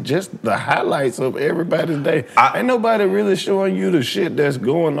 bro. It's just the highlights of everybody's day. Ain't nobody really showing you the shit that's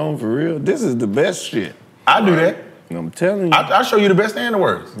going on for real. This is the best shit. I do that. I'm telling you. I show you the best and the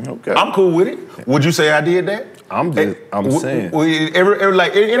worst. Okay. I'm cool with it. Would you say I did that? I'm saying.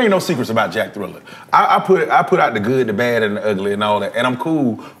 It ain't no secrets about Jack Thriller. I put out the good, the bad, and the ugly, and all that. And I'm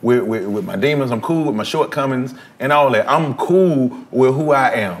cool with my demons. I'm cool with my shortcomings and all that. I'm cool with who I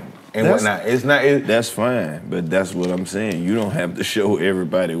am and whatnot. That's fine, but that's what I'm saying. You don't have to show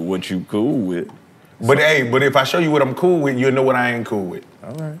everybody what you cool with. But if I show you what I'm cool with, you'll know what I ain't cool with.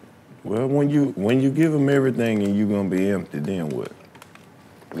 All right. Well, when you give them everything and you're gonna be empty, then what?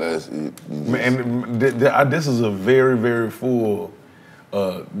 Man, this is a very, very full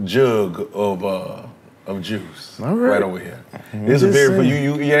jug of juice right over here. It's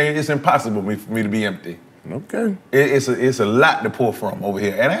it's impossible for me to be empty. Okay. It's a lot to pour from over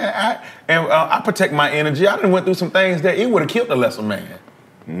here, and I protect my energy. I done went through some things that it would have killed a lesser man.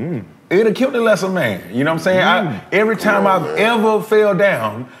 It would have killed a lesser man. You know what I'm saying? Every time I've ever fell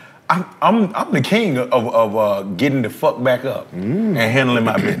down, I'm the king of getting the fuck back up and handling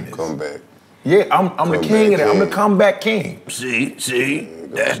my business. Come back. Yeah, I'm the king of that. I'm the comeback king. See,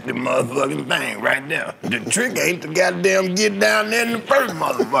 that's the motherfucking thing right there. The trick ain't the goddamn get down there in the first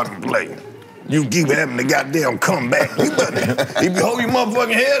motherfucking place. You keep having the goddamn comeback. If you hold your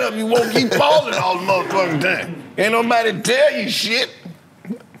motherfucking head up, you won't keep falling all the motherfucking time. Ain't nobody tell you shit.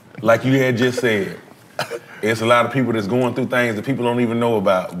 Like you had just said. It's a lot of people that's going through things that people don't even know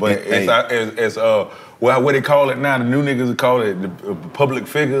about. But what they call it now, the new niggas call it the public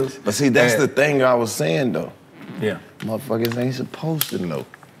figures. But see, that's the thing I was saying though. Yeah. Motherfuckers ain't supposed to know.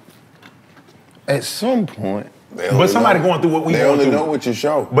 At some point. But somebody going through what we going through. They only know what you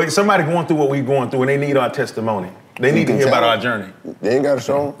show. But somebody going through what we going through and they need our testimony. They need to hear about our journey. You ain't got to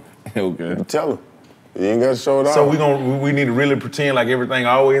show them. Okay. You tell them. You ain't got to show it all. So we need to really pretend like everything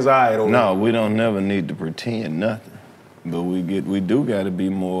always all right over No, we don't never need to pretend nothing. But we do got to be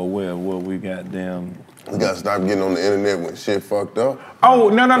more aware of what we got down. You got to stop getting on the internet when shit fucked up. Oh,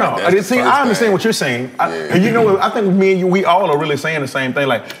 no. See, I understand what you're saying. Yeah. And you know, I think me and you, we all are really saying the same thing.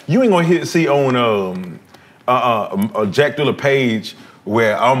 Like, you ain't going to see on a Jack Thriller page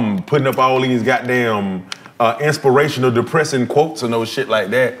where I'm putting up all these goddamn inspirational, depressing quotes and those shit like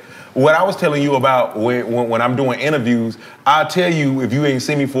that. What I was telling you about when I'm doing interviews, I'll tell you if you ain't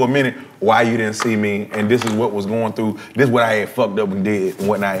seen me for a minute, why you didn't see me, and this is what was going through, this is what I had fucked up and did and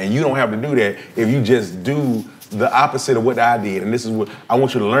whatnot. And you don't have to do that if you just do the opposite of what I did. And this is what I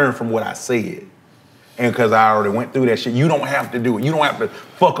want you to learn from what I said. And because I already went through that shit, you don't have to do it. You don't have to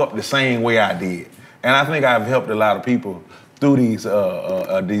fuck up the same way I did. And I think I've helped a lot of people through these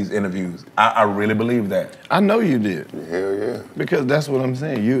interviews. I really believe that. I know you did. Hell yeah. Because that's what I'm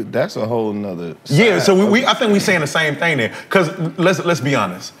saying. That's a whole nother side. Yeah, so I think we're saying the same thing there. Because let's be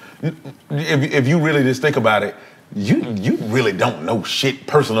honest. If you really just think about it, you really don't know shit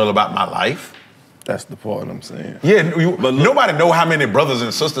personal about my life. That's the part I'm saying. Yeah, but nobody know how many brothers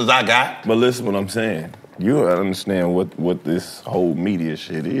and sisters I got. But listen what I'm saying. You understand what this whole media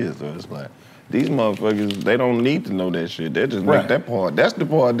shit is. So it's like, these motherfuckers, they don't need to know that shit. They just make that part. That's the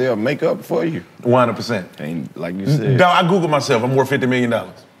part they'll make up for you. 100%. And like you said. No, I Googled myself. I'm worth $50 million.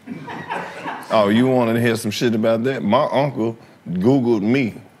 Oh, you wanted to hear some shit about that? My uncle Googled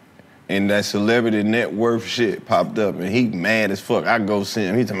me, and that celebrity net worth shit popped up, and he mad as fuck. I go see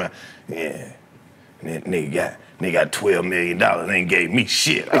him. He talking about, yeah, that nigga got $12 million, ain't gave me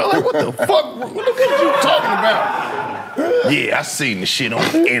shit. I was like, what the fuck? What you talking about? Yeah, I seen the shit on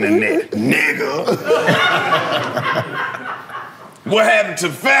the internet, nigga. What happened to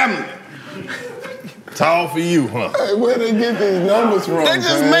family? It's all for you, huh? Hey, where they get these numbers from? They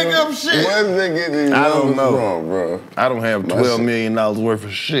just make up shit. Where do they get these numbers from, bro? I don't have $12 million worth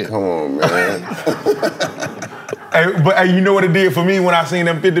of shit. Come on, man. But you know what it did for me when I seen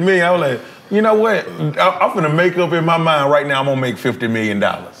them $50 million? I was like, you know what? I'm finna make up in my mind right now. I'm gonna make $50 million.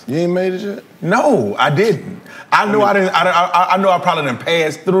 You ain't made it yet? No, I didn't. I know I didn't. I know I probably done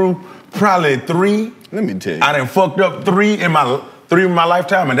passed through probably 3. Let me tell you. I done fucked up 3 in my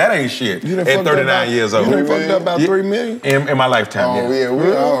lifetime, and that ain't shit. At 39 years old. You done fucked up about 3 million? In my lifetime, yeah,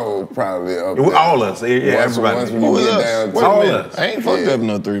 we all probably up there. All us, everybody. Once we get down to all us. I ain't fucked up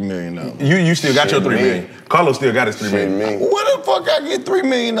no $3 million. You still got your $3 million. Karlous still got his $3 million. Where the fuck I get $3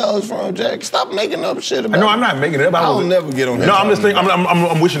 million from, Jack? Stop making up shit about it. No, I'm not making it up. I'll never get on that. No, I'm just thinking.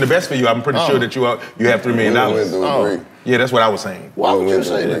 I'm wishing the best for you. I'm pretty sure that you have $3 million. Yeah, that's what I was saying. Why would you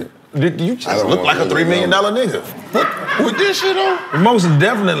say that? You just look like a $3 million nigga. With this shit on? Most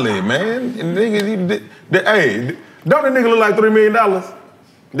definitely, man. Hey, don't the nigga look like $3 million?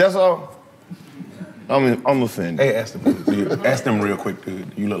 That's all. I'm offended. Hey, ask them. Ask them real quick,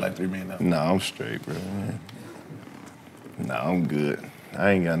 dude. You look like $3 million. Nah, I'm straight, bro. Man. Nah, I'm good.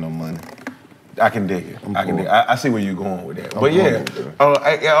 I ain't got no money. I can dig it. I can dig it. I see where you're going with that. But humble,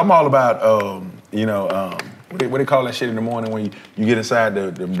 I'm all about, what they call that shit in the morning when you get inside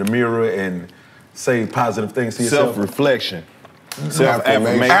the mirror and say positive things to yourself? Self-reflection.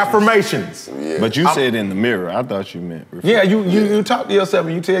 Self-affirmation. Affirmations. Yeah. But you said in the mirror. I thought you meant reflection. Yeah, you talk to yourself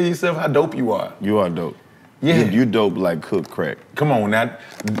and you tell yourself how dope you are. You are dope. Yeah. You dope like cooked crack. Come on now.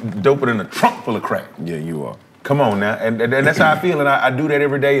 Doper than a trunk full of crack. Yeah, you are. Come on now, and that's how I feel, and I do that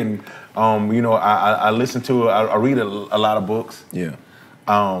every day, and I listen to, I read a lot of books. Yeah.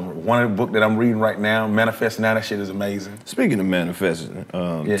 One of the book that I'm reading right now, Manifesting Now, that shit is amazing. Speaking of manifesting,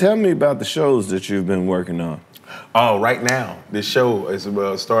 tell me about the shows that you've been working on. Oh, right now, this show is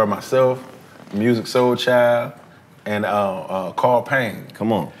starring myself, Music Soul Child, and Carl Payne.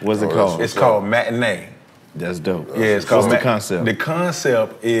 Come on, what's it called? It's called Matinee. That's dope. Yeah, it's called. What's the concept? The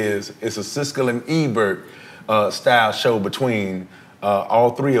concept is it's a Siskel and Ebert style show between all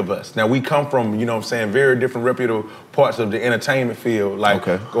three of us. Now we come from, very different reputable parts of the entertainment field. Like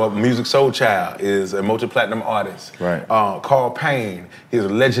Music Soul Child is a multi-platinum artist. Right. Carl Payne is a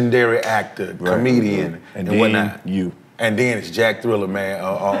legendary actor, comedian, and whatnot. You. And then it's Jack Thriller, man,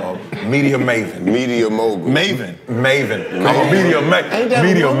 media maven. Media mogul. Maven. I'm a media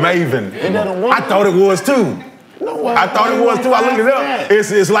maven. I thought it was too. No, I thought it was too. I looked it up.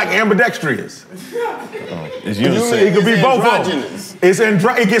 It's like ambidextrous. It's unisex. It could be both of them.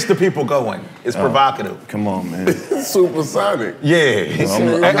 It gets the people going. It's provocative. Come on, man. Supersonic. Yeah.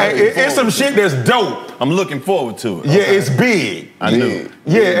 It's some shit that's dope. I'm looking forward to it. Yeah, it's big. I knew.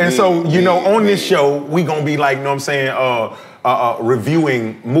 Yeah, and so, on this show, we gonna be like,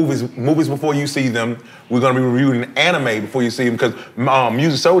 reviewing movies before you see them. We're gonna be reviewing anime before you see them, because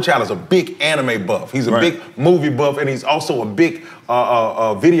Music Soul Child is a big anime buff. He's a big movie buff, and he's also a big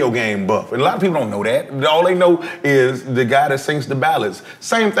video game buff. And a lot of people don't know that. All they know is the guy that sings the ballads.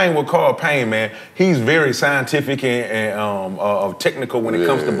 Same thing with Carl Payne, man. He's very scientific and technical when it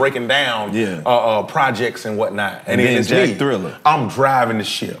comes to breaking down projects and whatnot. And then it's Jack Thriller. I'm driving the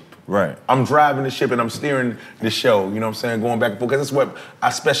ship. Right. I'm driving the ship and I'm steering the show, going back and forth, because that's what I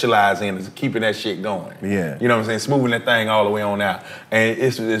specialize in, is keeping that shit going. Yeah. You know what I'm saying? Smoothing that thing all the way on out. And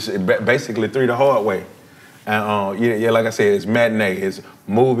it's basically 3 the hard way. And like I said, it's matinee. It's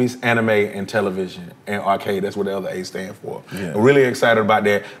movies, anime, and television, and arcade. That's what the other A stands for. Yeah. I'm really excited about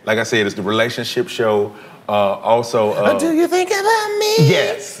that. Like I said, it's the relationship show. Do you think about me?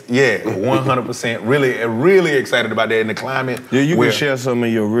 Yes, 100%. Really excited about that in the climate. Yeah, you can share some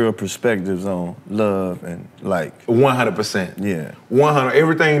of your real perspectives on love and 100%. Yeah. 100.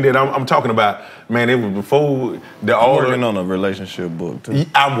 Everything that I'm talking about, man, it was before the I'm working on a relationship book too.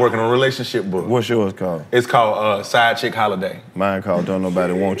 I'm working on a relationship book. What's yours called? It's called Side Chick Holiday. Mine called Don't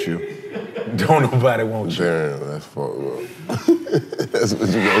Nobody Want You. Don't Nobody Want You. Damn, that's fucked up. That's what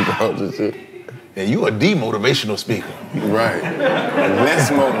you gonna call this shit. Yeah, you a demotivational speaker. Right. Less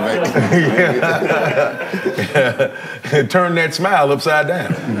motivated. Turn that smile upside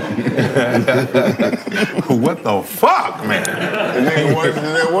down. What the fuck, man? The nigga worse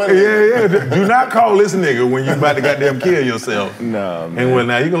than that one. Yeah. Do not call this nigga when you about to goddamn kill yourself. No, man. And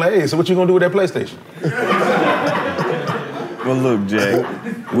now you gonna hey, so what you gonna do with that PlayStation? Well, look, Jay,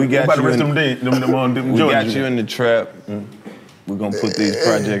 we got you in the trap. We're gonna put these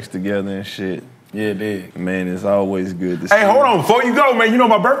projects together and shit. Yeah, dig. Man, it's always good to see. Hey, hold on, before you go, man,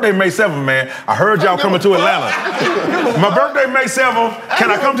 my birthday May 7th, man. I heard y'all coming to Atlanta. My birthday May 7th.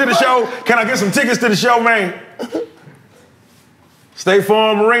 Can I come to the show? Can I get some tickets to the show, man? State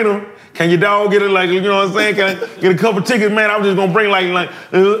Farm Marina. Can your dog get it, what I'm saying? Can I get a couple tickets, man? I'm just gonna bring about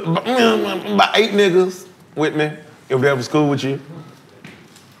 8 niggas with me, if that was cool with you.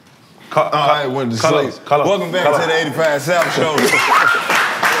 I went to sleep. Welcome back to the 85 South Show.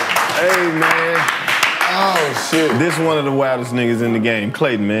 Hey, man. Oh, shit. This one of the wildest niggas in the game.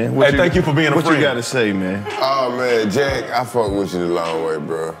 Clayton, man. Thank you for being a friend. What you got to say, man? Oh, man, Jack, I fuck with you the long way,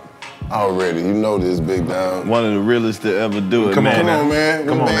 bro. Already. You know this, big dog. One of the realest to ever do it, man. Come on, man.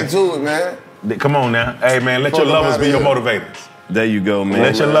 Come on, back to it, man. Come on now. Hey, man, let your lovers be your motivators. There you go, man.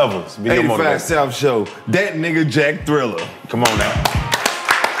 Let your lovers be your motivators. 85 South Show. That nigga Jack Thriller. Come on now.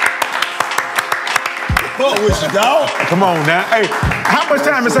 Fuck with you, dog. Come on now. Hey, how much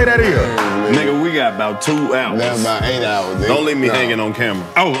time to say that is? Nigga, we got about 2 hours. That's about 8 hours, nigga. Don't leave me hanging on camera.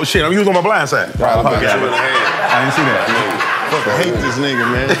 Oh, shit, I'm using on my blind side. Probably about 2 and a half. I didn't see that. Fucking hate this nigga,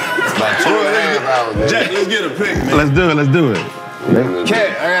 man. About 2 and a half hours, nigga. Jack, let's get a pic, man. Let's do it. Cat,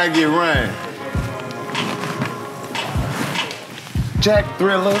 I gotta get Ryan. Jack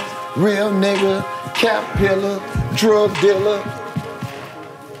Thriller, real nigga, cap pillar, drug dealer.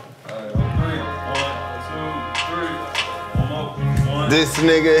 This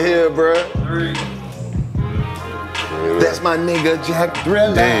nigga here, bruh. That's my nigga Jack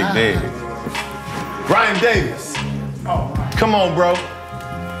Thriller. Dig. Ryan Davis. Come on, bro.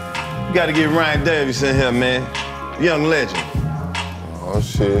 You gotta get Ryan Davis in here, man. Young legend. Oh,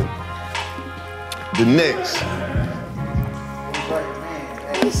 shit. The Knicks.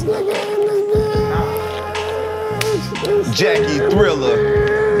 This nigga in this bitch. Jackie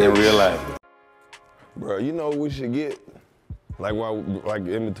Thriller in real life. Bro, you know what we should get? Like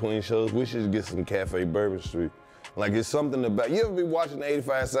in between shows, we should get some Cafe Bourbon Street. Like it's something about, you ever be watching the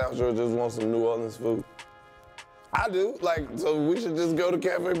 85 South Show just want some New Orleans food? I do, so we should just go to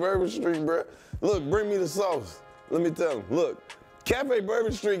Cafe Bourbon Street, bro. Look, bring me the sauce. Let me tell them, look, Cafe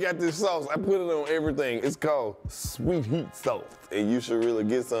Bourbon Street got this sauce. I put it on everything. It's called Sweet Heat Sauce, and you should really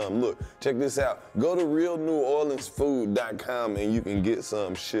get some. Look, check this out. Go to realneworleansfood.com and you can get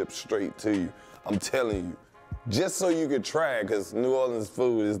some shipped straight to you. I'm telling you. Just so you could try it, because New Orleans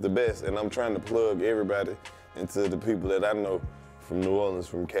food is the best, and I'm trying to plug everybody into the people that I know from New Orleans,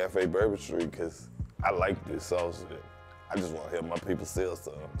 from Cafe Bourbon Street, because I like this sauce. I just want to help my people sell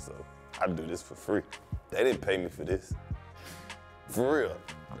some, so I do this for free. They didn't pay me for this. For real.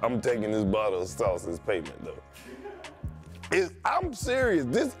 I'm taking this bottle of sauce as payment, though. I'm serious.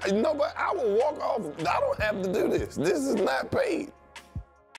 I will walk off. I don't have to do this. This is not paid.